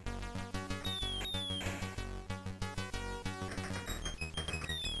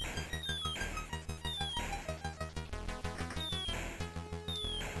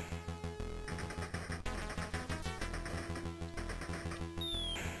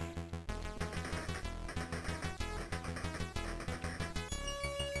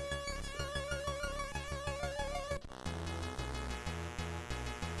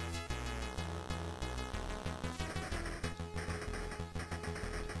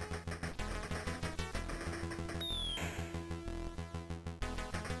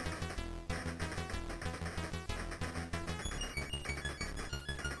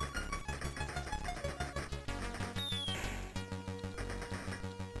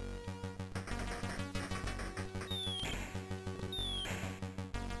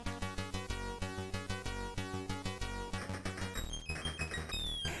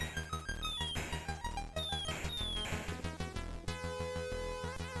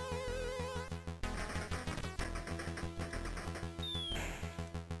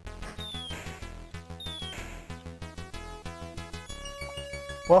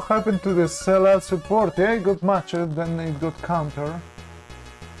 What happened to the sellout support? Yeah, it got matched, then it got counter.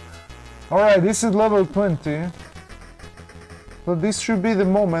 Alright, this is level 20. So this should be the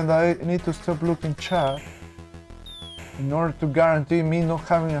moment I need to stop looking chat in order to guarantee me not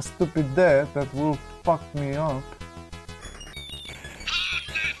having a stupid death that will fuck me up.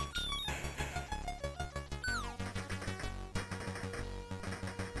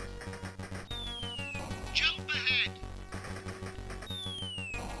 Jump ahead.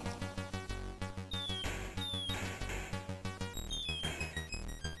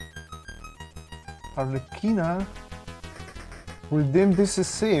 Arlequina, redeem, this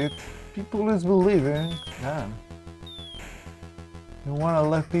is it. People is believing. Damn. You wanna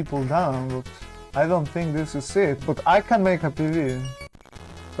let people down, but I don't think this is it. But I can make a PV.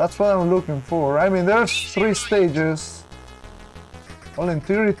 That's what I'm looking for. I mean, there's 3 stages. Well, in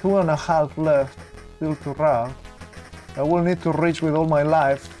theory, 2.5 left still to route. I will need to reach with all my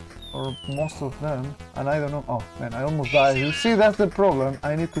life, or most of them, and I don't know. Oh man, I almost died. You see, that's the problem.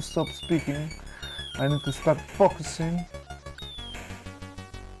 I need to stop speaking. I need to start focusing.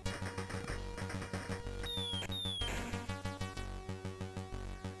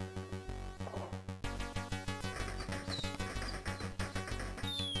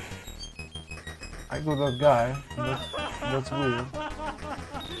 I got that guy. That's weird.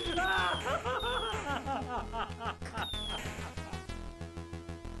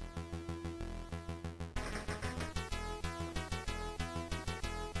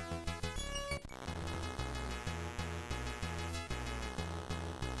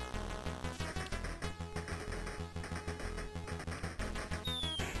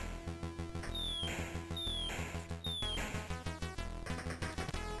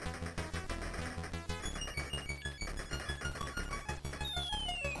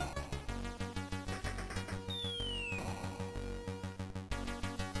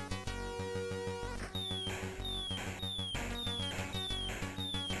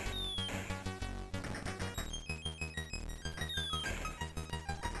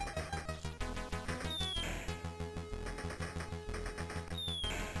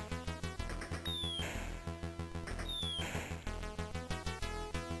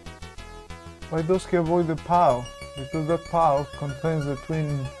 Why does he avoid the POW? Because that POW contains the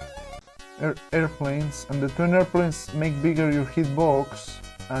twin airplanes, and the twin airplanes make bigger your hitbox,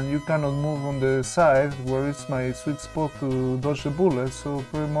 and you cannot move on the side where it's my sweet spot to dodge the bullets, so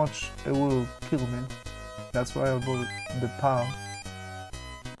pretty much it will kill me. That's why I avoid the POW.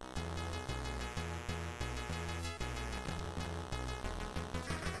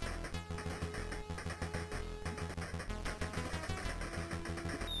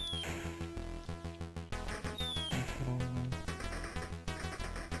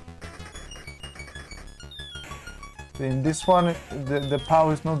 In this one, the POW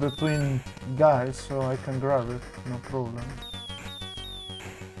is not the twin guys, so I can grab it, no problem.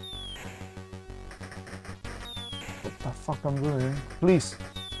 What the fuck I'm doing? Please!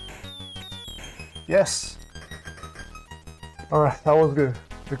 Yes! Alright, that was good.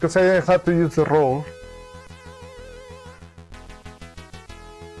 Because I didn't have to use the roll.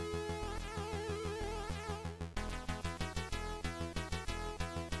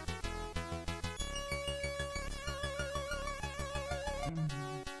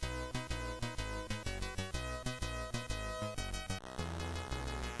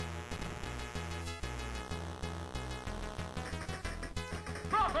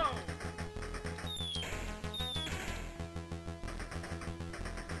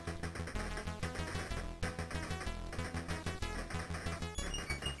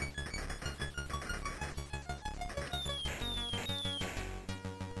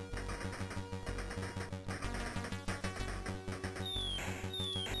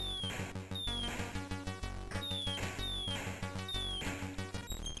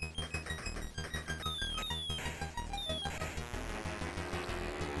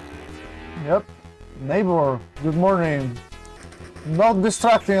 Yep. Neighbor, good morning. Not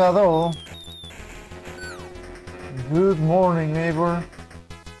distracting at all. Good morning, neighbor.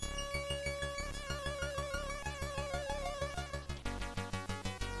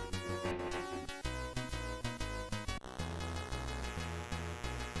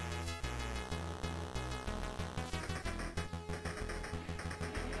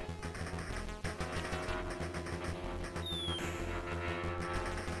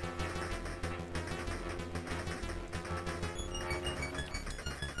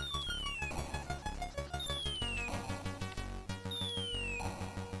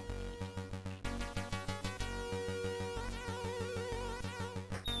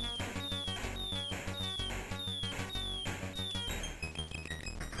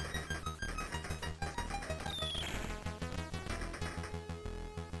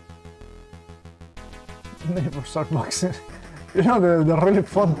 Neighbors are boxing. You know, the really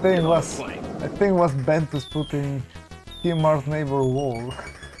fun thing was, I think was Bentus putting TMR's neighbor wall.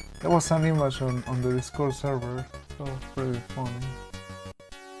 There was an image on the Discord server, so pretty funny.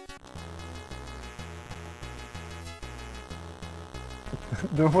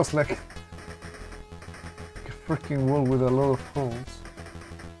 There was like a freaking wall with a lot of holes.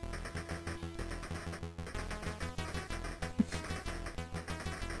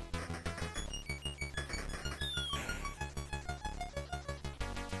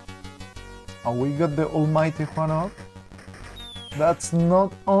 And we got the almighty one up. That's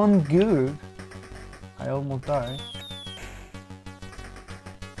not on good. I almost died.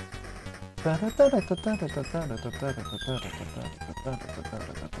 Almost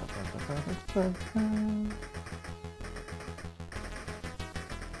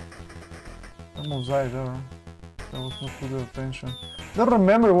died there. That was not too good attention. Don't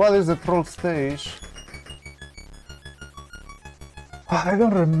remember what is the troll stage. I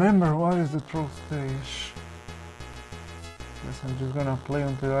don't remember what is the troll stage. Guess I'm just gonna play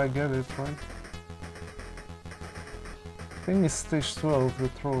until I get it, right? I think it's stage 12, the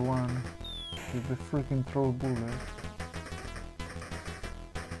troll one. With the freaking troll bullet.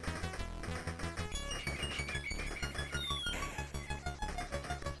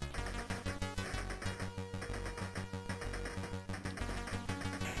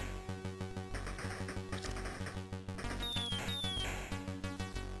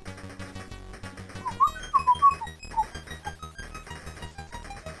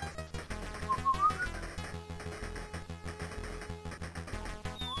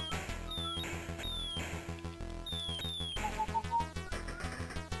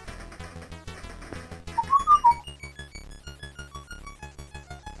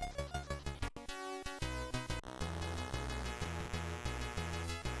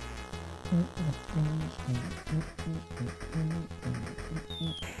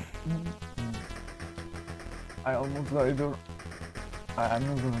 I almost died there. I'm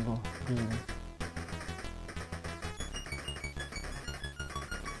not gonna go. Really.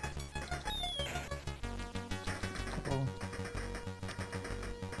 Oh.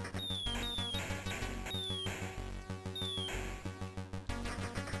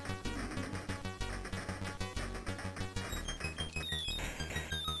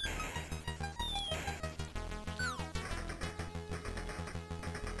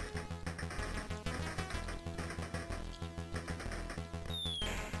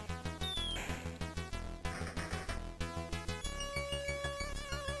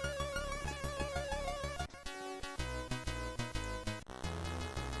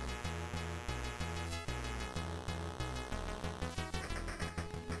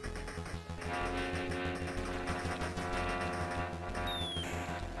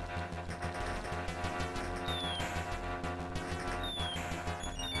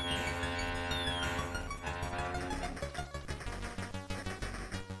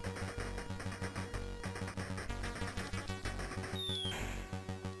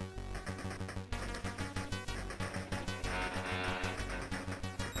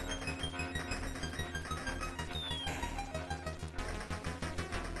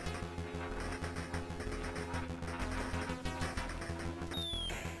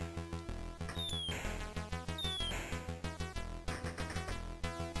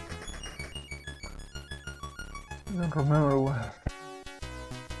 I don't remember what.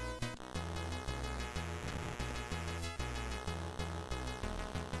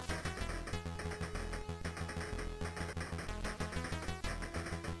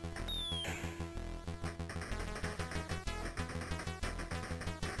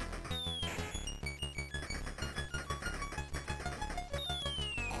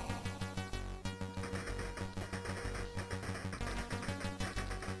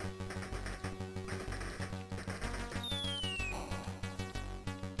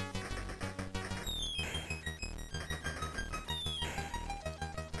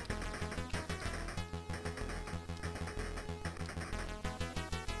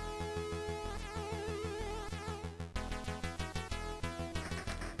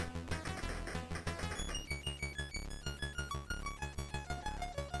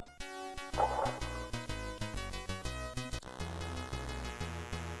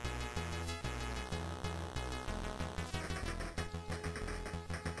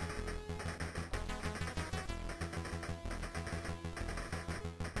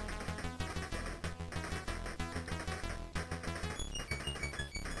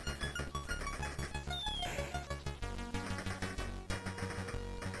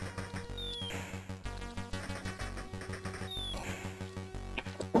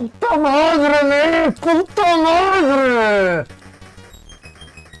 Puta madre, man! Puta madre!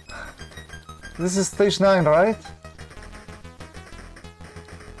 This is stage 9, right?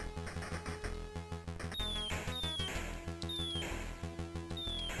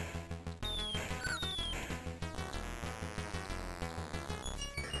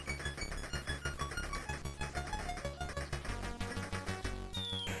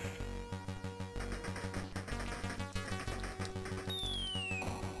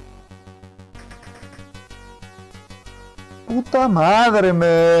 Puta madre,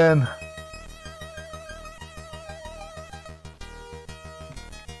 man!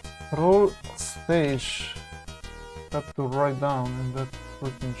 Roll stage. Have to write down and that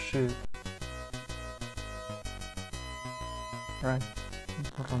freaking shit. Right. I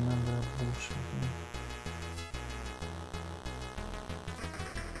don't remember that bullshit. Man.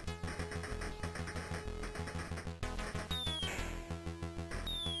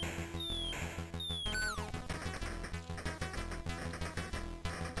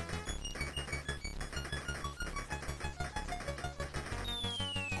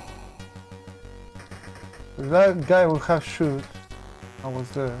 That guy will have shoot. I was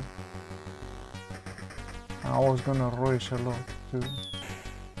there. I was gonna rush a lot too.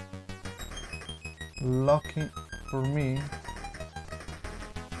 Lucky for me,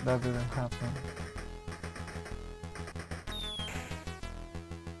 that didn't happen.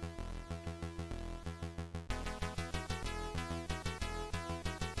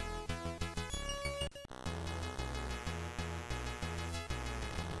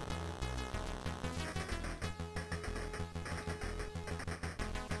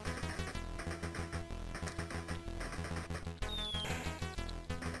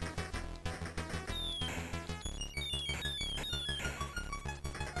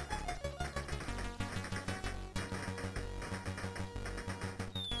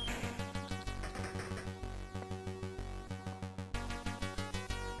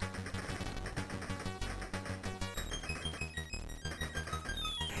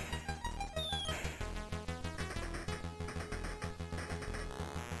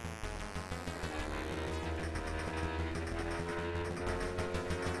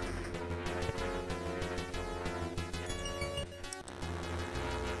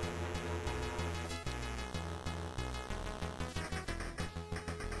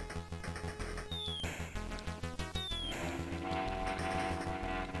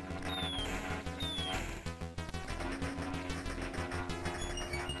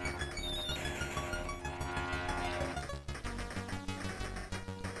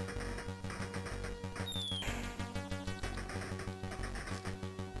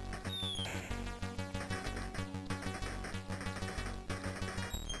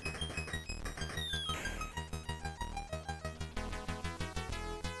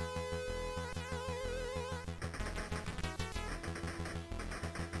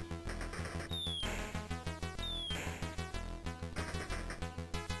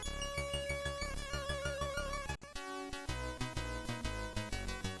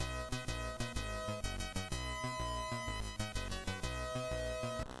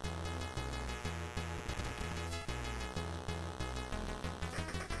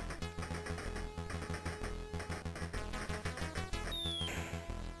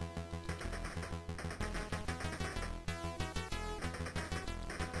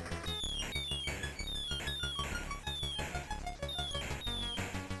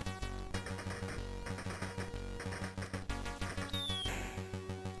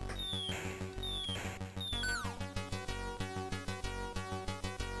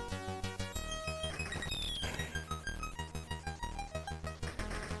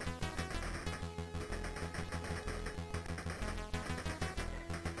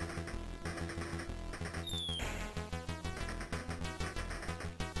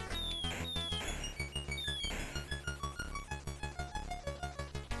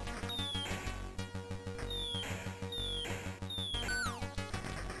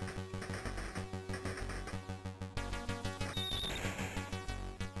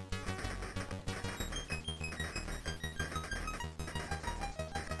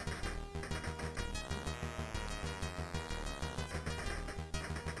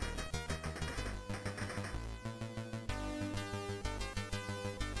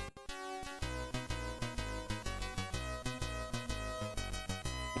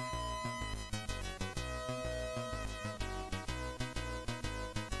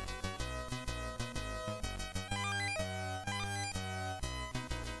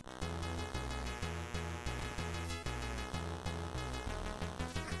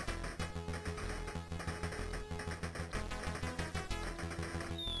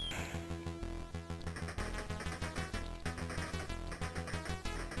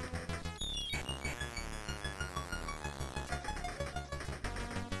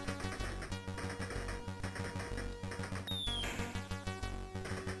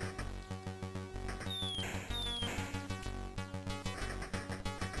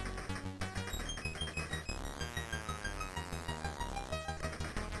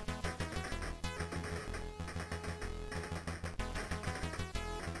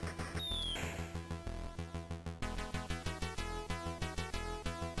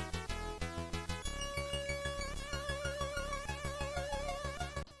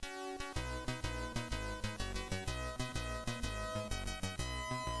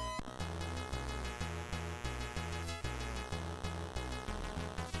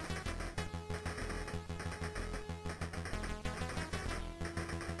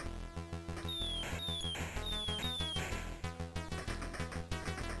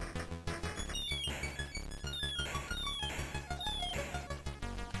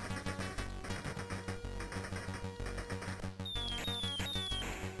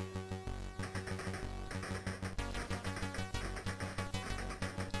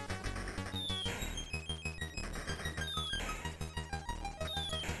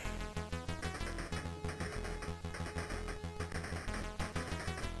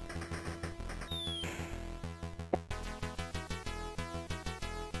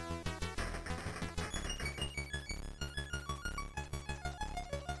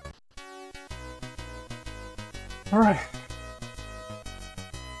 All right.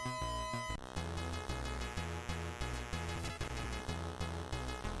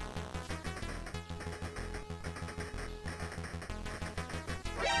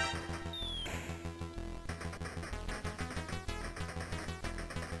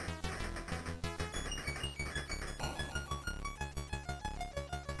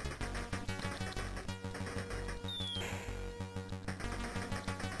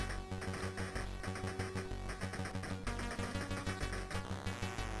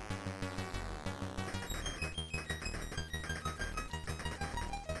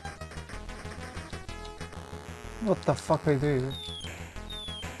 What the fuck I did?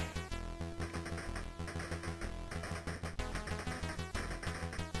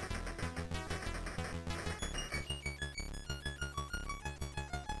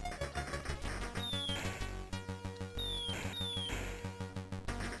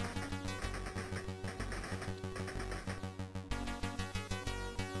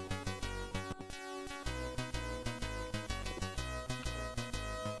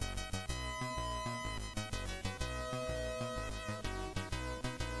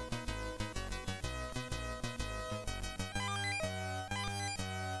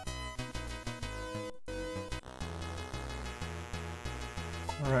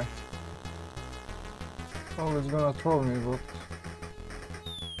 Alright. Oh, it's gonna troll me, but...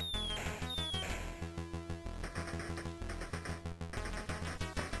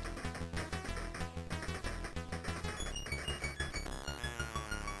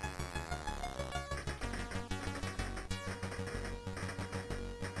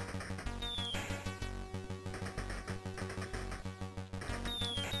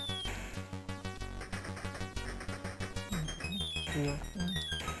 Yeah.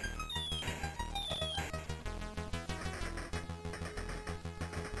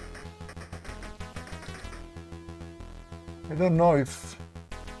 I don't know if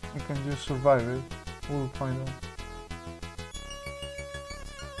I can just survive it. We'll find out.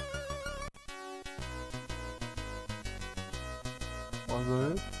 Was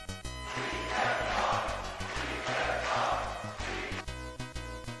that it?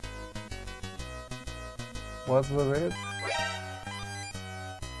 Was that it?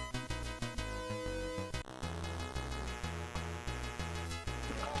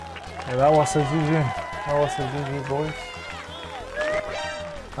 Yeah, that was a GG. That was a GG, boys.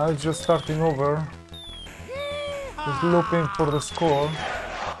 Now it's just starting over. Just looking for the score,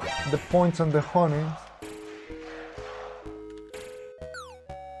 the points and the honey.